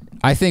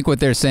 I think what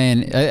they're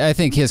saying, I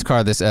think his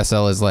car, this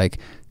SL, is like,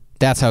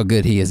 that's how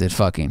good he is at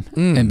fucking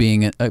and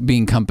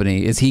being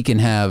company, is he can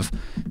have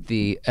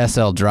the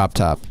SL drop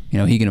top. You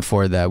know, he can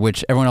afford that,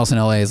 which everyone else in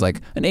LA is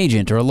like an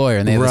agent or a lawyer,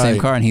 and they have the same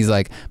car, and he's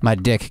like, my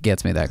dick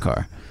gets me that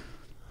car.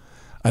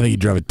 I think he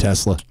drove a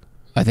Tesla.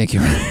 I think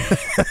you're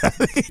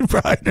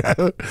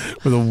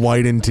with a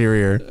white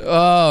interior.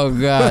 Oh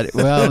God!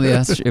 Well,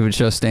 yes, it would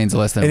show stains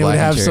less than and black. It would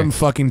have interior. some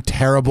fucking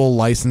terrible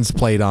license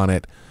plate on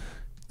it.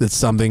 That's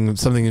something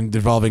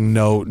involving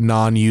no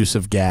non-use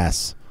of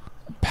gas.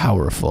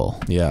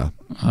 Powerful. Yeah.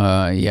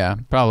 Yeah.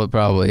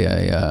 Probably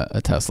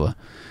a Tesla.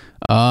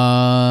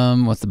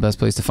 What's the best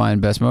place to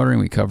find best motoring?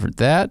 We covered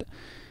that.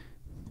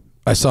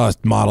 I saw a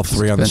Model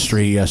 3 on the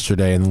street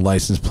yesterday, and the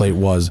license plate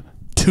was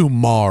to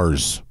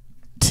Mars.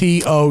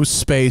 TO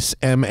space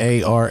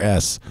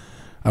MARS.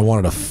 I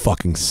wanted to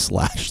fucking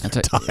slash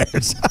their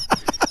tires.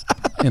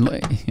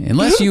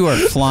 Unless you are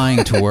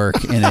flying to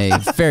work in a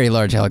very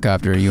large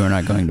helicopter, you are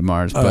not going to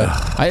Mars. But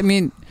I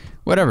mean,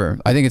 whatever.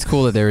 I think it's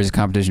cool that there is a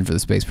competition for the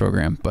space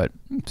program, but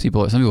some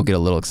people get a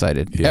little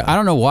excited. Yeah. I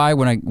don't know why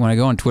when I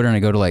go on Twitter and I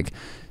go to like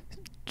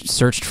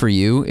searched for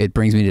you, it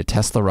brings me to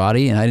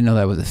Teslarati, and I didn't know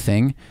that was a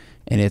thing.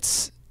 And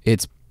it's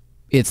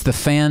the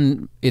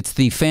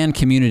fan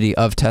community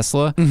of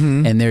Tesla,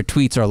 and their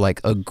tweets are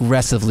like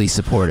aggressively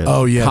supportive.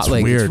 Oh yeah, it's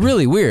like, weird. It's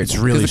really weird. It's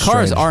really the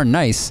cars strange. are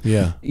nice.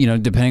 Yeah,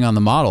 depending on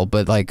the model,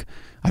 but like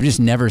I've just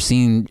never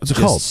seen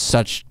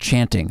such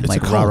chanting. It's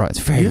like a cult. rah rah. It's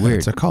very weird.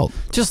 It's a cult.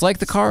 Just like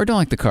the car or don't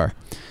like the car.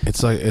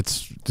 It's like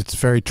it's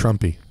very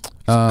Trumpy.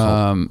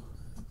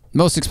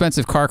 Most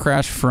expensive car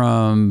crash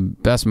from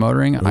Best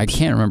Motoring. Oops. I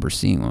can't remember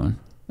seeing one.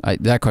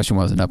 That question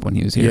wasn't up when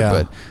he was here,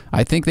 but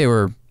I think they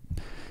were.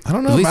 I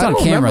don't know. At least on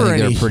camera, I think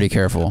they were pretty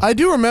careful. I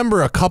do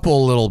remember a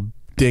couple little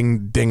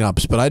ding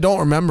ups, but I don't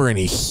remember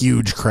any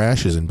huge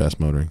crashes in Best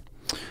Motoring.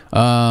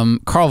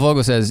 Carl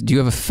Vogel says, "Do you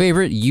have a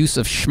favorite use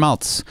of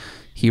schmaltz?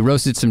 He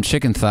roasted some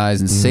chicken thighs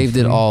and saved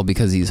it all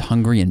because he's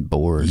hungry and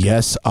bored."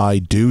 Yes, I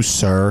do,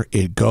 sir.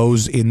 It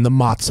goes in the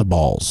matzo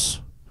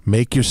balls.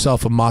 Make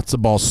yourself a matzo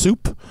ball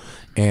soup.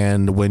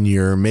 And when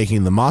you're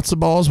making the matzo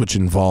balls, which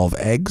involve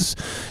eggs,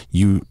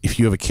 if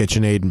you have a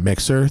KitchenAid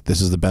mixer,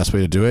 this is the best way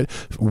to do it.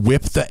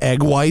 Whip the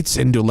egg whites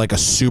into like a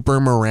super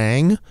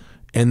meringue,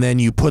 and then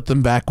you put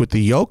them back with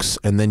the yolks,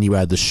 and then you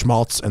add the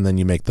schmaltz, and then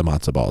you make the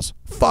matzo balls.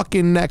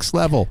 Fucking next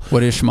level.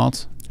 What is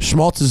schmaltz?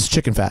 Schmaltz is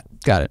chicken fat.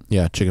 Got it.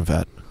 Yeah, chicken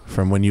fat.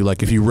 From when you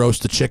if you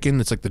roast the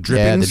chicken, it's like the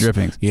drippings. Yeah, the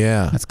drippings.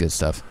 Yeah. That's good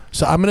stuff.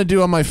 So I'm gonna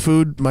do on my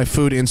food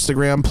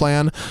Instagram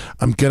plan.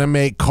 I'm gonna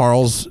make Chef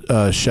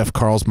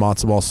Carl's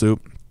matzo ball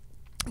soup,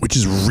 which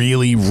is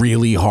really,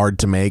 really hard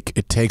to make.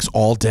 It takes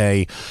all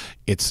day.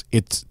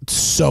 It's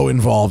so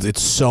involved.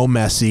 It's so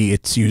messy.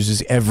 It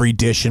uses every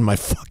dish in my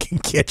fucking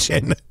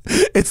kitchen.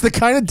 It's the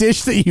kind of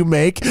dish that you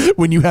make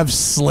when you have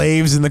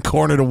slaves in the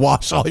corner to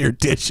wash all your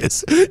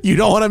dishes. You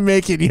don't want to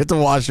make it. You have to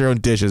wash your own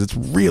dishes. It's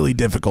really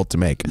difficult to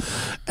make.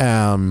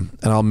 And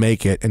I'll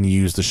make it and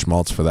use the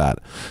schmaltz for that.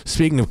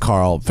 Speaking of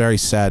Carl, very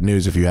sad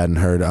news if you hadn't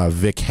heard.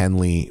 Vic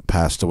Henley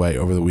passed away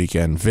over the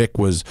weekend. Vic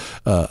was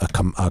a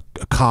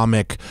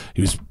comic.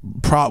 He was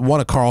one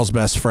of Carl's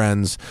best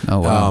friends. Oh,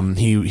 wow.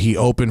 He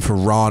opened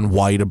for Ron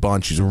White a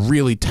bunch. He's a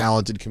really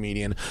talented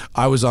comedian.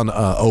 I was on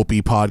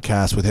Opie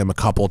podcast with him a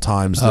couple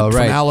times. From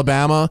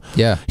Alabama.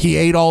 Yeah. He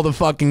ate all the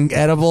fucking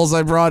edibles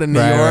I brought in New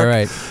York.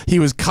 Right. He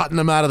was cutting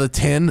them out of the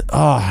tin.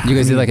 Oh, you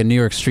guys did like a New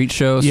York street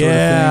show sort of thing,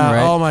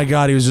 right? Oh my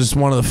God. He was just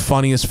one of the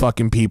funniest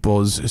fucking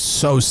people. It's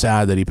so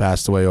sad that he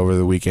passed away over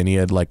the weekend. He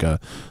had like a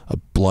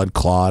blood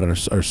clot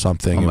or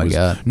something. Oh my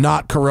God.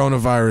 Not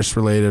coronavirus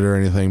related or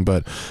anything,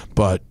 but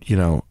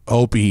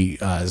Opie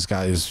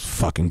is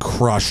fucking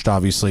crushed,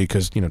 obviously,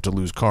 because to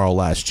lose Carl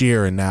last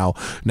year and now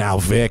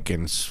Vic,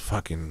 and it's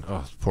fucking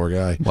poor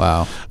guy.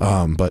 Wow.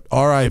 But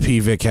R.I.P.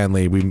 Vic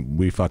Henley.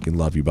 We fucking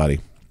love you, buddy.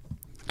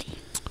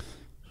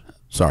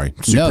 Sorry.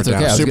 No, it's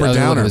okay. Super I was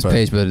downer. Looking at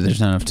his page, but there's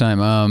not enough time.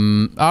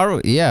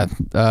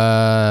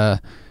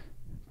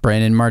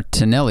 Brandon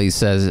Martinelli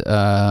says,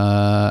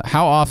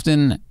 how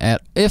often,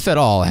 if at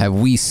all, have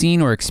we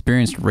seen or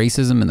experienced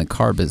racism in the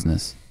car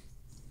business?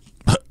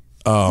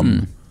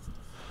 I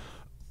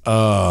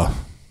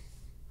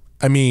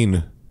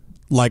mean,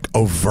 like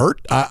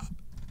overt?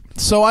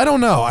 So I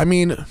don't know. I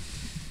mean,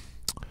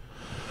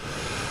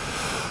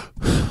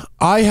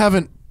 I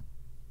haven't.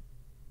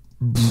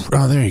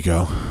 Oh, there you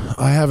go.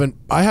 I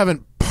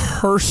haven't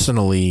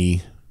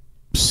personally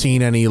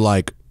seen any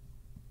like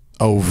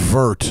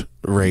overt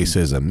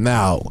racism.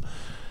 Now,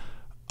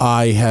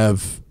 I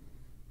have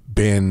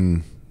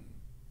been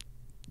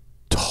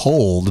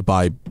told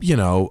by,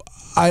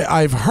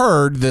 I've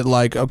heard that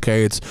like,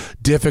 okay, it's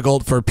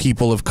difficult for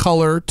people of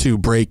color to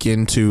break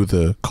into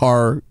the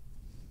car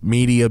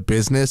media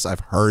business. I've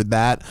heard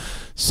that.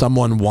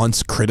 Someone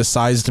once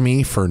criticized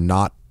me for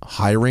not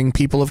hiring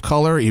people of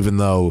color, even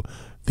though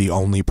the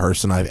only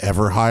person I've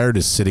ever hired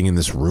is sitting in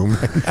this room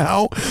right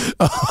now.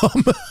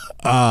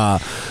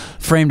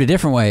 Framed a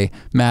different way,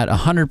 Matt,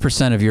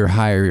 100% of your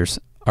hires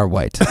are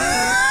white.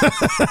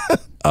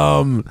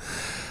 I've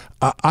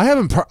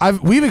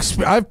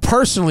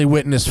personally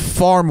witnessed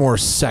far more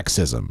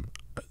sexism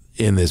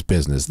in this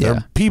business.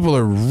 People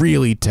are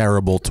really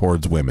terrible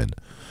towards women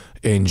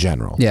in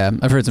general. Yeah,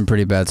 I've heard some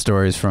pretty bad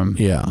stories from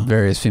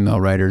various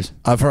female writers.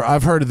 I've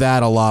heard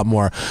that a lot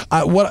more.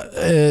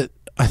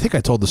 I think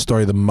I told the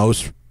story the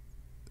most.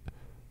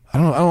 I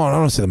don't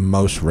want to say the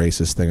most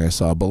racist thing I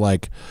saw, but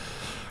like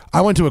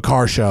I went to a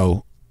car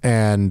show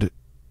and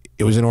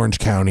it was in Orange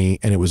County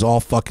and it was all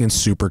fucking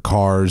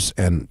supercars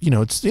and you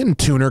know it's in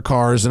tuner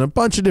cars and a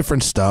bunch of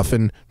different stuff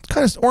and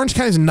kind of Orange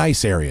County's a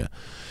nice area.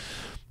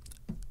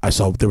 I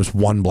saw there was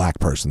one black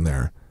person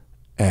there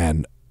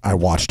and I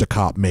watched a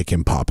cop make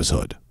him pop his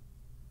hood.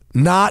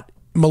 Not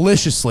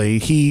maliciously.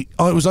 It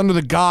was under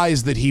the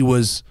guise that he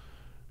was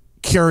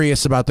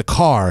curious about the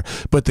car,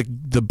 but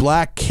the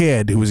black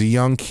kid, who was a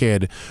young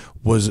kid,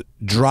 was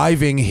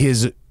driving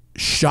his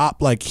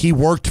shop, like he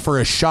worked for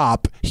a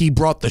shop. He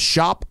brought the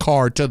shop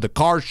car to the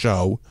car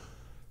show.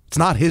 It's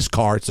not his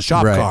car, it's the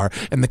shop car,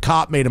 and the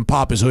cop made him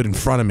pop his hood in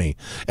front of me.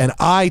 And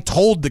I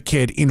told the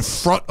kid in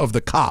front of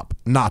the cop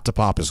not to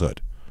pop his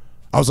hood.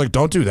 I was like,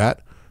 don't do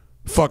that.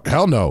 Fuck,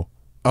 hell no.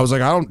 I was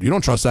like, you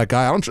don't trust that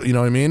guy. You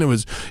know what I mean?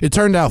 It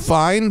turned out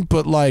fine,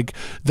 but like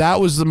that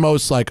was the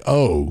most like,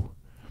 oh,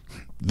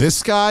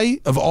 this guy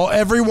of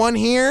everyone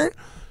here,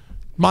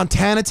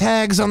 Montana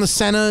tags on the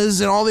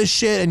Sennas and all this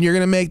shit, and you're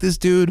gonna make this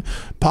dude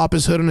pop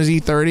his hood on his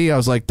E30. I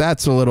was like,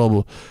 that's a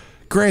little.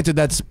 Granted,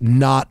 that's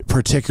not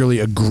particularly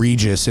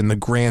egregious in the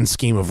grand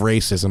scheme of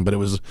racism, but it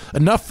was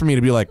enough for me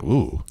to be like,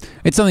 ooh.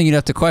 It's something you'd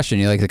have to question.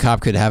 Like the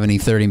cop could have an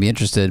E30 and be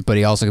interested, but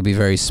he also could be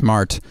very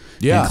smart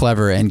and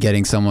clever and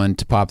getting someone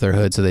to pop their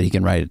hood so that he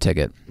can write a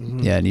ticket.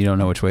 Yeah, and you don't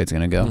know which way it's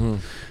going to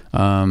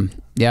go.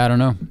 Yeah, I don't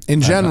know.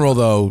 In general,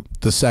 though,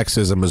 the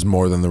sexism is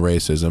more than the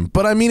racism.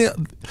 But I mean,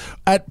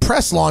 at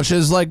press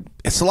launches, like,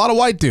 it's a lot of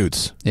white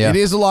dudes. Yeah. It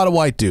is a lot of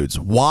white dudes.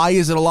 Why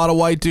is it a lot of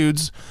white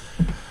dudes?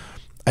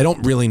 I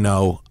don't really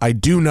know. I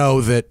do know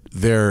that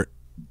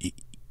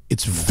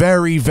it's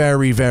very,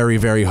 very, very,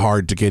 very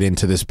hard to get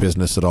into this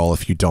business at all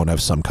if you don't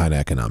have some kind of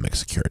economic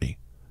security.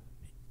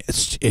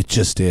 It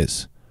just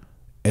is.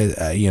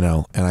 You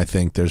know, and I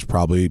think there's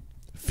probably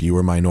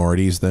fewer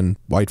minorities than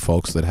white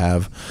folks that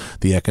have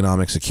the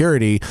economic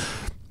security.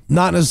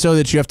 Not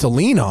necessarily that you have to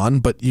lean on,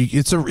 but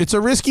it's a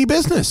risky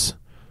business.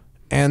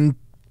 And,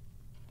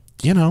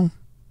 you know,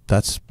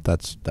 that's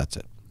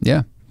it.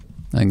 Yeah.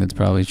 I think that's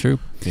probably true.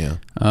 Yeah.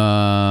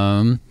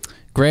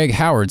 Greg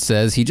Howard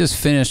says he just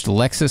finished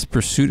Lexus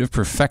Pursuit of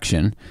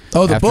Perfection.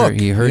 Oh, the book.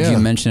 He heard you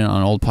mention it on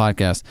an old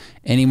podcast.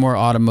 Any more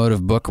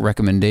automotive book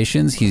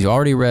recommendations? He's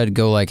already read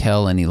Go Like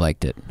Hell and he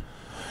liked it.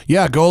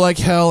 Yeah, Go Like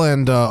Hell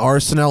and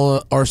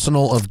Arsenal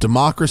of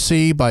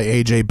Democracy by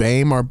A.J.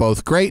 Baim are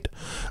both great.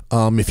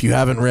 If you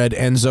haven't read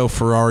Enzo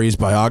Ferrari's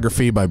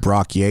biography by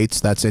Brock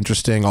Yates, that's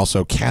interesting.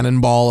 Also,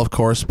 Cannonball, of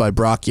course, by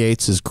Brock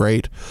Yates is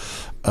great.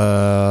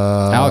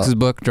 Alex's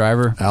book,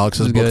 Driver.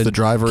 Alex's book, The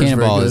Driver,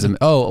 Cannonball is very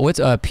good.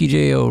 What's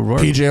P.J. O'Rourke?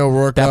 P.J.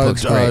 O'Rourke. That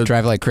book's great.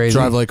 Drive Like Crazy.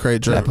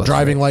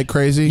 Driving Like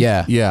Crazy?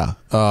 Yeah. Yeah.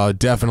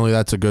 Definitely,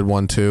 that's a good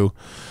one, too.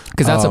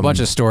 Because that's a bunch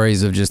of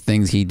stories of just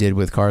things he did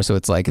with cars. So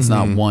it's like, it's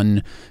not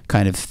one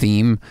kind of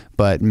theme,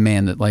 but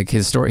man, that like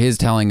his story, his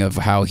telling of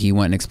how he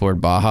went and explored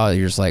Baja,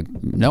 you're just like,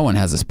 no one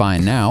has a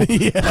spine now.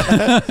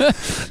 Yeah.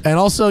 And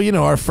also, you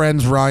know, our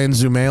friends Ryan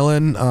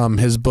Zumalin,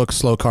 his book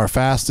Slow Car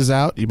Fast is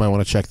out. You might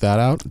want to check that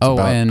out. It's about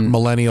and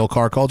millennial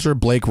car culture.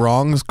 Blake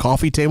Wrong's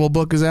coffee table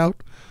book is out.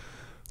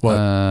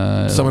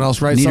 What? Someone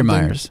else write something?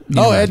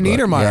 Ed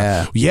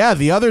Niedermeyer. Yeah.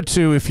 The other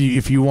two, if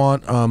you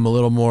want a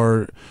little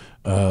more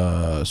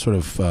sort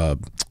of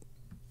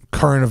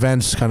current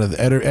events, kind of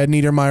Ed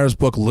Niedermeyer's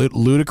book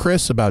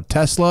Ludicrous about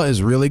Tesla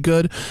is really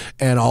good.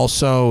 And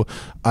also,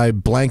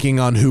 I'm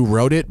blanking on who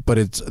wrote it, but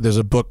there's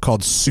a book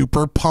called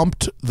Super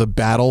Pumped: The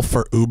Battle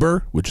for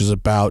Uber, which is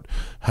about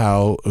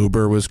how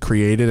Uber was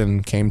created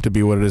and came to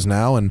be what it is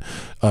now, and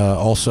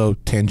also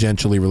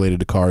tangentially related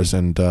to cars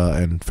and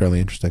fairly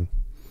interesting.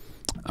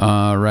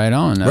 Right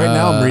on. Right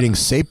now I'm reading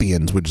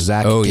Sapiens, which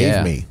Zach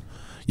gave me.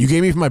 You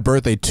gave me for my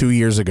birthday 2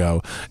 years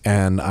ago,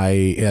 and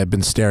I've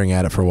been staring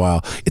at it for a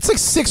while. It's like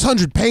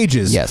 600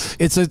 pages. Yes.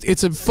 It's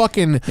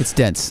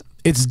dense.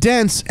 It's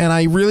dense, and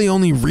I really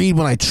only read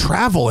when I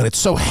travel, and it's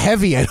so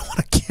heavy I don't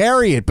want to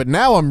carry it. But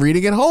now I'm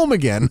reading it home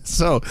again,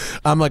 so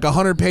I'm like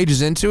 100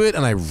 pages into it,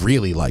 and I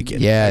really like it.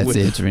 Yeah, it's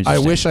interesting. I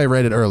wish I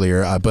read it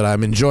earlier, but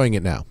I'm enjoying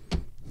it now.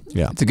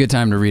 Yeah, it's a good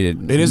time to read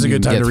it. It is a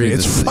good time to read it.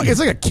 It's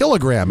like a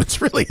kilogram.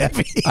 It's really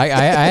heavy. I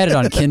had it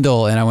on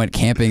Kindle, and I went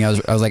camping. I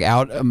was like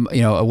out,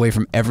 away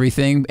from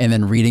everything, and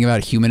then reading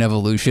about human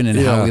evolution and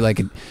how we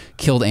like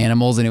killed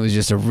animals, and it was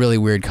just a really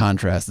weird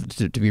contrast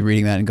to be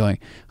reading that and going,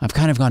 I've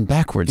kind of gone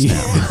backwards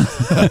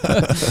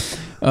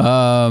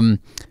now.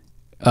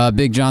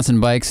 Big Johnson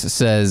Bikes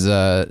says,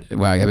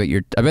 "Wow,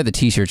 I bet the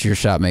T-shirts your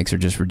shop makes are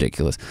just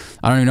ridiculous.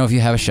 I don't even know if you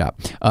have a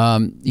shop."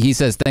 He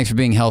says, "Thanks for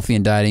being healthy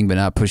and dieting, but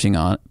not pushing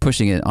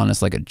it on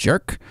us like a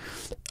jerk."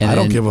 And I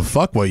don't give a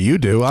fuck what you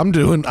do. I'm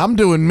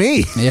doing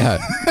me. Yeah,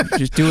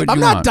 just do it. I'm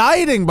not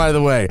dieting, by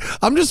the way.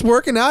 I'm just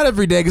working out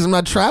every day because I'm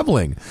not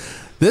traveling.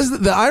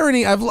 The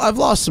irony. I've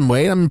lost some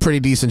weight. I'm in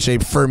pretty decent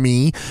shape for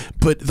me.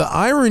 But the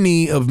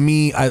irony of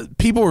me,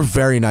 people were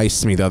very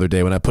nice to me the other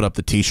day when I put up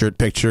the T-shirt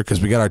picture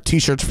because we got our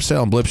T-shirts for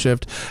sale on Blip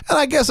Shift, and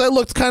I guess I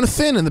looked kind of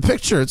thin in the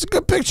picture. It's a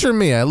good picture of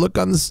me. I look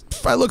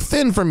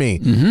thin for me,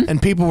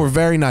 and people were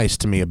very nice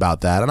to me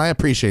about that, and I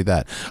appreciate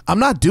that. I'm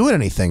not doing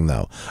anything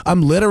though.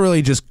 I'm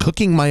literally just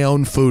cooking my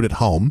own food at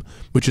home,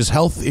 which is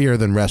healthier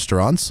than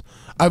restaurants.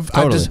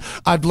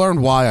 I've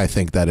learned why I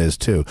think that is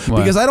too. Why?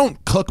 Because I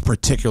don't cook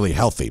particularly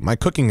healthy. My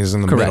cooking is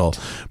in the middle,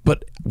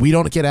 but we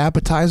don't get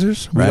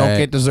appetizers. We don't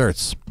get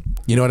desserts.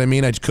 You know what I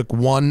mean? I just cook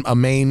a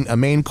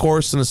main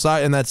course and a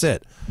side, and that's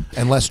it.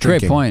 And less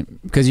drinking. Great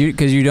point, because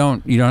you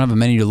don't have a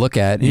menu to look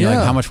at. And you're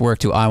like, how much work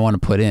do I want to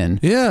put in?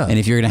 Yeah. And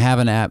if you're gonna have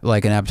an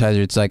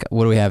appetizer, it's like,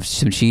 what do we have?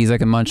 Some cheese I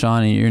can munch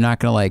on, and you're not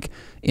gonna like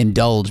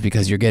indulge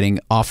because you're getting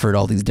offered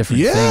all these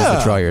different things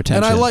that draw your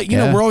attention. And I like, you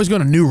know, we're always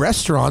going to new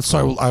restaurants,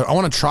 so I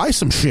want to try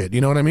some shit.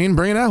 You know what I mean?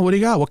 Bring it out. What do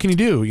you got? What can you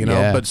do? You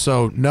know. But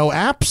so no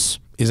apps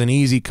is an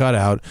easy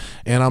cutout,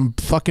 and I'm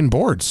fucking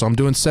bored, so I'm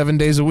doing 7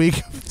 days a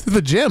week to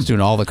the gym. Just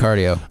doing all the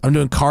cardio. I'm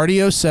doing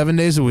cardio 7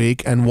 days a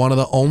week, and one of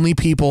the only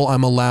people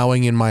I'm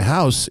allowing in my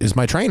house is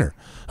my trainer,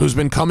 who's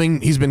been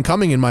coming. He's been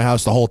coming in my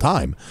house the whole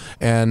time,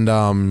 and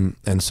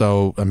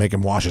so I make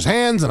him wash his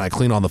hands, and I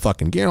clean all the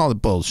fucking gear and all the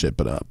bullshit.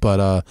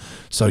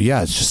 So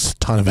yeah, it's just a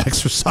ton of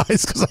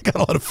exercise because I got a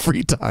lot of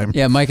free time.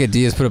 Yeah, Micah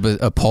Diaz put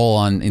up a poll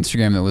on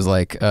Instagram that was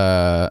like,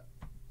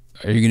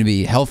 are you going to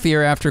be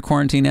healthier after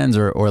quarantine ends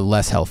or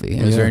less healthy?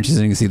 It was very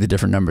interesting to see the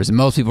different numbers. And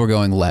most people are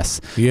going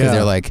less because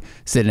they're like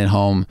sitting at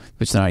home,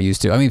 which they're not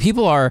used to. I mean,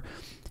 people are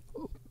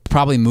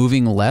probably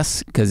moving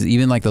less because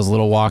even like those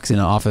little walks in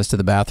an office to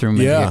the bathroom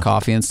and get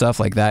coffee and stuff,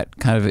 like that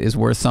kind of is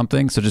worth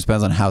something. So it just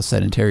depends on how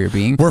sedentary you're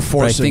being. We're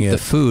forcing it. I think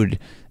the food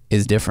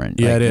is different.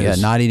 Yeah, like, it is. Yeah,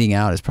 not eating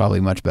out is probably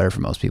much better for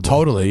most people.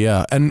 Totally,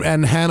 yeah. And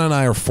Hannah and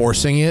I are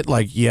forcing it.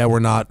 Like,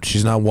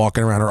 she's not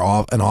walking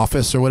around an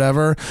office or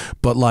whatever.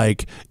 But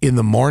like in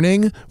the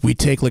morning, we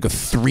take like a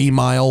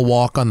 3-mile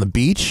walk on the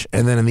beach,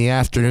 and then in the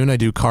afternoon, I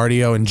do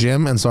cardio and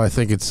gym. And so I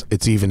think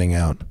it's evening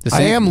out.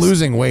 I am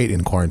losing weight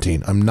in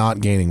quarantine. I'm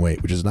not gaining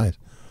weight, which is nice.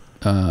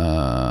 If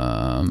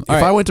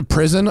I went to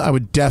prison, I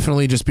would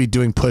definitely just be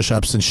doing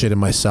push-ups and shit in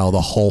my cell the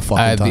whole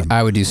fucking time.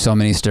 I would do so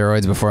many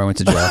steroids before I went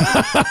to jail.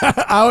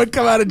 I would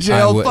come out of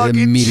jail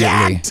fucking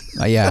immediately.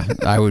 Yeah,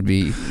 I would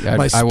be.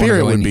 My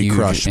spirit would be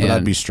crushed, but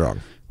I'd be strong.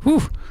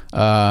 Whew.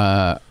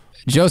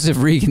 Joseph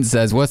Regan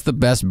says, "What's the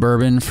best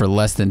bourbon for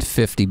less than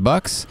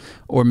 $50,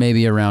 or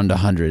maybe around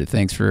 $100?"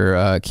 Thanks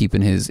for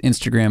keeping his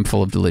Instagram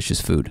full of delicious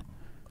food.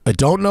 I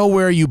don't know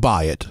where you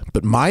buy it,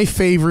 but my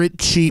favorite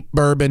cheap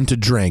bourbon to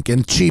drink,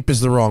 and cheap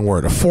is the wrong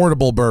word,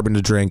 affordable bourbon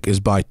to drink,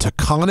 is by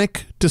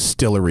Taconic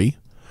Distillery.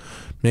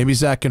 Maybe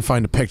Zach can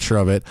find a picture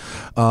of it.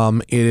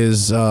 It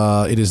is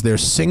their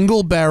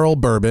single barrel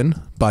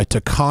bourbon by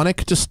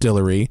Taconic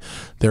Distillery.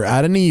 They're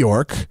out of New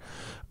York.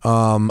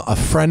 A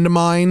friend of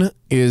mine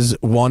is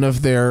one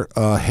of their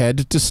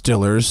head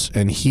distillers,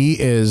 and he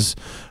is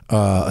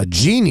a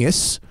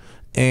genius.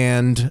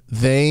 And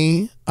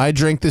I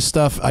drink this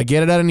stuff. I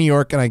get it out of New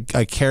York, and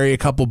I carry a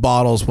couple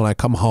bottles when I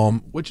come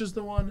home. Which is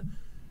the one?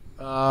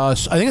 I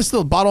think it's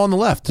the bottle on the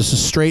left. This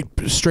is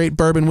straight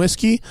bourbon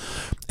whiskey.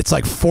 It's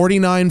like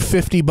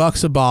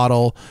 $49.50 a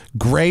bottle.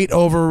 Great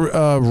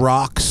over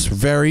rocks.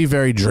 Very,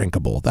 very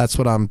drinkable. That's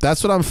what I'm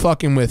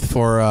fucking with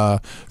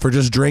for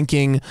just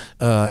drinking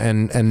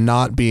and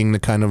not being the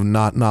kind of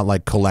not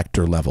like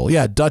collector level.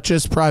 Yeah,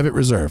 Duchess Private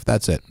Reserve.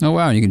 That's it. Oh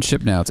wow, you can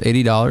ship now. It's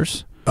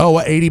 $80. Oh,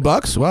 what,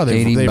 $80? Wow,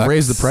 they've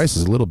raised the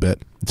prices a little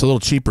bit. It's a little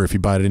cheaper if you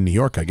buy it in New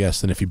York, I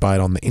guess, than if you buy it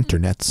on the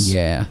internets.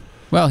 Yeah.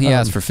 Well, he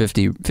asked for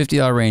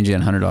 $50 range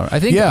and $100.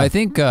 I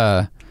think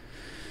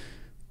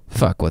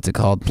fuck, what's it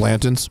called?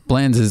 Blanton's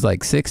is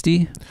like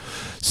 60.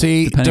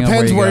 See,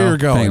 depends where you're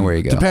going. Depending where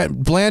you go.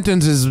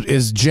 Blanton's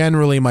is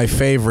generally my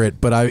favorite,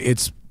 but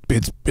it's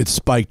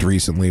spiked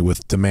recently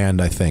with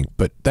demand, I think.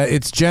 But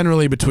it's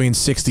generally between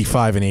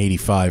 65 and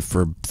 85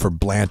 for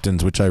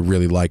Blanton's, which I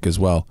really like as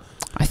well.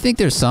 I think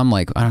there's some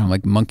like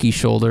Monkey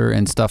Shoulder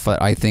and stuff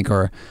that I think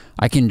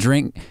I can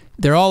drink.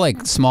 They're all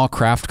like small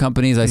craft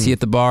companies I see at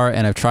the bar,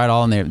 and I've tried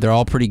all, and they're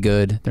all pretty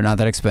good. They're not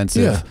that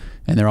expensive,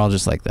 and they're all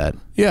just like that.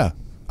 Yeah.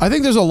 I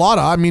think there's a lot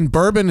of,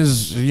 bourbon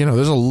is,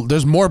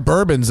 there's more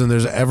bourbons than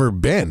there's ever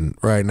been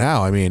right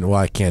now.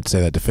 I can't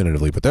say that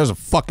definitively, but there's a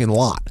fucking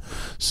lot.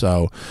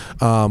 So,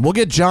 we'll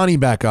get Johnny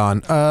back on.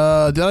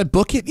 Did I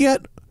book it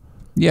yet?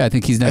 Yeah, I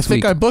think he's next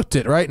week. I think I booked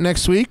it, right?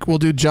 Next week, we'll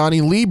do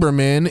Johnny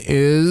Lieberman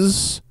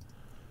is...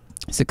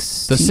 the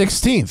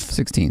 16th.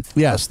 16th.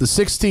 Yes, the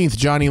 16th,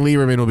 Johnny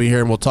Lieberman will be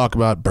here, and we'll talk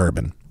about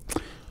bourbon.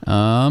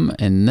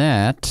 And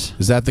that...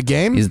 Is that the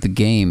game? Is the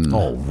game.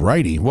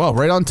 Alrighty. Well,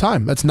 right on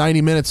time. That's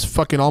 90 minutes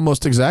fucking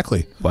almost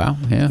exactly. Wow,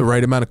 yeah. The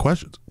right amount of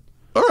questions.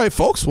 All right,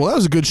 folks. Well, that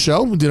was a good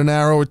show. We did an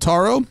hour with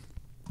Taro.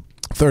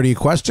 30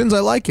 questions. I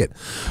like it.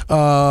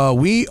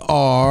 We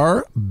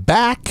are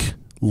back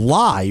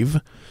live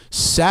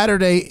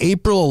Saturday,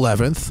 April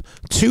 11th,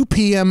 2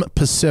 p.m.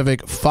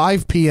 Pacific,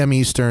 5 p.m.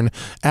 Eastern.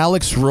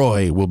 Alex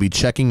Roy will be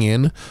checking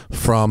in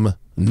from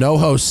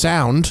NoHo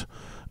Sound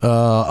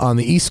on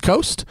the East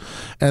Coast.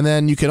 And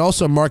then you can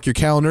also mark your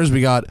calendars.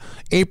 We got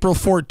April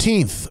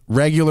 14th,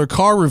 regular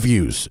car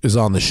reviews is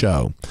on the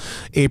show.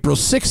 April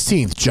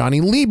 16th,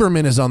 Johnny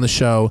Lieberman is on the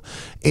show.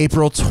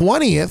 April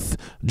 20th,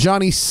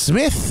 Johnny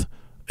Smith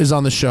is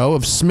on the show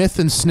of Smith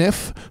and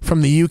Sniff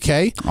from the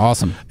UK.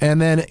 Awesome. And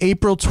then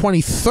April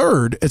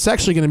 23rd, it's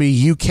actually going to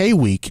be UK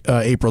week,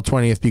 April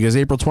 20th, because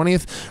April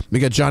 20th, we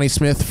got Johnny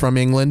Smith from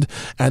England.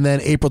 And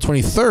then April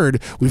 23rd,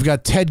 we've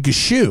got Ted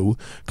Gashu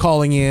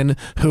calling in,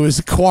 who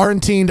is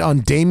quarantined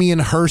on Damien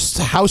Hirst's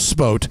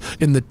houseboat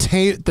in the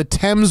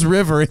Thames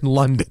River in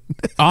London.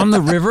 On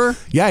the river?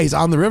 Yeah, he's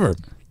on the river.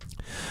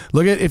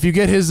 Look at, if you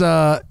get his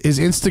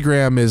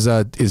Instagram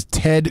is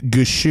Ted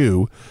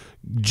Gashu.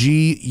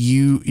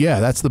 G-U,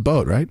 yeah, that's the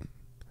boat, right?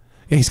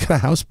 Yeah, he's got a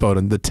houseboat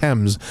in the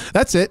Thames.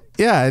 That's it.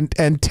 Yeah,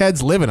 and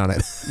Ted's living on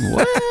it.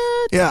 What?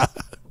 Yeah.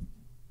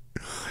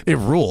 It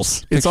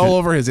rules. It's all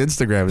over his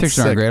Instagram. It's pictures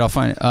aren't great. I'll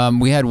find it.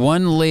 We had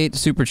one late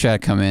super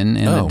chat come in,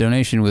 and the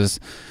donation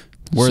was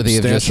worthy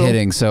of just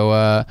hitting.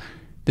 So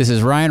this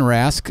is Ryan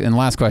Rask, and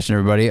last question,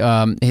 everybody.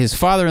 His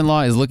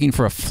father-in-law is looking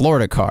for a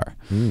Florida car.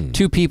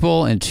 2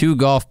 people and 2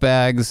 golf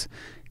bags.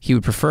 He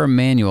would prefer a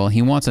manual.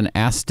 He wants an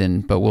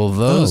Aston, but will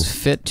those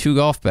fit 2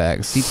 golf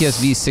bags?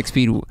 CTSV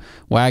 6-speed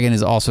wagon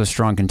is also a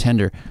strong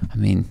contender. I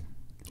mean,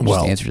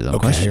 just answer to that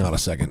question. Hang on a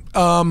second.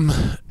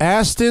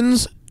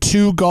 Aston's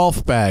 2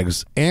 golf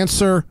bags.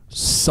 Answer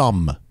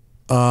some.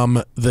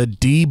 The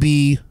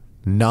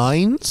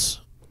DB9s,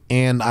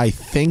 and I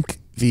think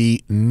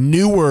the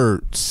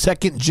newer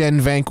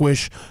 2nd-gen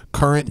Vanquish,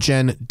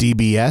 current-gen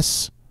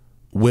DBS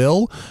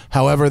will.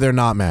 However, they're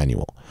not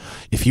manual.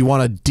 If you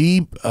want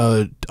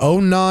a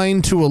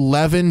 09 to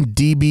 11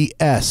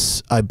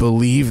 DBS, I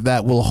believe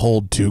that will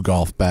hold 2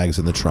 golf bags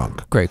in the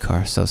trunk. Great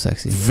car, so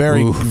sexy.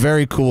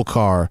 Very cool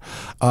car.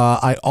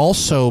 I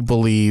also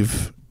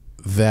believe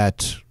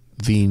that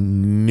the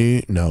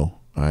new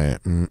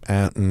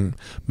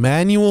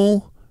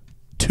manual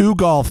 2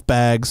 golf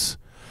bags.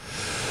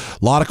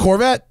 A lot of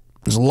Corvette.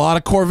 There's a lot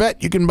of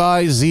Corvette. You can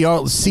buy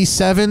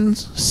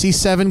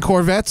C7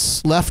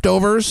 Corvettes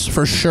leftovers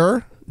for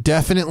sure.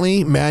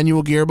 Definitely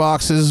manual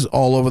gearboxes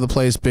all over the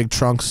place, big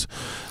trunks.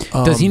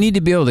 Does he need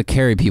to be able to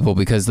carry people?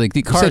 Because like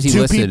the cars he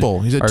listed,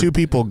 he said 2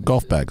 people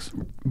golf bags.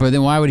 But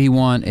then why would he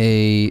want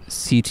a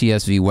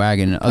CTSV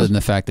wagon other than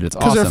the fact that it's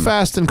awesome? Because they're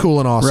fast and cool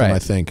and awesome. Right. I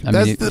think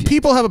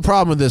people have a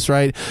problem with this,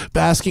 right?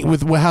 Asking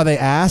with how they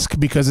ask,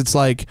 because it's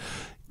like,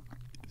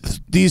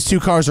 these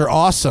 2 cars are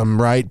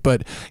awesome, right?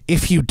 But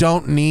if you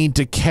don't need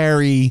to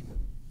carry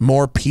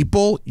more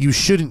people, you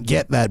shouldn't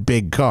get that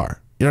big car.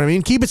 You know what I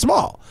mean? Keep it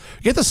small.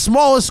 Get the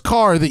smallest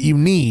car that you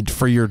need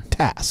for your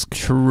task.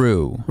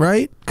 True.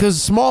 Right? Because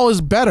small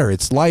is better.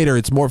 It's lighter.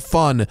 It's more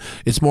fun.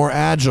 It's more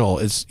agile.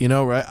 It's,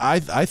 right?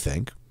 I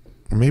think.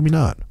 Or maybe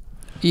not.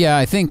 Yeah,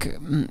 I think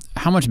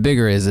how much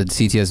bigger is a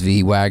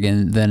CTSV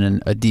wagon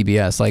than a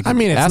DBS? Like, I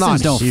mean, it's Astons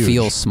not don't huge.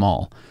 feel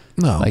small.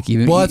 No. Like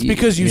even, well, it's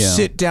because you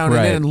sit down in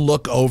it and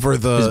look over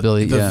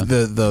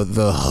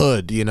the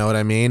hood. You know what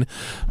I mean?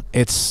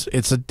 It's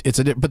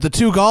but the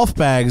 2 golf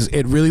bags,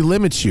 it really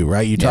limits you,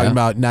 right? You're talking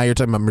about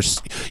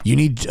you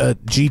need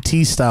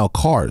GT style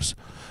cars,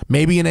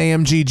 maybe an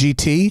AMG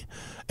GT,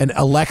 an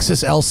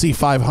Lexus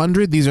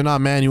LC500. These are not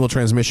manual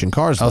transmission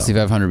cars. Though.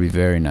 LC500 would be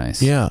very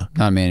nice. Yeah,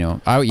 not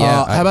manual. How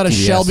about a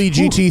Shelby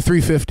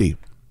GT350?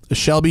 The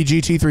Shelby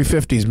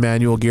GT350's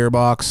manual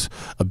gearbox,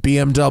 a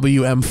BMW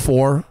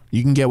M4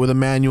 you can get with a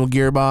manual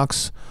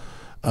gearbox.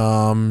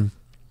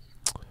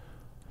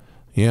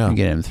 Yeah, you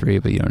get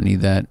M3, but you don't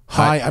need that.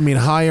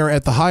 Higher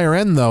at the higher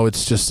end though,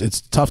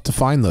 it's tough to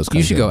find those.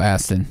 You should go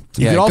Aston.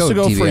 You could also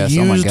go for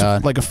used,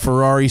 like a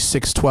Ferrari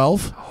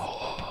 612.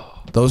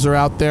 Those are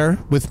out there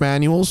with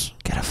manuals.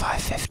 Get a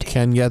 550.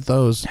 Can get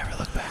those. Never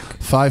look back.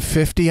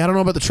 550. I don't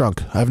know about the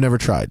trunk. I've never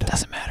tried.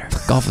 Doesn't matter.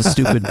 Golf is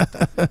stupid.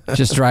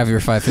 Just drive your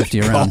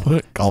 550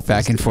 around, golf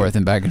back and forth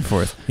and back and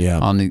forth. Yeah.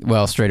 On the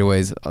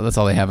straightaways. That's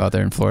all they have out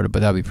there in Florida, but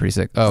that'd be pretty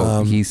sick.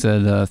 Oh, he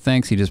said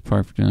thanks. He just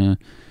parked.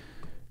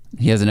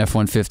 He has an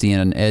F-150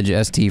 and an Edge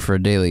ST for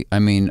a daily. I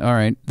mean, all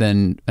right,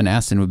 then an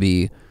Aston would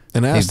be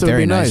a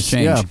very nice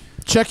change. Yeah.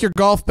 Check your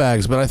golf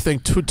bags, but I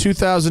think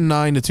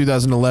 2009 to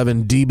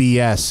 2011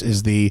 DBS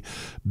is the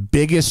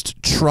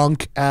biggest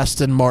trunk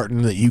Aston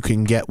Martin that you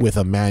can get with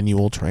a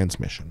manual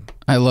transmission.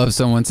 I love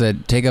someone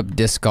said take up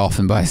disc golf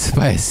and buy a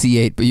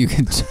C8, but you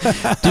can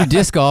do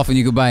disc golf and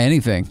you can buy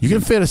anything. You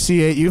can fit a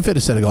C8. You can fit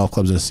a set of golf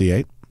clubs in a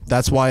C8.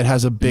 That's why it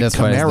has a big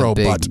Camaro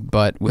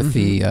butt with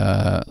the.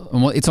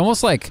 It's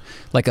almost like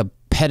a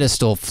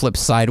pedestal flipped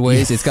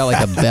sideways. It's got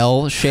like a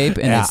bell shape,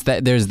 and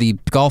there's the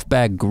golf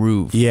bag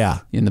groove.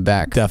 In the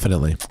back,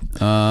 definitely.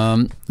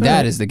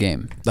 That is the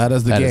game. That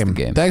is the game.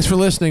 Thanks for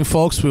listening,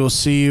 folks. We will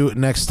see you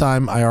next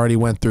time. I already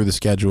went through the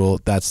schedule.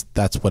 That's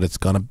what it's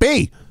gonna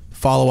be.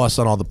 Follow us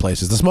on all the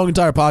places. The Smoking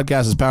Tire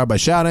Podcast is powered by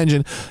Shout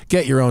Engine.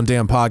 Get your own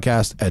damn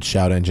podcast at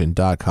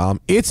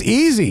shoutengine.com. It's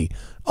easy.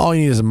 All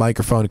you need is a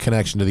microphone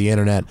connection to the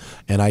internet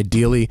and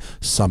ideally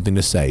something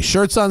to say.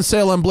 Shirts on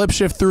sale on Blip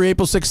Shift through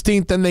April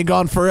 16th, then they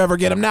gone forever.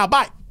 Get them now.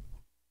 Bye.